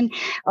automation,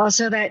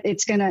 also that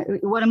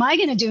what am I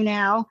going to do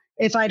now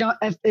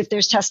if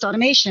there's test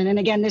automation? And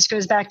again, this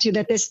goes back to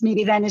that this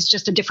maybe then is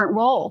just a different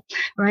role,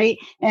 right?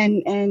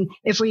 And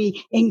if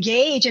we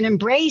engage and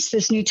embrace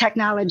this new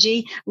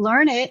technology,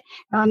 learn it,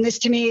 this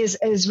to me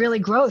is really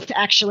growth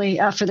actually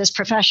for this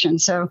profession.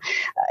 So,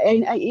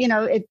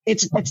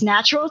 it's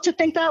natural to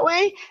think that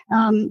way.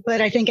 But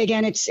I think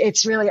again,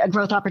 it's really a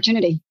growth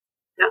opportunity.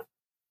 Yeah,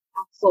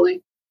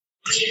 absolutely.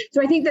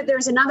 So I think that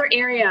there's another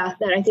area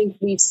that I think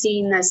we've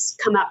seen this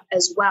come up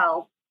as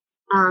well.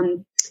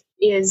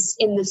 Is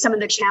in some of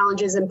the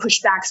challenges and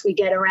pushbacks we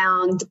get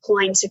around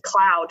deploying to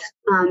cloud.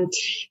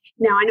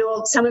 Now, I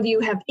know some of you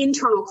have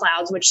internal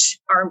clouds, which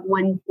are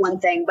one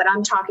thing, but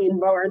I'm talking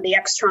more the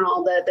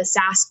external, the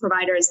SaaS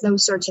providers,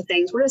 those sorts of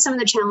things. What are some of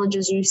the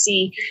challenges you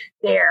see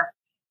there?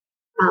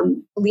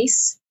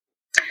 Elise?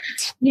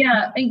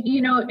 Yeah,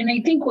 and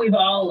I think we've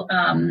all,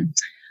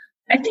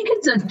 I think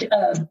it's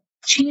a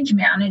change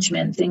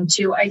management thing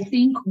too. I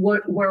think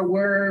where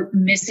we're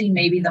missing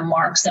maybe the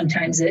mark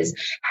sometimes is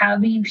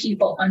having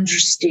people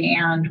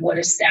understand what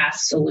a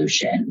SaaS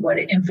solution, what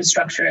an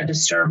infrastructure as a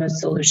service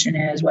solution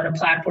is, what a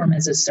platform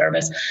as a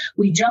service.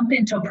 We jump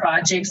into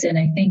projects, and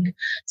I think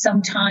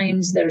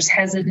sometimes there's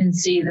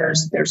hesitancy,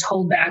 there's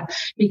holdback,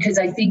 because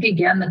I think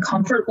again the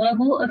comfort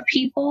level of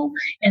people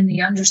and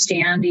the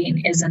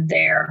understanding isn't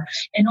there.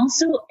 And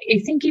also I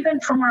think even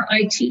from our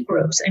IT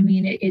groups, I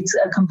mean it's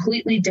a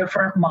completely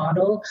different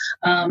model.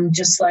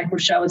 Just like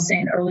Rochelle was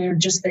saying earlier,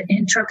 just the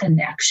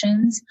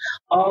interconnections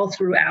all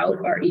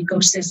throughout our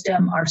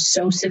ecosystem are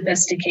so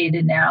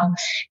sophisticated now.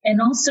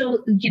 And also,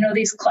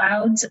 these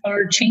clouds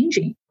are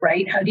changing,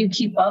 right? How do you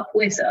keep up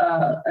with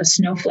a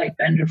Snowflake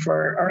vendor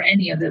or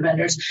any of the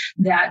vendors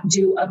that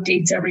do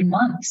updates every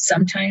month?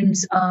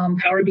 Sometimes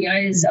Power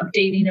BI is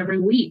updating every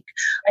week.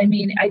 I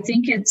mean, I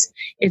think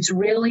it's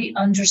really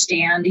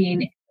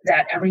understanding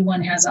that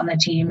everyone has on the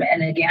team.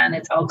 And again,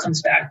 it all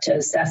comes back to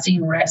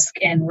assessing risk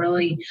and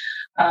really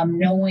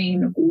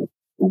knowing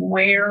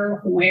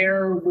where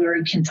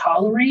we can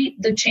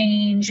tolerate the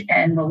change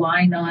and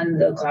relying on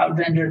the cloud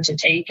vendor to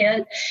take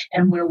it,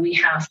 and where we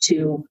have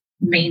to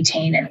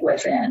maintain it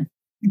within.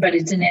 But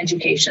it's an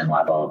education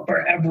level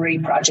for every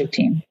project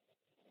team.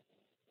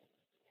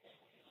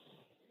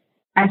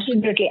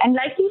 Absolutely. And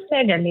like you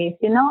said, Elise,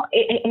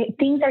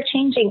 things are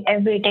changing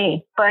every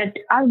day, but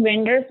our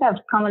vendors have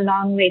come a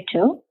long way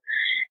too.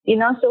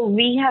 So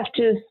we have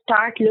to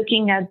start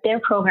looking at their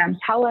programs.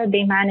 How are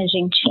they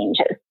managing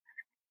changes?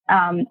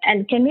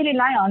 And can we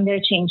rely on their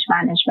change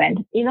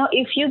management?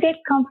 If you get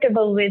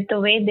comfortable with the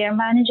way they're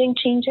managing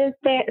changes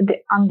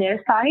on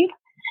their side,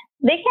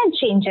 they can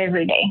change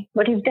every day.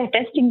 But if they're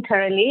testing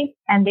thoroughly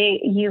and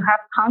you have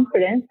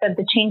confidence that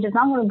the change is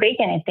not going to break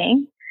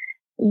anything,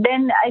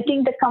 then I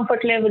think the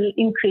comfort level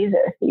increases.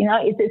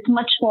 It's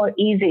much more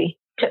easy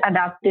to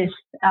adopt this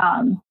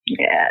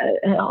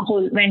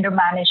whole vendor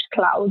managed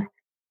cloud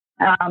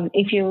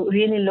if you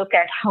really look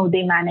at how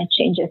they manage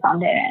changes on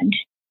their end.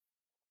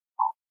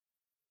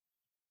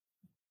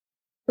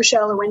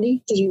 Rochelle or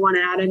Wendy, did you want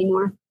to add any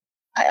more?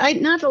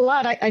 Not a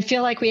lot. I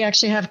feel like we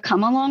actually have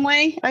come a long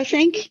way, I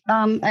think.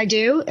 I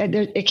do.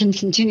 It can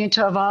continue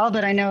to evolve,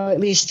 but I know at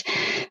least,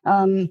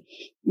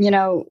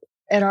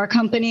 at our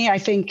company, I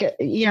think,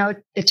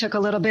 it took a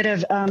little bit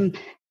of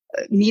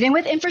meeting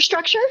with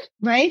infrastructure,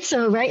 right?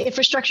 So,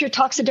 infrastructure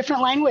talks a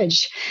different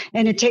language,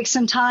 and it takes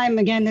some time.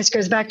 Again, this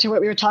goes back to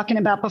what we were talking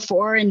about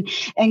before, and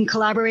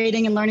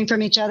collaborating and learning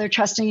from each other,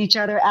 trusting each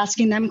other,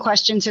 asking them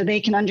questions so they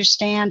can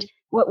understand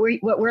what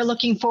we're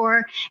looking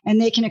for,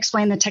 and they can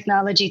explain the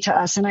technology to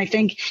us. And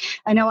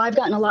I know I've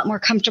gotten a lot more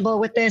comfortable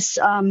with this,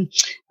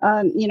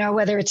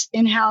 whether it's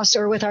in-house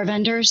or with our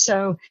vendors.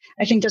 So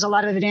I think there's a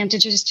lot of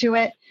advantages to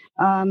it.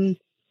 And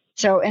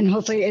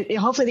hopefully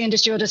the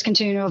industry will just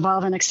continue to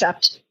evolve and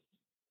accept.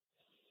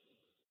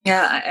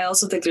 Yeah, I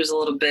also think there's a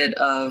little bit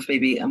of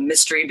maybe a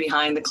mystery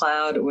behind the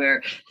cloud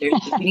where we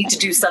need to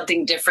do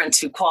something different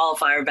to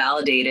qualify or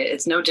validate it.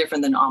 It's no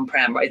different than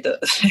on-prem, right?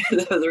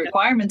 The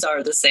requirements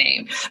are the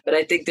same, but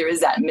I think there is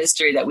that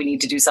mystery that we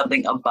need to do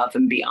something above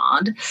and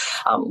beyond.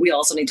 We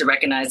also need to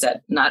recognize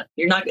that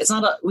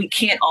we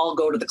can't all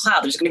go to the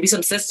cloud. There's going to be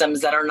some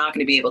systems that are not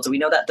going to be able to. We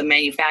know that the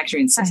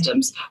manufacturing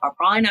systems are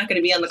probably not going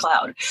to be on the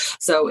cloud.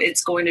 So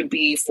it's going to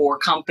be for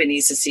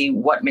companies to see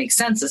what makes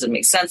sense. Does it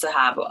make sense to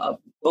have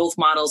both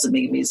models?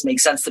 It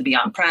makes sense to be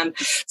on-prem.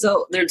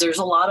 So there's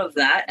a lot of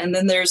that. And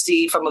then there's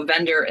from a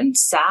vendor and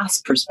SaaS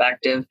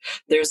perspective,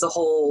 there's a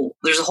whole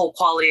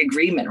quality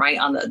agreement, right?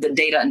 On the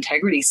data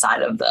integrity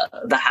side of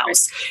the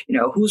house.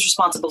 Who's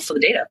responsible for the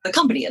data? The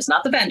company is,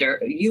 not the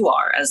vendor. You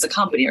are, as the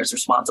company, is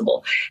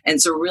responsible.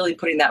 And so really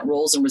putting that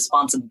roles and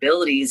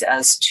responsibilities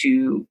as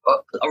to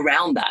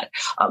around that.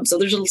 So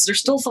there's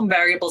still some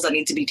variables that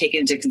need to be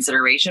taken into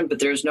consideration, but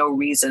there's no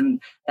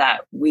reason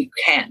that we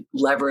can't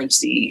leverage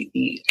the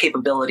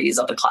capabilities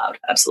of the cloud.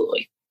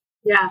 Absolutely.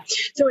 Yeah.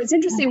 So it's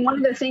interesting. One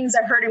of the things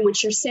I heard in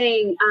what you're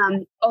saying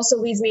also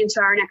leads me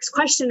into our next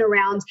question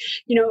around,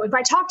 if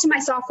I talk to my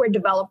software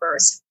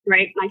developers,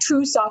 right, my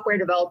true software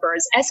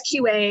developers,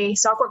 SQA,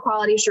 software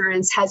quality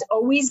assurance, has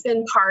always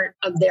been part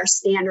of their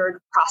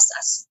standard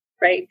process,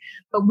 right?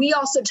 But we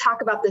also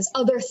talk about this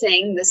other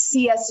thing, the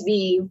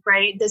CSV,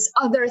 right? This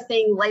other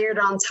thing layered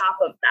on top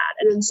of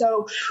that. And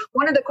so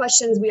one of the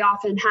questions we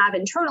often have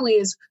internally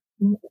is,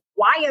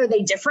 why are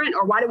they different,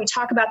 or why do we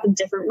talk about them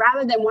different,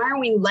 rather than why are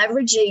we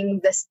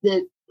leveraging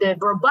the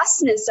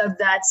robustness of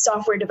that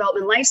software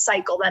development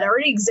lifecycle that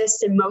already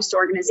exists in most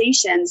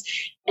organizations,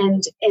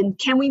 and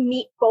can we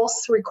meet both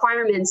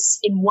requirements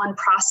in one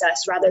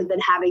process rather than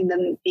having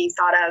them be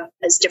thought of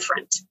as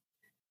different?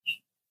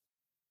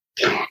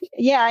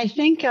 Yeah, I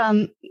think,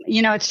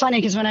 it's funny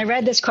because when I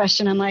read this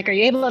question, I'm like, are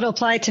you able to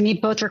apply to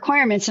meet both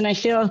requirements? And I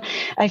feel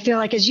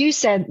like, as you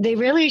said, they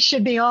really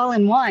should be all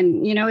in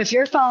one. If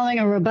you're following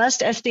a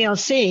robust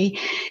SDLC,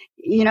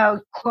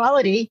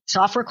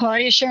 software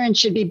quality assurance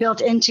should be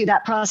built into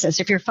that process.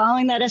 If you're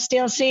following that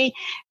SDLC,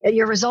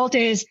 your result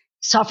is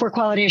software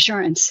quality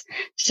assurance.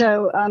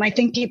 So I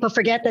think people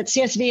forget that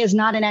CSV is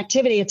not an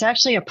activity. It's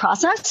actually a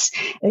process.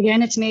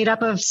 Again, it's made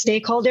up of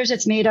stakeholders.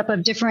 It's made up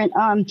of different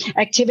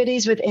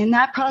activities within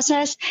that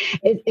process.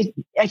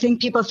 I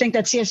think people think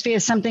that CSV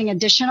is something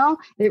additional.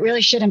 It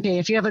really shouldn't be.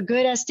 If you have a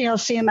good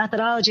SDLC and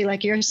methodology,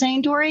 like you're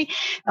saying, Dory,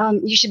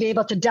 you should be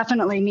able to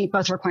definitely meet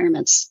both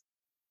requirements.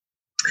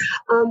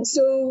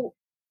 So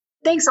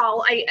thanks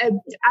all.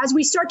 As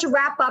we start to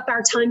wrap up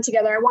our time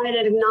together, I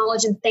wanted to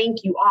acknowledge and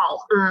thank you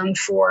all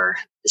for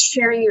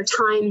sharing your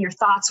time, your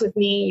thoughts with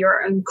me.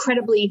 You're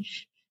incredibly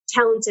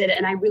talented,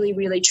 and I really,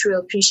 really, truly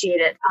appreciate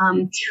it.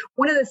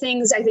 One of the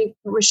things I think,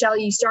 Rochelle,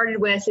 you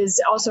started with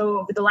is also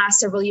over the last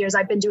several years,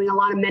 I've been doing a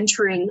lot of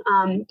mentoring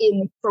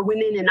for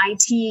women in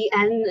IT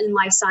and in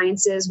life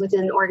sciences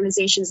within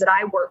organizations that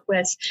I work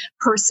with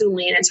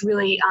personally, and it's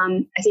really,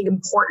 I think,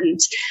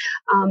 important.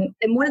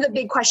 And one of the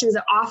big questions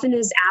that often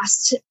is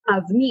asked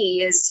of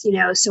me is,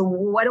 so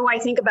what do I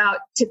think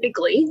about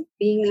typically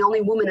being the only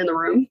woman in the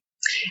room?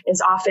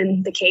 Is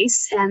often the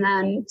case. And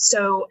then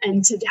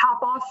and to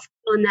hop off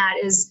on that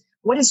is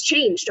what has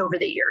changed over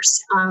the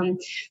years.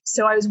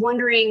 So I was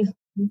wondering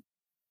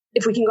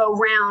if we can go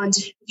around,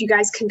 if you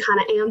guys can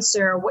kind of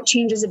answer, what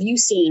changes have you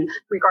seen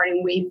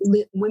regarding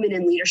women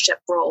in leadership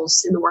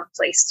roles in the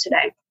workplace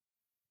today?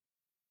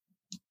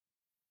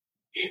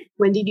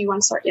 Wendy, do you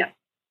want to start? Yeah.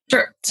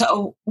 Sure.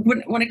 So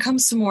when it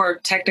comes to more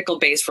technical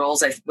based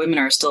roles, women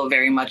are still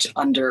very much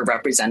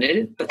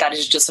underrepresented, but that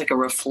is just like a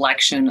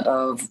reflection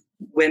of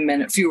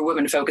fewer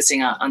women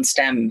focusing on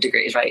STEM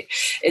degrees, right?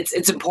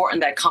 It's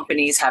important that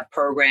companies have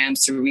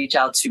programs to reach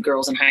out to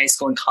girls in high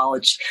school and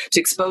college to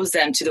expose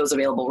them to those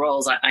available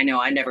roles. I know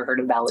I never heard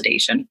of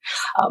validation,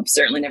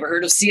 certainly never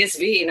heard of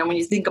CSV. And when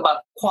you think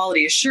about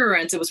quality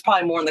assurance, it was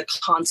probably more in the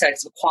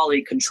context of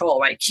quality control,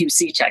 right?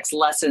 QC checks,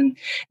 less in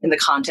the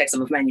context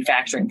of a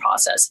manufacturing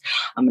process.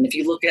 And if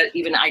you look at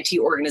even IT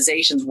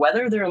organizations,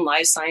 whether they're in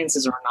life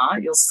sciences or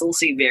not, you'll still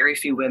see very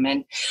few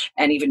women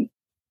and even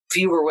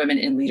fewer women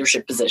in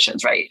leadership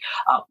positions, right?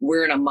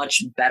 We're in a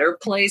much better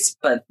place,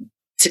 but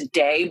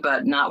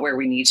not where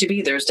we need to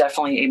be. There's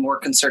definitely a more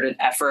concerted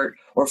effort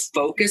or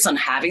focus on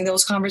having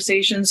those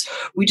conversations.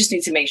 We just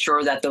need to make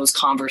sure that those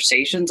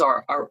conversations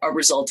are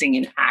resulting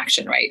in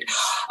action, right?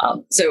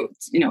 So,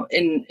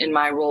 in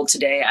my role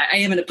today, I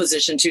am in a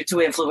position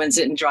to influence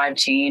it and drive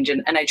change.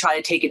 And I try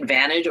to take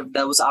advantage of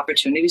those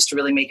opportunities to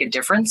really make a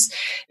difference.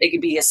 It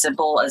could be as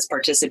simple as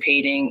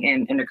participating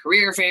in a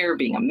career fair,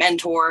 being a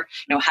mentor,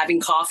 having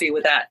coffee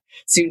with that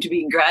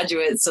soon-to-be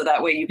graduate, so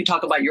that way you can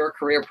talk about your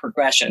career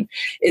progression.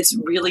 It's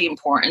really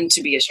important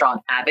to be a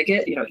strong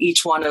advocate.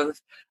 Each one of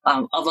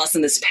us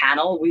in this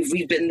panel,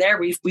 we've been there.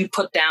 We've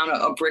put down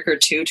a brick or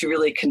two to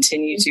really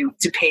continue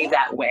to pave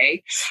that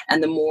way.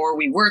 And the more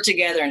we work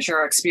together and share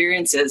our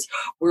experiences,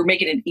 we're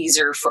making it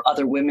easier for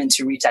other women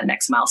to reach that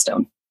next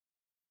milestone.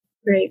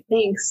 Great,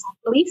 thanks,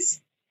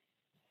 Elise.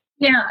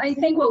 Yeah, I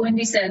think what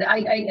Wendy said,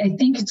 I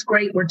think it's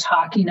great we're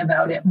talking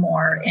about it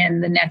more,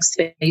 and the next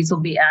phase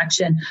will be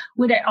action.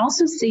 What I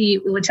also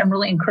see, which I'm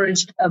really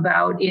encouraged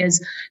about,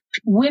 is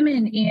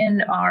women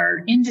in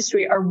our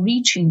industry are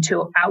reaching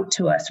out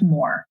to us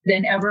more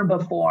than ever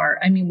before.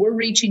 I mean, we're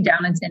reaching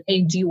down and saying,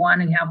 hey, do you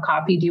want to have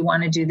coffee? Do you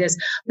want to do this?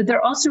 But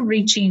they're also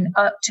reaching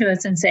up to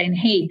us and saying,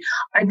 hey,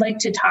 I'd like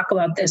to talk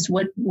about this.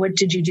 What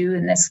did you do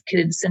in this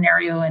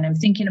scenario? And I'm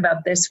thinking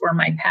about this for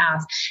my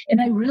path.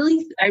 And I'm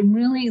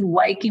really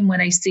liking what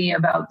I see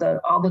about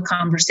all the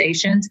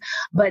conversations,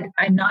 but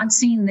I'm not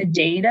seeing the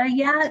data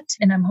yet.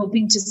 And I'm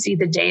hoping to see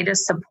the data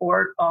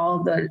support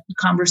all the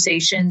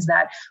conversations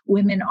that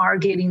women are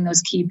getting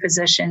those key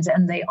positions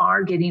and they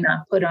are getting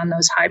put on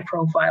those high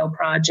profile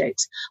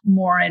projects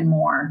more and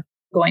more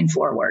going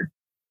forward.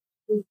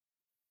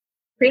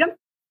 Freedom?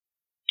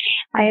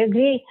 I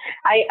agree.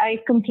 I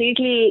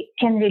completely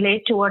can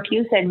relate to what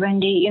you said,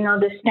 Wendy.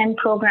 The STEM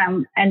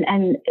program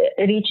and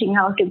reaching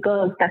out to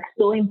girls, that's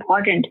so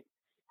important.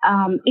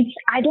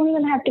 I don't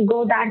even have to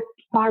go that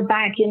far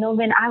back.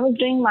 When I was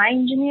doing my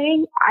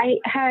engineering, I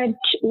had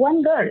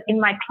one girl in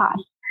my class.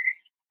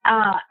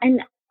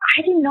 And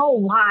I didn't know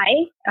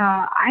why.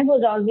 I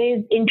was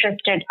always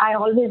interested. I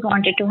always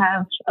wanted to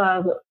have,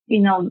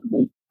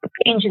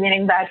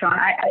 engineering background.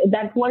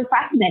 That was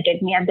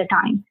fascinated me at the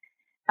time.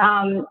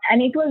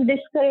 And it was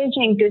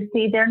discouraging to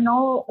see there are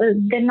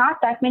not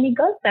that many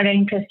girls that are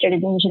interested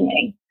in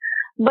engineering.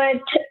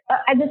 But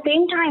at the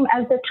same time,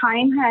 as the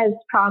time has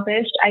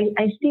progressed,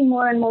 I see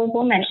more and more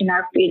women in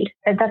our field.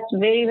 That's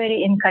very,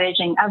 very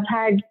encouraging. I've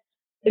had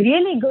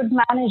really good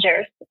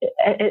managers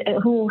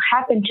who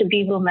happen to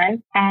be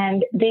women,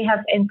 and they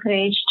have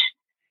encouraged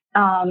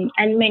and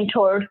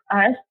mentored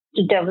us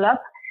to develop.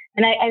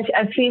 And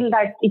I feel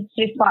that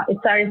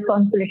it's our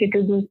responsibility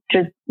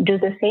to do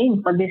the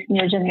same for this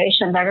new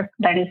generation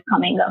that is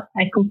coming up.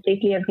 I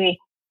completely agree.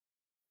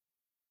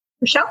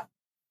 Michelle?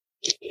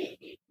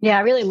 Yeah,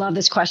 I really love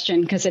this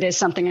question because it is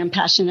something I'm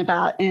passionate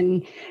about.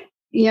 And,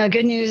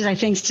 good news, I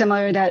think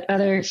similar that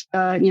other,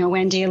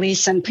 Wendy,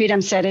 Elise, and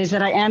Preetam said, is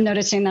that I am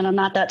noticing that I'm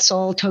not that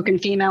sole token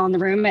female in the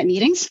room at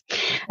meetings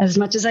as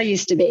much as I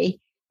used to be.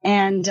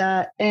 And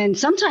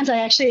sometimes I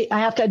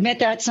have to admit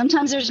that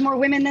sometimes there's more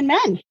women than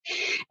men.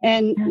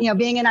 And,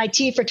 being in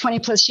IT for 20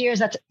 plus years,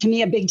 that's to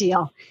me a big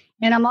deal.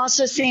 And I'm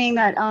also seeing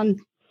that,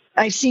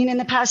 I've seen in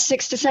the past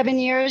 6 to 7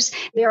 years,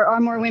 there are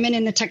more women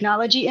in the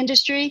technology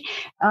industry,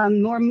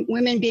 more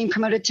women being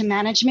promoted to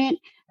management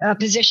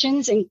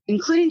positions,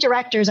 including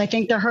directors. I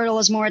think the hurdle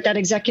is more at that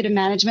executive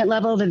management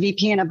level, the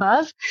VP and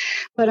above.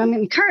 But I'm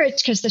encouraged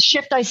because the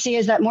shift I see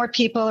is that more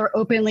people are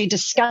openly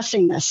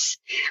discussing this.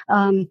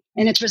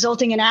 And it's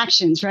resulting in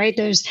actions, right?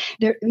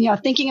 They're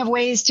thinking of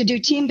ways to do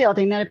team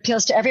building that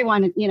appeals to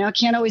everyone. It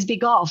can't always be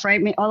golf, right?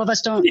 All of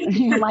us don't,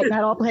 might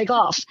not all play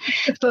golf.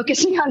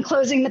 Focusing on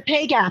closing the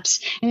pay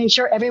gaps and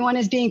ensure everyone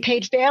is being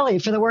paid fairly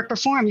for the work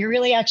performed. You're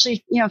really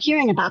actually,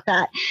 hearing about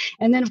that.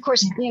 And then, of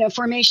course,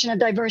 formation of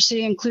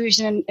diversity,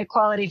 inclusion, and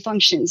equality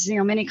functions.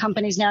 Many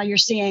companies now you're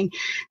seeing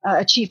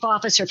a chief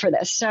officer for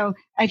this. So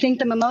I think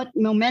the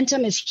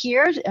momentum is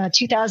here.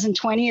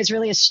 2020 is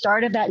really a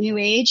start of that new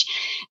age.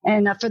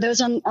 And for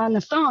those on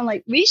the phone,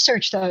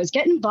 research those,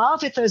 get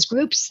involved with those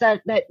groups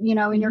that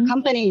in your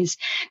companies,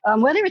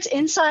 whether it's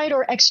inside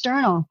or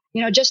external.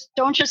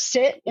 Don't just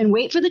sit and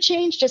wait for the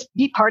change. Just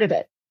be part of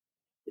it.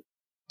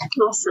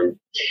 Awesome.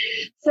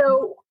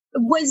 So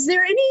was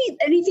there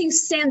anything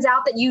stands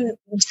out that you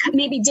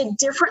maybe did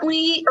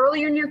differently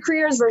earlier in your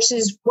careers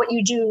versus what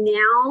you do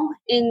now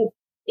in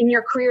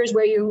your careers,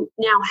 where you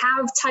now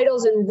have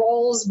titles and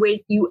roles where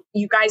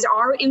you guys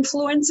are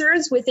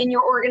influencers within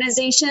your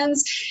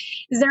organizations?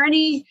 Is there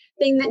anything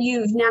anything that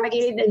you've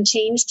navigated and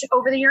changed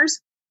over the years?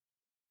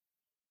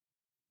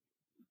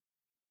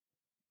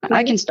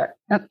 I can start.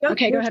 Oh,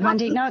 okay, go ahead,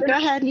 Wendy. No, go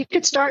ahead. You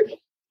could start.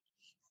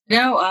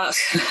 No,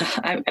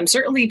 I'm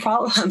certainly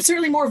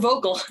more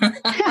vocal certainly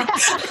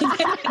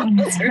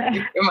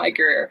in my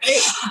career.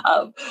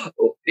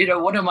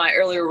 One of my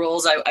earlier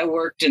roles, I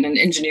worked in an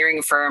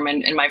engineering firm,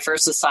 and in my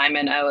first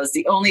assignment, I was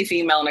the only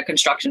female in a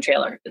construction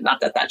trailer.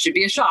 Not that should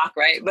be a shock,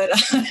 right? But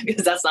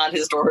because that's not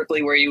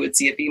historically where you would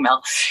see a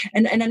female,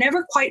 and I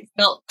never quite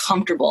felt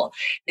comfortable.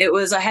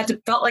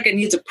 Felt like I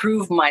needed to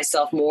prove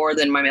myself more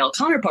than my male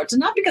counterparts,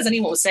 and not because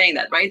anyone was saying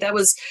that, right? That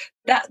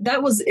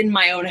was in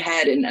my own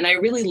head. And I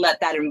really let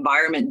that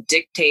environment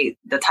dictate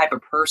the type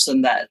of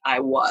person that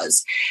I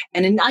was.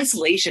 And in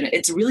isolation,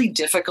 it's really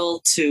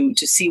difficult to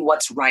see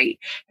what's right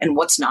and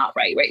what's not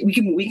right?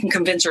 We can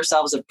convince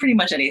ourselves of pretty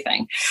much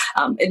anything.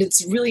 And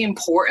it's really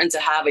important to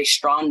have a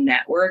strong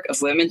network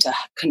of women to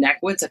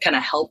connect with, to kind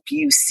of help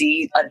you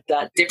see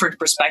that different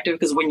perspective,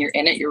 because when you're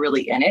in it, you're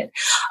really in it.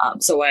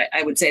 So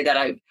I would say that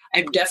I've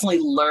definitely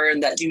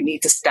learned that you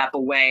need to step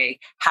away,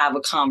 have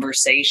a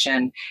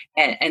conversation,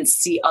 and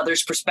see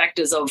others'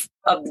 perspectives of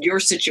your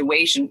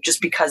situation,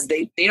 just because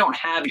they don't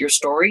have your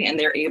story and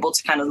they're able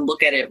to kind of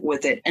look at it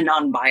with an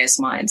unbiased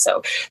mind.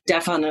 So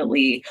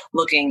definitely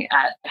looking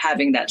at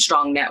having that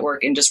strong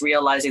network and just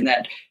realizing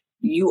that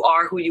you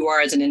are who you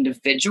are as an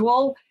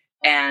individual,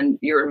 and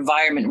your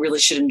environment really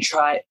shouldn't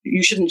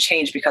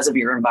change because of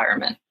your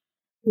environment.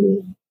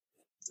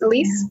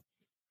 Elise?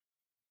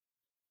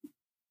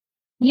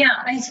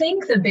 Yeah, I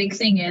think the big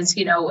thing is,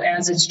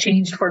 as it's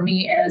changed for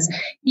me, as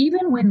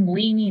even when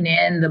Leaning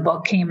In, the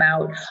book came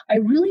out, I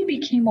really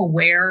became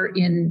aware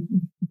in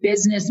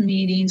business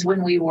meetings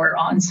when we were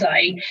on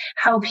site,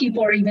 how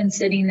people are even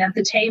sitting at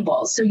the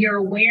table. So your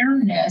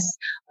awareness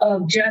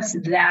of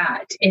just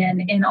that.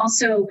 And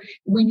also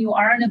when you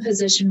are in a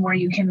position where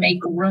you can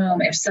make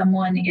room, if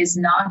someone is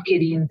not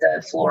getting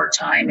the floor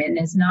time and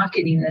is not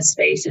getting the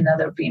space,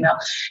 another female,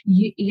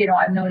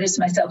 I've noticed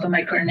myself in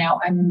my career now,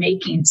 I'm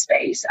making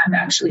space. I'm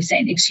actually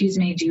saying, excuse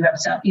me, do you have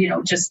some,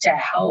 just to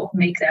help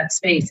make that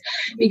space?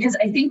 Because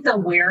I think the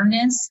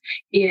awareness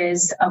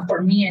is,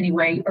 for me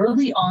anyway,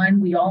 early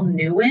on, we all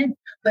knew it,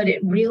 but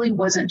it really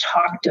wasn't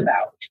talked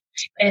about.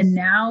 And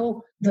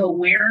now the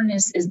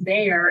awareness is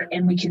there,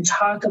 and we can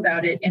talk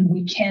about it, and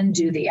we can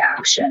do the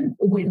action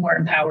when we're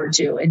empowered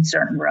to in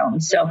certain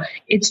rooms. So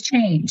it's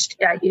changed.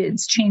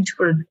 It's changed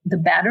for the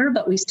better,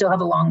 but we still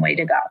have a long way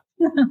to go.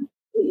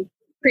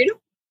 Freedom?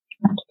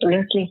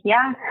 Absolutely.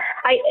 Yeah.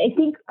 I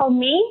think for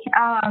me,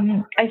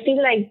 I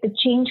feel like the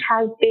change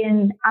has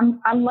been,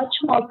 I'm much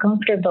more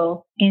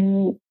comfortable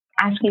in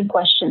asking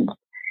questions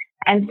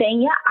and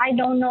saying, yeah, I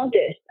don't know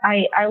this.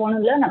 I want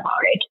to learn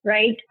about it,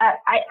 right?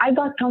 I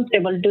got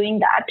comfortable doing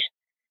that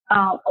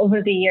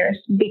over the years,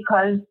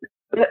 because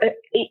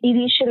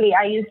initially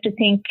I used to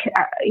think,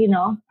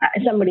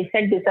 somebody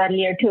said this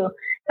earlier too,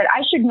 that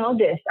I should know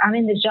this. I'm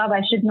in this job,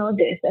 I should know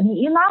this.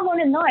 And you're not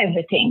going to know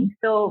everything.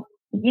 So,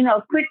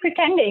 quit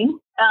pretending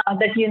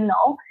that you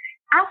know,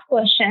 ask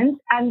questions,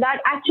 and that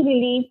actually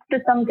leads to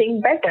something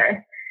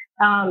better.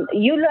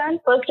 You learn,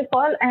 first of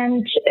all,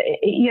 and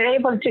you're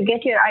able to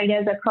get your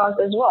ideas across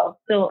as well.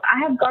 So I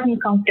have gotten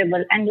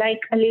comfortable. And like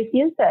Elise,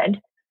 you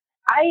said,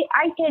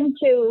 I tend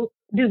to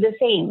do the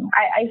same.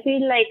 I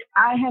feel like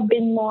I have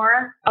been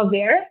more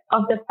aware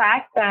of the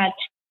fact that,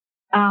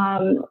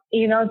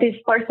 this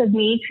person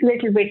needs a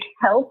little bit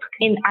help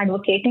in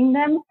advocating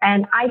them.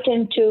 And I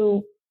tend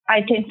to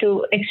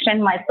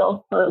extend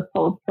myself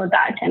for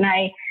that. And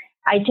I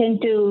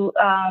tend to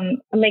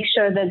make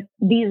sure that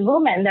these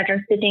women that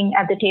are sitting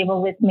at the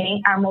table with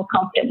me are more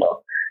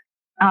comfortable.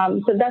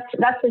 So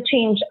that's the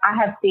change I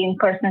have seen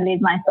personally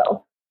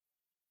myself.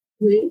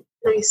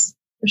 Nice.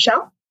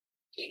 Michelle?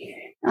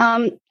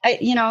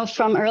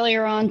 From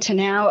earlier on to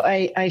now,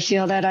 I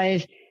feel that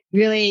I've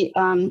really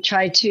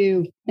tried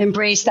to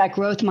embrace that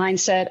growth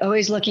mindset,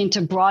 always looking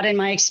to broaden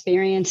my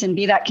experience and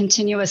be that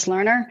continuous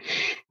learner.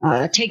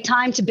 Take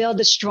time to build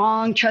the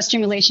strong,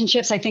 trusting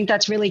relationships. I think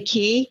that's really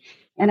key.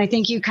 And I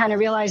think you kind of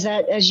realize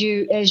that as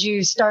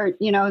you start,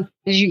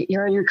 as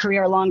you're in your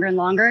career longer and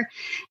longer,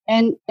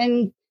 and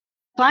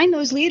find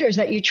those leaders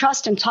that you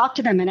trust and talk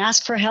to them and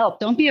ask for help.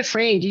 Don't be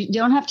afraid. You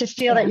don't have to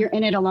feel that you're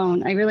in it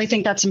alone. I really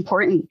think that's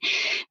important.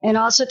 And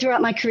also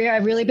throughout my career,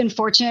 I've really been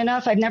fortunate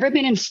enough. I've never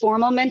been in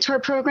formal mentor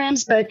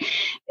programs, but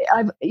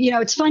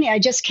it's funny. I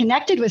just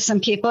connected with some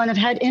people and have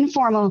had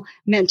informal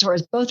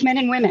mentors, both men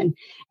and women.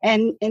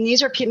 And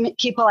these are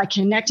people I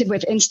connected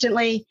with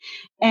instantly.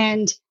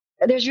 And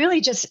there's really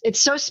it's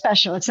so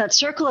special. It's that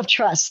circle of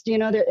trust.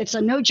 It's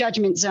a no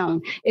judgment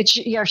zone. It's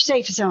your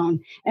safe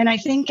zone. And I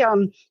think,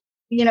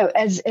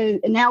 as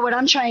now what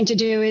I'm trying to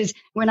do is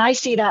when I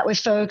see that with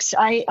folks,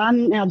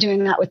 I'm now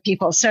doing that with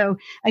people. So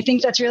I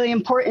think that's really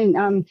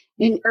important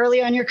in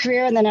early on in your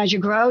career. And then as you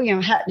grow,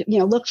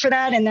 look for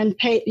that and then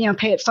pay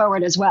it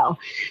forward as well.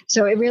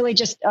 So it really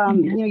just,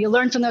 you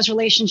learn from those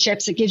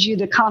relationships. It gives you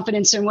the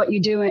confidence in what you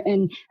do.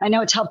 And I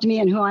know it's helped me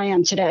and who I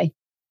am today.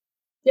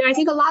 Yeah, I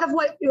think a lot of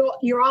what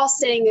you're all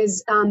saying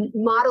is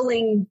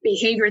modeling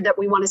behavior that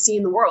we want to see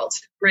in the world,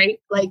 right?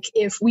 Like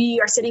if we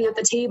are sitting at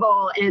the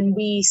table and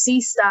we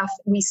see stuff,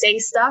 we say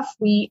stuff,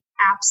 we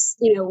ask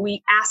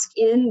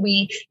in,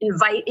 we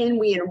invite in,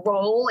 we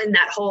enroll in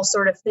that whole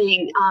sort of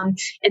thing.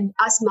 And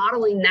us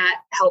modeling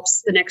that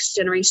helps the next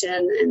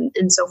generation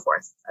and so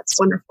forth. That's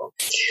wonderful.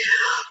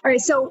 All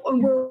right. So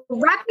we're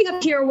wrapping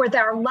up here with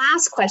our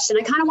last question.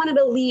 I kind of wanted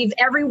to leave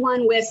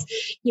everyone with,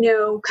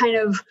 kind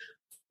of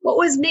what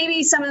was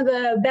maybe some of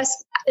the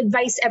best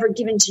advice ever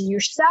given to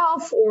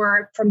yourself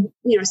or from,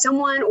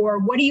 someone, or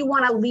what do you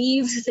want to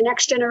leave the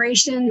next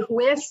generation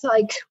with?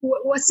 Like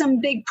what's some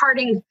big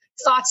parting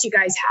thoughts you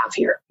guys have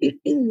here?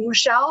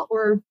 Rochelle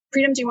or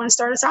Freedom, do you want to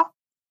start us off?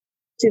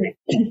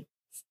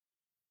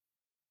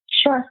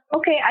 Sure.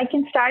 Okay, I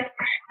can start.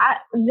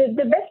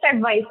 The best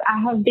advice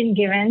I have been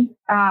given,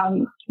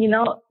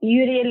 you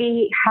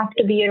really have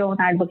to be your own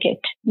advocate.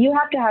 You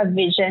have to have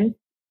vision.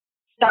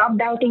 Stop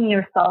doubting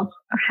yourself,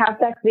 have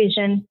that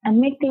vision, and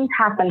make things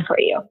happen for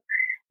you.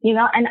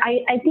 And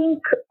I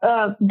think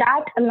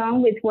that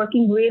along with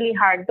working really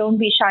hard, don't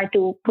be shy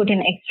to put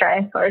in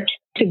extra effort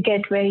to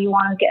get where you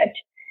want to get.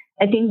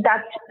 I think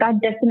that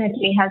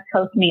definitely has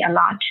helped me a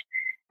lot.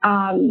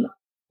 Also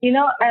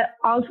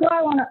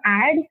I want to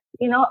add,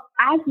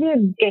 as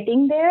we're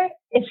getting there,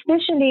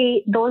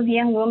 especially those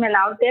young women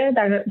out there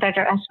that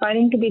are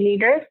aspiring to be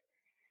leaders,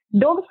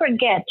 don't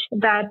forget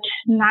that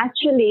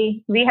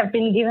naturally we have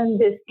been given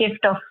this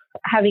gift of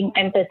having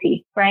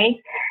empathy, right?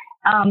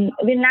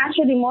 We're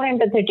naturally more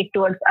empathetic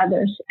towards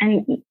others.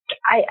 And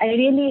I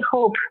really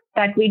hope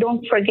that we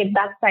don't forget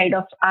that side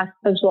of us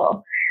as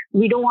well.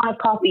 We don't want to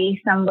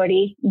copy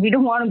somebody. We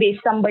don't want to be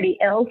somebody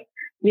else.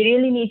 We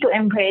really need to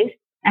embrace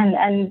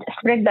and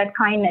spread that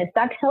kindness.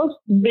 That helps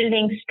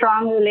building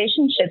strong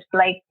relationships,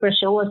 like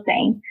Rochelle was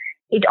saying.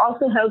 It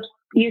also helps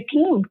your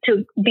team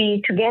to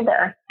be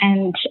together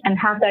and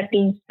have that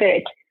team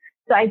spirit.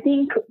 So I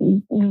think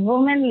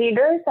women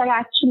leaders are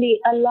actually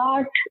a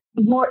lot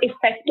more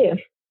effective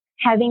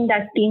having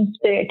that team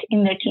spirit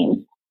in their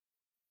teams.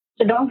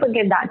 So don't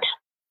forget that.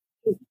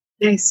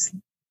 Nice.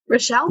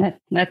 Rochelle?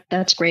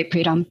 That's great,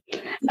 Preetam.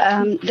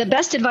 The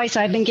best advice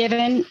I've been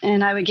given,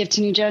 and I would give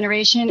to new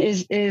generation,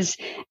 is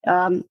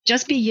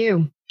just be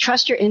you.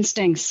 Trust your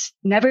instincts.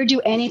 Never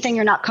do anything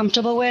you're not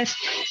comfortable with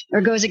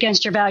or goes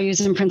against your values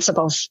and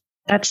principles.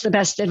 That's the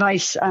best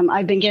advice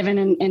I've been given,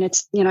 and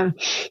it's,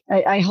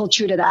 I hold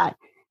true to that.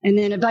 And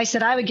then advice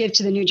that I would give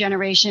to the new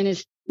generation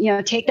is,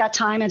 take that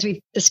time, as we've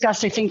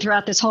discussed, I think,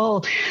 throughout this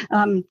whole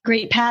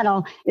great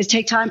panel, is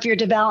take time for your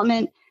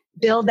development,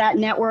 build that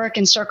network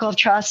and circle of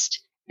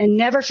trust, and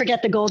never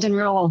forget the golden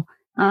rule.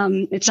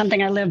 It's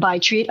something I live by.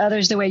 Treat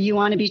others the way you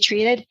want to be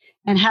treated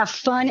and have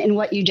fun in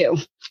what you do.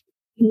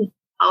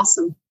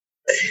 Awesome.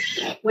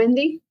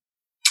 Wendy?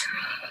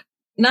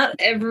 Not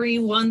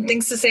everyone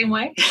thinks the same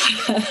way.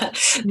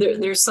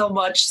 There's so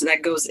much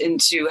that goes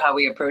into how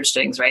we approach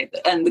things, right?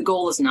 And the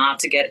goal is not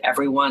to get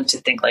everyone to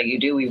think like you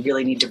do. We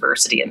really need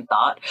diversity in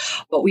thought,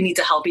 but we need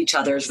to help each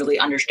other really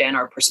understand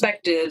our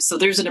perspectives. So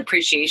there's an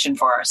appreciation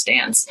for our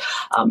stance.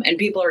 And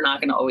people are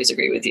not going to always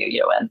agree with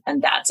you,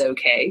 and that's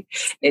okay.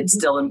 It's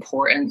still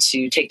important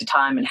to take the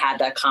time and have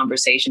that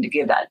conversation to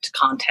give that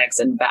context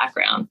and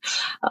background.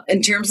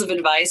 In terms of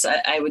advice,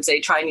 I would say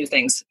try new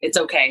things. It's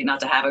okay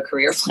not to have a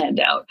career planned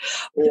out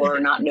or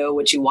not know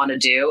what you want to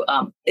do.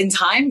 In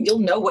time, you'll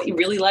know what you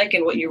really like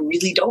and what you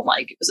really don't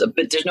like.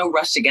 But there's no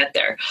rush to get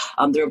there.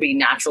 There will be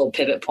natural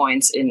pivot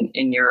points in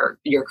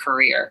your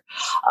career.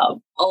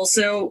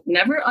 Also,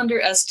 never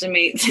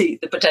underestimate the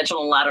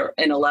potential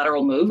in a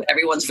lateral move.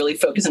 Everyone's really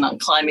focusing on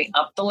climbing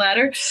up the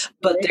ladder,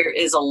 but there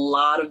is a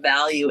lot of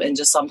value in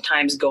just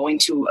sometimes going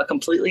to a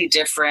completely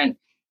different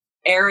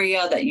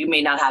area that you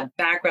may not have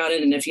background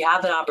in. And if you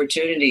have that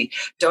opportunity,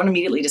 don't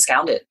immediately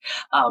discount it.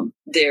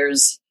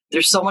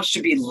 There's so much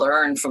to be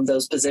learned from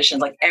those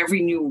positions. Like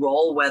every new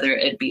role, whether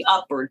it be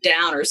up or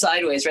down or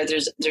sideways, right?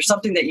 There's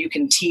something that you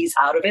can tease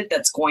out of it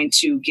that's going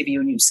to give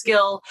you a new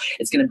skill.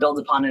 It's going to build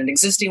upon an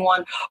existing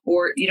one.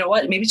 Or you know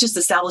what? Maybe it's just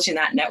establishing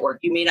that network.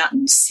 You may not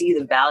see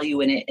the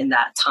value in it in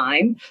that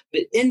time,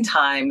 but in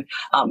time,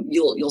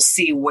 you'll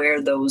see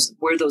where those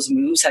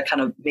moves have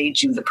kind of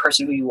made you the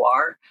person who you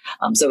are.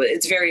 So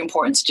it's very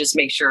important to just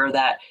make sure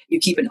that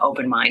you keep an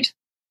open mind.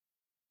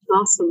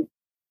 Awesome.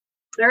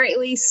 All right,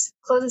 Elise,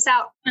 close us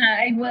out.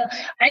 I will.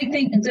 I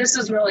think this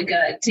is really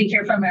good to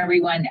hear from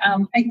everyone.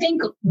 I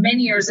think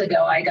many years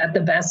ago, I got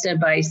the best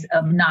advice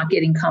of not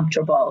getting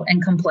comfortable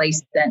and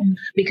complacent,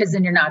 because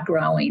then you're not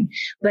growing.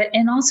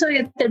 And also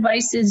the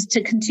advice is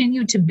to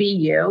continue to be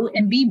you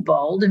and be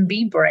bold and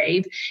be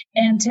brave.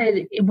 And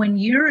when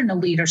you're in a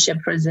leadership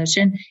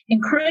position,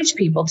 encourage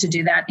people to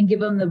do that and give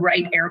them the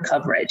right air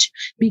coverage,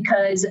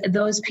 because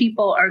those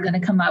people are going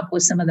to come up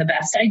with some of the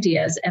best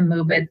ideas and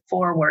move it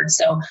forward.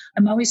 So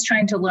I'm always trying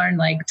trying to learn,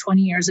 like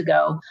 20 years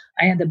ago,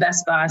 I had the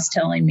best boss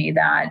telling me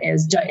that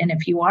and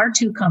if you are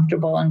too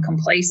comfortable and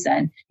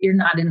complacent, you're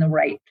not in the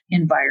right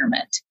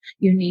environment.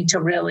 You need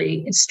to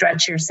really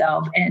stretch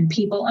yourself, and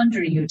people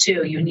under you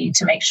too. You need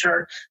to make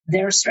sure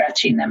they're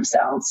stretching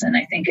themselves. And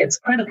I think it's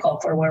critical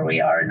for where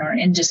we are in our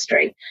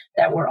industry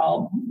that we're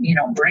all,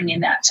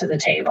 bringing that to the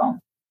table.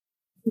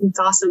 That's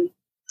awesome.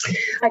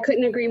 I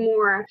couldn't agree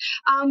more.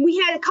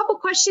 We had a couple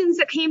questions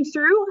that came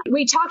through.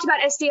 We talked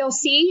about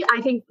SDLC.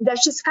 I think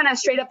that's just kind of a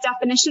straight up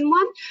definition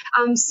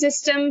one.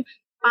 System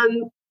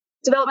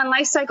development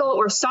lifecycle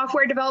or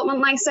software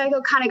development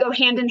lifecycle kind of go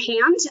hand in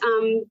hand.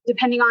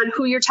 Depending on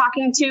who you're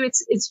talking to,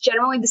 it's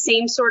generally the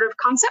same sort of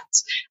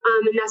concept.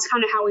 And that's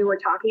kind of how we were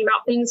talking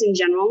about things in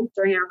general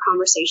during our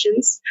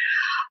conversations.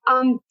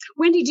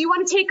 Wendy, do you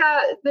want to take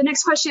the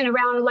next question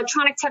around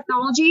electronic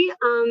technology?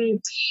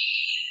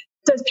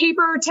 Does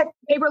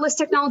paperless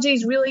technology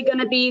is really going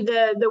to be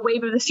the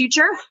wave of the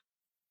future?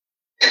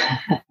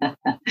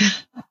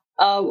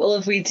 Well,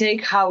 if we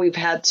take how we've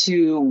had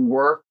to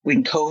work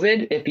with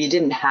COVID, if you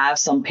didn't have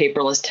some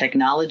paperless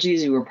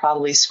technologies, you were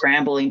probably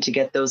scrambling to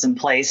get those in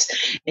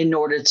place in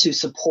order to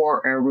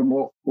support a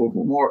remote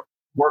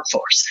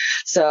workforce.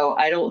 So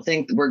I don't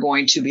think we're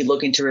going to be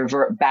looking to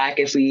revert back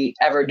if we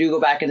ever do go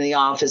back into the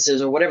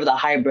offices or whatever the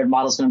hybrid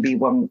model is going to be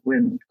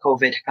when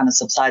COVID kind of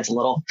subsides a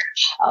little,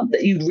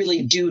 that you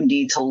really do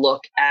need to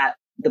look at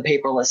the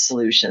paperless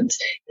solutions.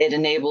 It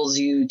enables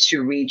you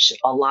to reach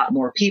a lot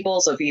more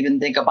people. So if you even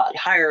think about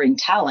hiring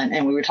talent,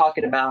 and we were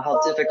talking about how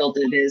difficult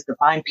it is to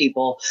find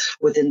people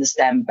within the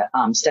STEM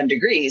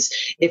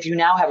degrees, if you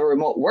now have a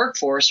remote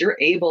workforce, you're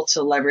able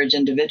to leverage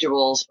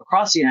individuals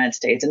across the United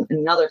States and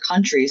in other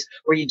countries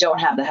where you don't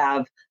have to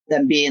have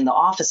them be in the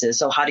offices.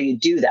 So how do you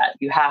do that?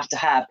 You have to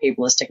have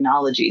paperless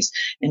technologies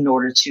in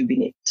order to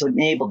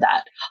enable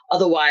that.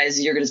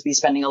 Otherwise, you're going to be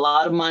spending a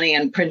lot of money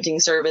on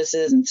printing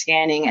services and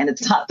scanning, and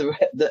it's not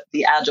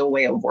the agile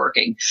way of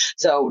working.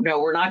 So no,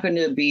 we're not going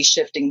to be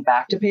shifting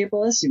back to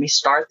paperless. You may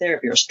start there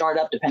if you're a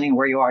startup, depending on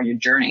where you are in your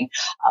journey.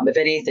 If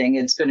anything,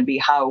 it's going to be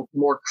how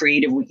more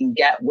creative we can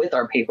get with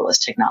our paperless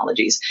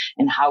technologies,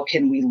 and how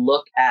can we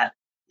look at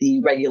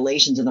the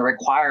regulations and the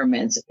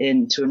requirements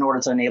in order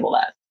to enable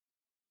that.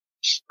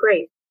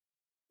 Great.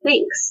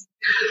 Thanks.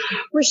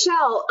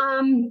 Rochelle,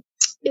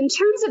 in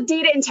terms of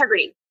data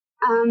integrity,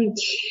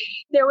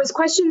 there was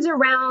questions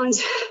around,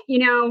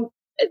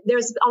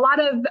 there's a lot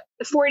of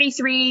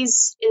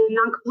 483s and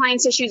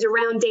non-compliance issues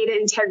around data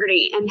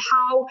integrity, and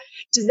how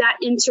does that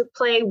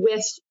interplay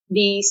with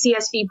the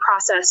CSV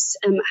process,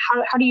 and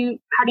how do you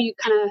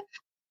kind of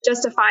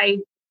justify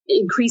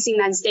increasing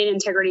those data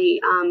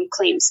integrity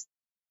claims?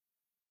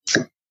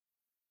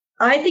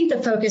 I think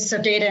the focus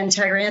of data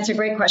integrity, that's a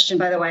great question,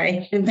 by the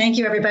way. And thank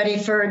you, everybody,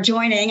 for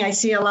joining. I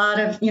see a lot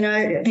of,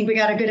 I think we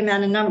got a good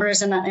amount of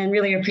numbers and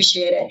really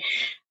appreciate it.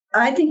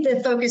 I think the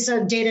focus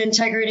of data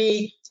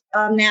integrity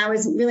now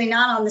is really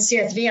not on the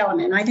CSV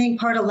element. I think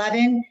Part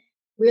 11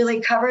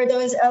 really covered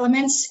those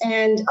elements.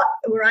 And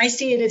where I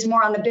see it is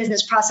more on the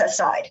business process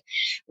side,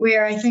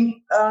 where I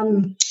think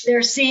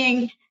they're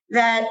seeing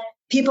that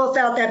people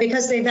felt that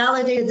because they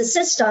validated the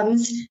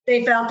systems,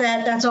 they felt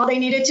that that's all they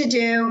needed to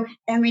do.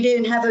 And we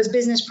didn't have those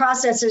business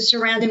processes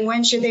surrounding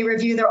when should they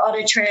review their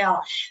audit trail.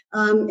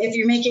 If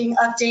you're making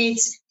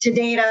updates to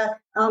data,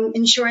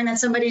 ensuring that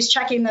somebody's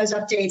checking those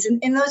updates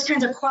and those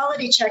kinds of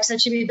quality checks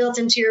that should be built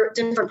into your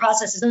different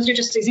processes. Those are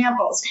just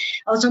examples.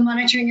 Also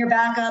monitoring your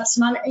backups,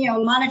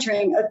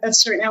 monitoring of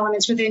certain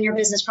elements within your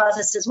business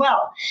process as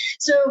well.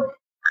 So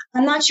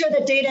I'm not sure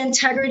that data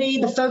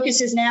integrity, the focus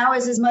is now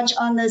is as much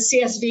on the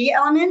CSV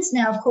elements.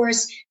 Now, of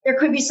course, there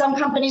could be some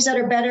companies that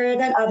are better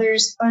than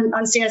others on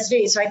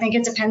CSV. So I think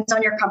it depends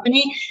on your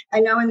company.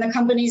 I know in the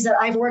companies that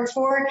I've worked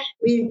for,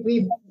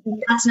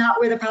 that's not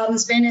where the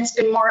problem's been. It's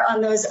been more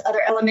on those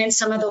other elements,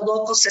 some of the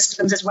local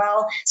systems as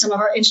well, some of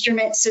our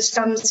instrument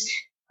systems,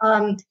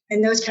 and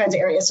those kinds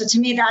of areas. So to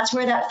me, that's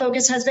where that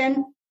focus has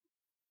been.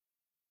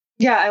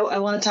 Yeah, I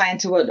want to tie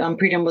into what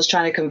Preetam was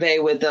trying to convey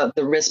with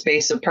the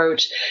risk-based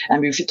approach.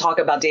 And if you talk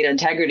about data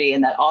integrity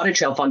and that audit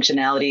trail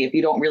functionality, if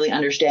you don't really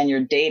understand your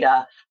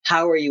data,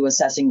 how are you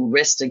assessing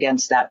risks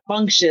against that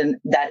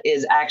function that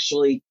is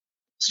actually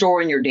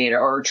storing your data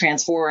or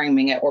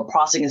transforming it or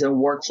processing it as a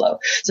workflow?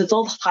 So it's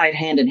all tied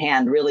hand in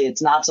hand. Really,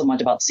 it's not so much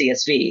about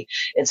CSV.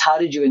 It's how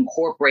did you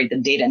incorporate the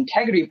data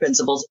integrity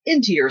principles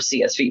into your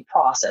CSV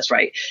process,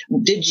 right?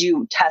 Did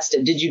you test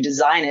it? Did you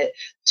design it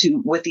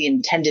with the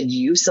intended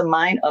use in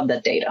mind of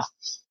that data?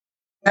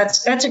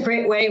 That's a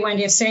great way,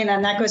 Wendy, of saying that.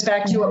 And that goes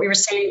back to what we were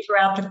saying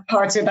throughout the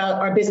parts about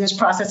our business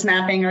process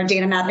mapping, our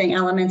data mapping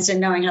elements,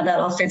 and knowing how that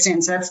all fits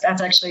in. So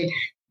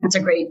that's a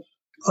great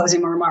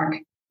closing remark.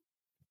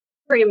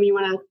 Preetam, you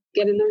want to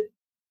get in there?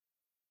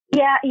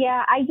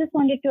 Yeah. I just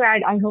wanted to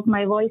add, I hope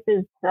my voice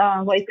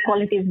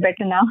quality is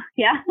better now.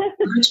 Yeah.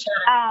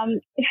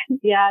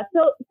 Yeah.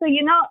 So,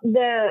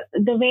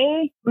 the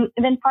way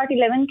when Part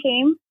 11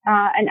 came,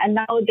 and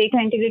now data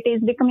integrity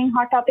is becoming a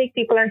hot topic,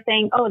 people are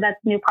saying, oh, that's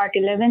new Part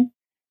 11.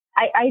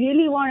 I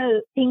really want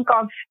to think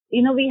of,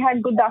 we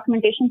had good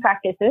documentation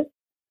practices,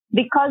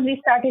 because we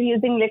started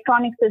using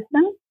electronic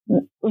systems,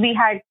 we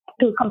had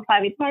to comply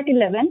with Part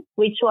 11,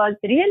 which was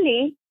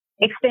really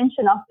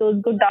extension of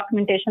those good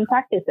documentation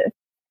practices.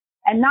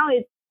 And now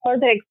it's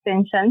further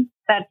extension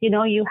that,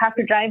 you have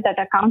to drive that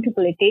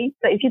accountability.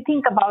 So if you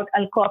think about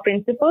ALCOA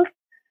principles,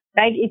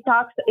 right, it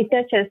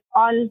touches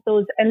all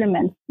those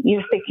elements,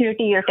 your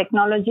security, your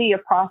technology,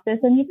 your process,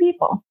 and your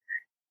people.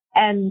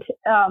 And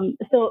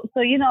so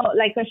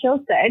like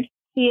Rochelle said,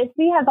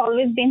 CSV has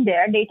always been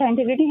there. Data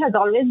integrity has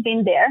always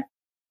been there.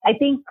 I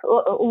think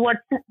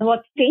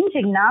what's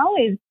changing now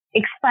is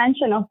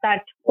expansion of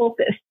that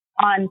focus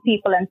on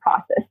people and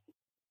process.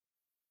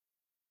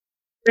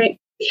 Great.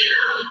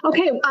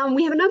 Okay,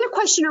 we have another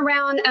question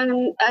around,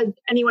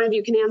 any one of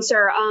you can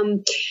answer,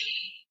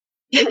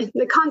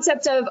 the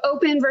concept of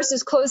open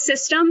versus closed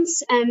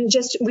systems, and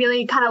just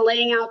really kind of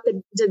laying out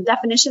the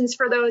definitions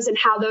for those and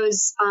how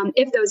those,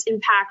 if those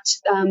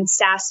impact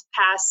SaaS,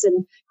 PaaS,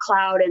 and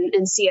cloud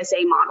and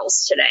CSA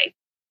models today.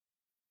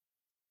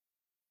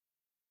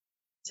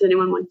 Does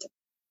anyone want to?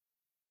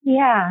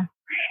 Yeah.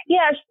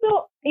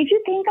 So if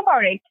you think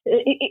about it,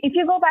 if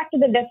you go back to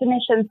the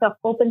definitions of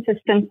open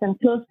systems and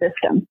closed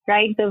systems,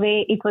 right, the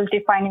way it was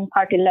defined in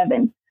Part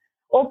 11,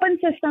 open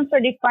systems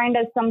are defined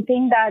as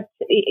something that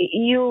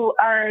you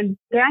are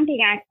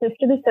granting access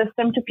to the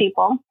system to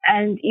people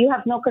and you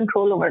have no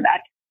control over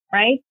that,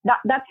 right?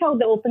 That's how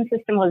the open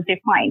system was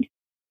defined.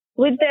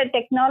 With the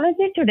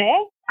technology today,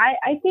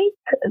 I think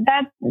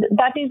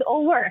that is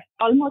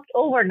almost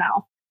over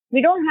now.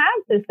 We don't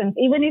have systems,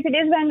 even if it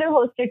is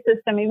vendor-hosted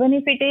system, even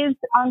if it is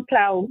on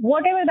cloud,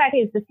 whatever that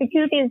is, the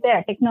security is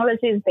there,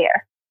 technology is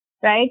there,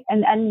 right?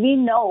 And we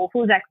know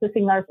who's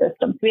accessing our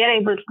systems. We are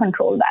able to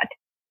control that.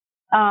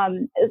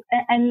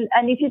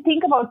 And if you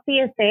think about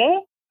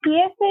CSA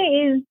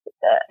is,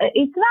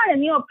 it's not a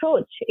new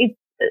approach.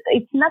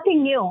 It's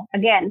nothing new.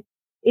 Again,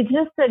 it's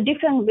just a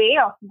different way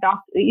of,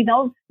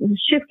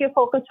 shift your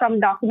focus from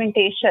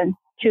documentation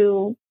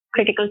to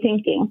critical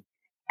thinking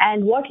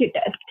and what you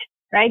test.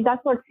 Right?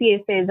 That's what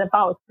CSA is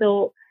about.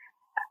 So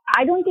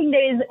I don't think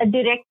there is a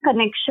direct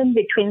connection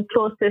between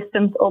closed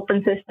systems,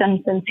 open systems,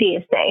 and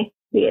CSA,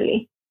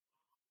 really.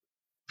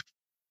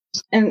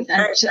 And to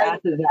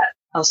add to that,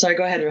 oh, sorry,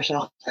 go ahead,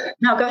 Rochelle.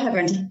 No, go ahead,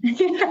 Brenda.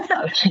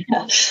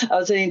 I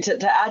was saying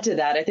to add to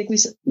that, I think we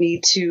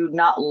need to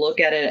not look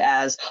at it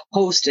as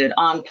hosted,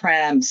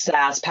 on-prem,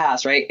 SaaS,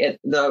 PaaS, right?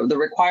 The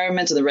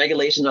requirements and the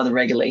regulations are the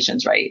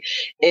regulations, right?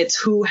 It's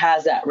who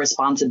has that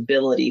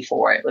responsibility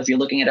for it. If you're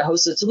looking at a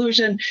hosted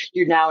solution,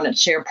 you're now in a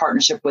shared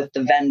partnership with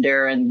the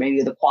vendor, and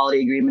maybe the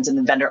quality agreements and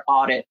the vendor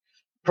audit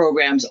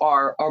programs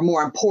are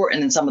more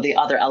important than some of the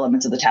other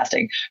elements of the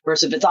testing.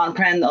 Versus if it's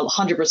on-prem,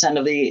 100%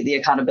 of the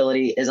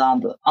accountability is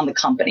on the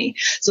company.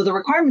 So the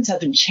requirements have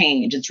been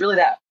changed. It's really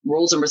that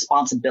roles and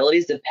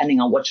responsibilities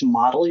depending on which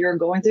model you're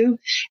going through,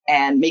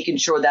 and making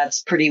sure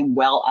that's pretty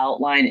well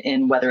outlined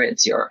in whether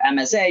it's your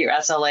MSA, your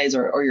SLAs,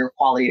 or your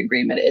quality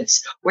agreement.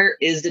 It's where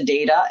is the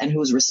data and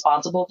who's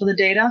responsible for the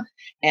data,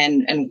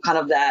 and kind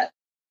of that.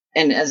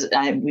 And as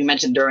we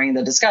mentioned during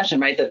the discussion,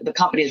 right, the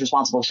company is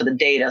responsible for the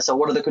data. So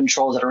what are the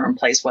controls that are in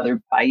place,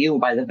 whether by you or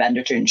by the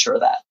vendor, to ensure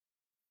that?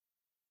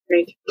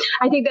 Great.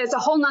 I think there's a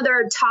whole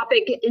nother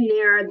topic in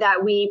there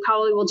that we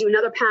probably will do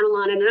another panel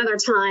on at another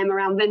time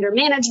around vendor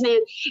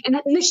management and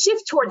the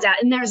shift towards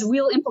that. And there's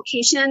real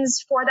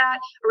implications for that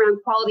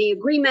around quality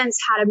agreements,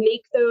 how to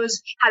make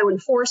those, how to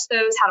enforce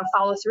those, how to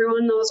follow through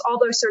on those. All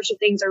those sorts of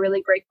things are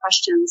really great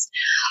questions.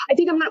 I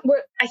think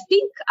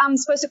I'm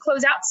supposed to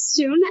close out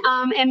soon.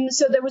 And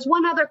so there was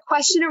one other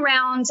question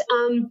around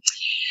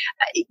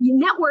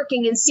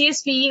networking and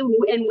CSV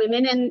and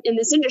women in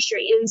this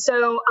industry. And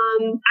so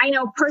I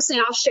know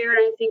personally, I'll share, and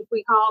I think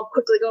we can all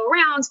quickly go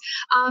around.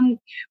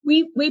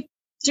 We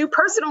do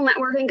personal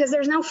networking because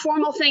there's no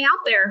formal thing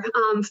out there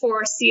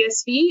for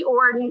CSV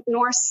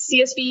nor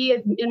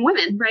CSV in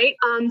women, right?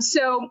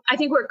 So I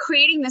think we're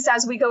creating this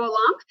as we go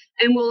along,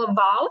 and we'll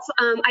evolve.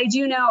 I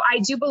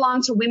do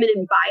belong to Women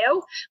in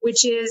Bio,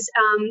 which is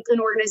an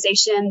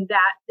organization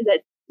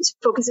that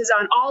focuses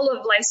on all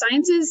of life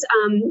sciences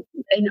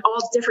in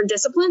all different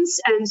disciplines.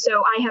 And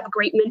so I have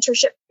great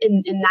mentorship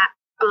in that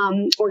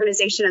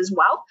organization as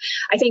well.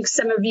 I think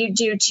some of you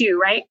do too,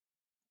 right?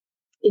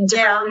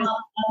 Yeah,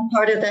 I'm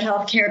part of the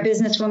Healthcare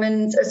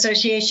Businesswomen's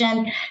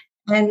Association,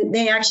 and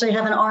they actually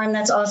have an arm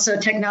that's also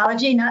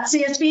technology, not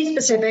CSV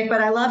specific,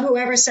 but I love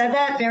whoever said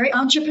that. Very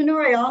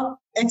entrepreneurial.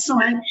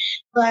 Excellent.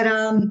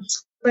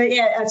 But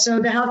yeah, so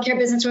the Healthcare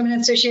Businesswomen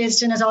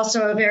Association is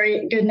also a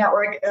very good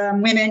network,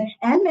 women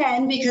and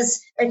men,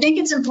 because I think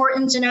it's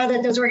important to know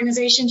that those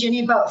organizations, you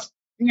need both.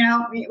 You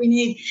know, we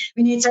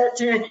need to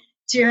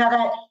have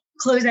that,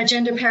 close that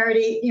gender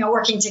parity,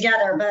 working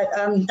together.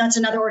 But that's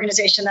another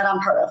organization that I'm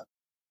part of.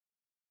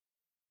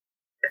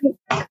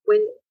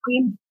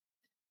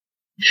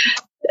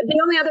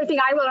 The only other thing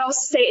I would also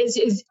say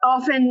is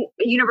often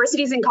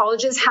universities and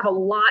colleges have a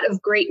lot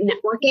of great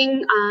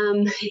networking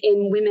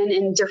in women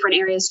in different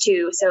areas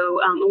too.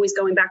 So always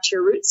going back to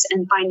your roots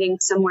and finding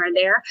somewhere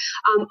there.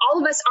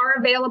 All of us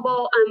are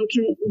available,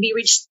 can be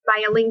reached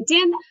via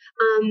LinkedIn.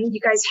 You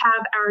guys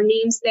have our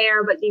names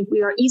there, but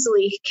we are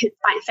easily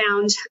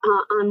found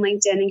on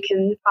LinkedIn and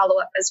can follow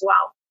up as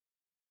well.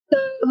 So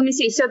let me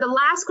see. So the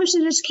last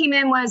question that just came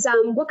in was,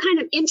 what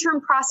kind of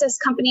interim process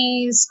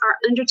companies are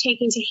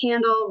undertaking to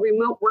handle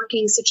remote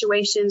working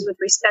situations with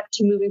respect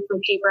to moving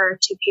from paper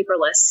to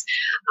paperless?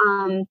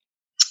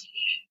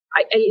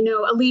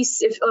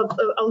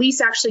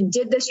 Elise actually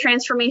did this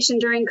transformation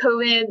during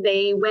COVID.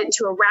 They went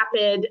to a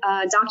rapid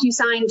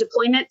DocuSign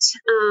deployment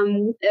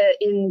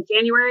in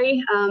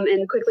January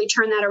and quickly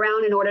turned that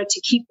around in order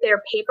to keep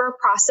their paper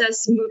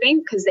process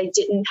moving because they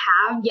didn't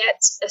have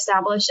yet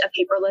established a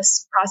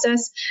paperless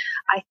process.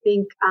 I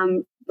think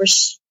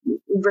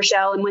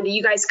Rochelle and Wendy,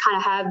 you guys kind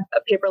of have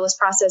a paperless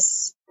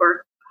process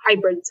or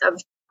hybrids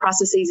of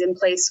processes in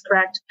place,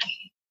 correct?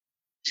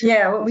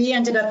 Yeah, what we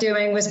ended up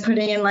doing was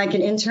putting in like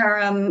an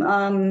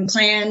interim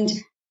planned,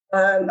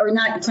 or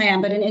not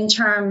planned, but an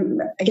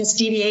interim, I guess,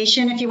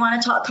 deviation, if you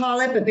want to call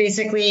it, but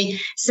basically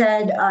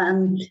said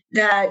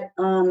that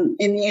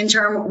in the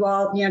interim,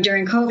 while,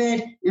 during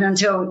COVID and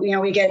until,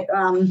 we get,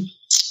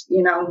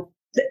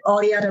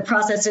 all the other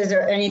processes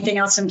or anything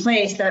else in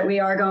place, that we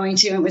are going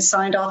to, it was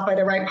signed off by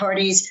the right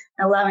parties,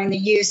 allowing the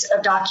use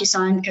of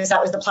DocuSign, because that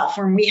was the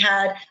platform we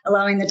had,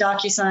 allowing the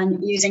DocuSign,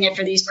 using it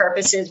for these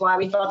purposes, why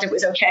we felt it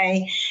was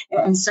okay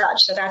and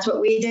such. So that's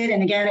what we did.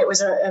 And again, it was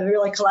a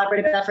really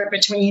collaborative effort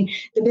between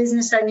the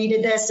business that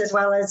needed this as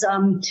well as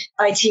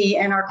IT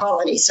and our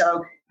quality.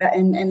 So,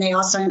 and they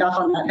all signed off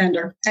on that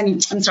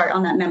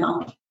on that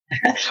memo.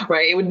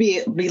 Right. It would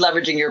be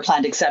leveraging your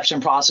planned exception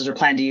process or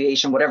planned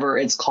deviation, whatever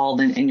it's called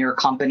in your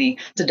company,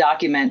 to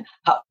document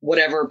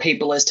whatever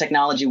paperless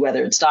technology,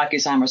 whether it's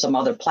DocuSign or some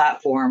other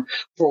platform,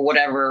 for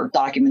whatever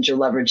documents you're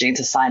leveraging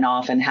to sign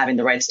off and having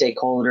the right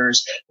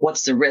stakeholders.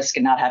 What's the risk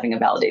in not having a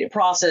validated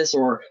process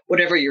or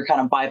whatever you're kind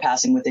of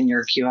bypassing within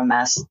your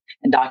QMS,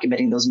 and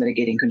documenting those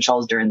mitigating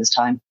controls during this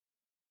time.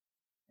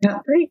 Yeah,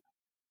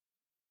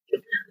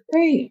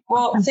 Great.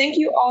 Well, thank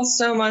you all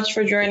so much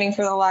for joining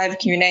for the live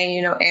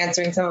Q&A,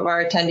 answering some of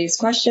our attendees'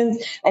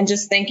 questions. And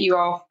just thank you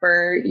all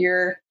for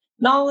your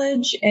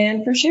knowledge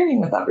and for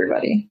sharing with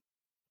everybody.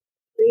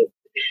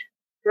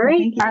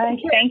 Great. All right.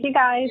 Thank you,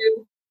 guys.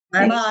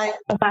 Bye-bye.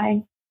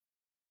 Bye-bye.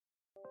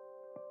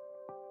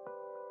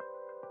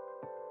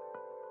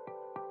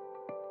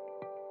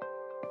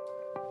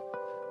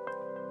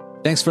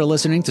 Thanks for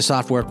listening to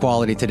Software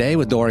Quality Today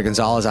with Dora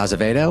Gonzalez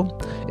Azevedo.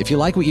 If you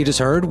like what you just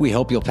heard, we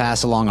hope you'll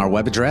pass along our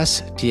web address,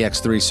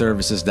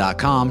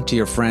 tx3services.com, to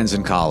your friends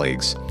and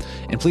colleagues.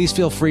 And please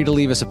feel free to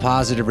leave us a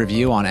positive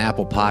review on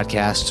Apple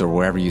Podcasts or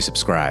wherever you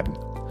subscribe.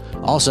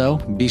 Also,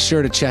 be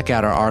sure to check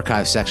out our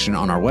archive section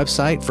on our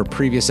website for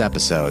previous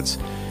episodes.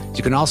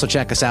 You can also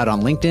check us out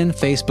on LinkedIn,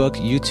 Facebook,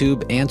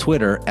 YouTube, and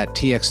Twitter at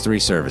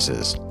TX3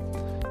 Services.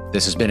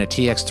 This has been a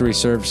TX3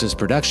 Services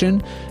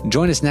production.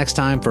 Join us next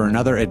time for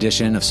another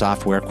edition of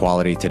Software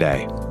Quality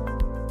Today.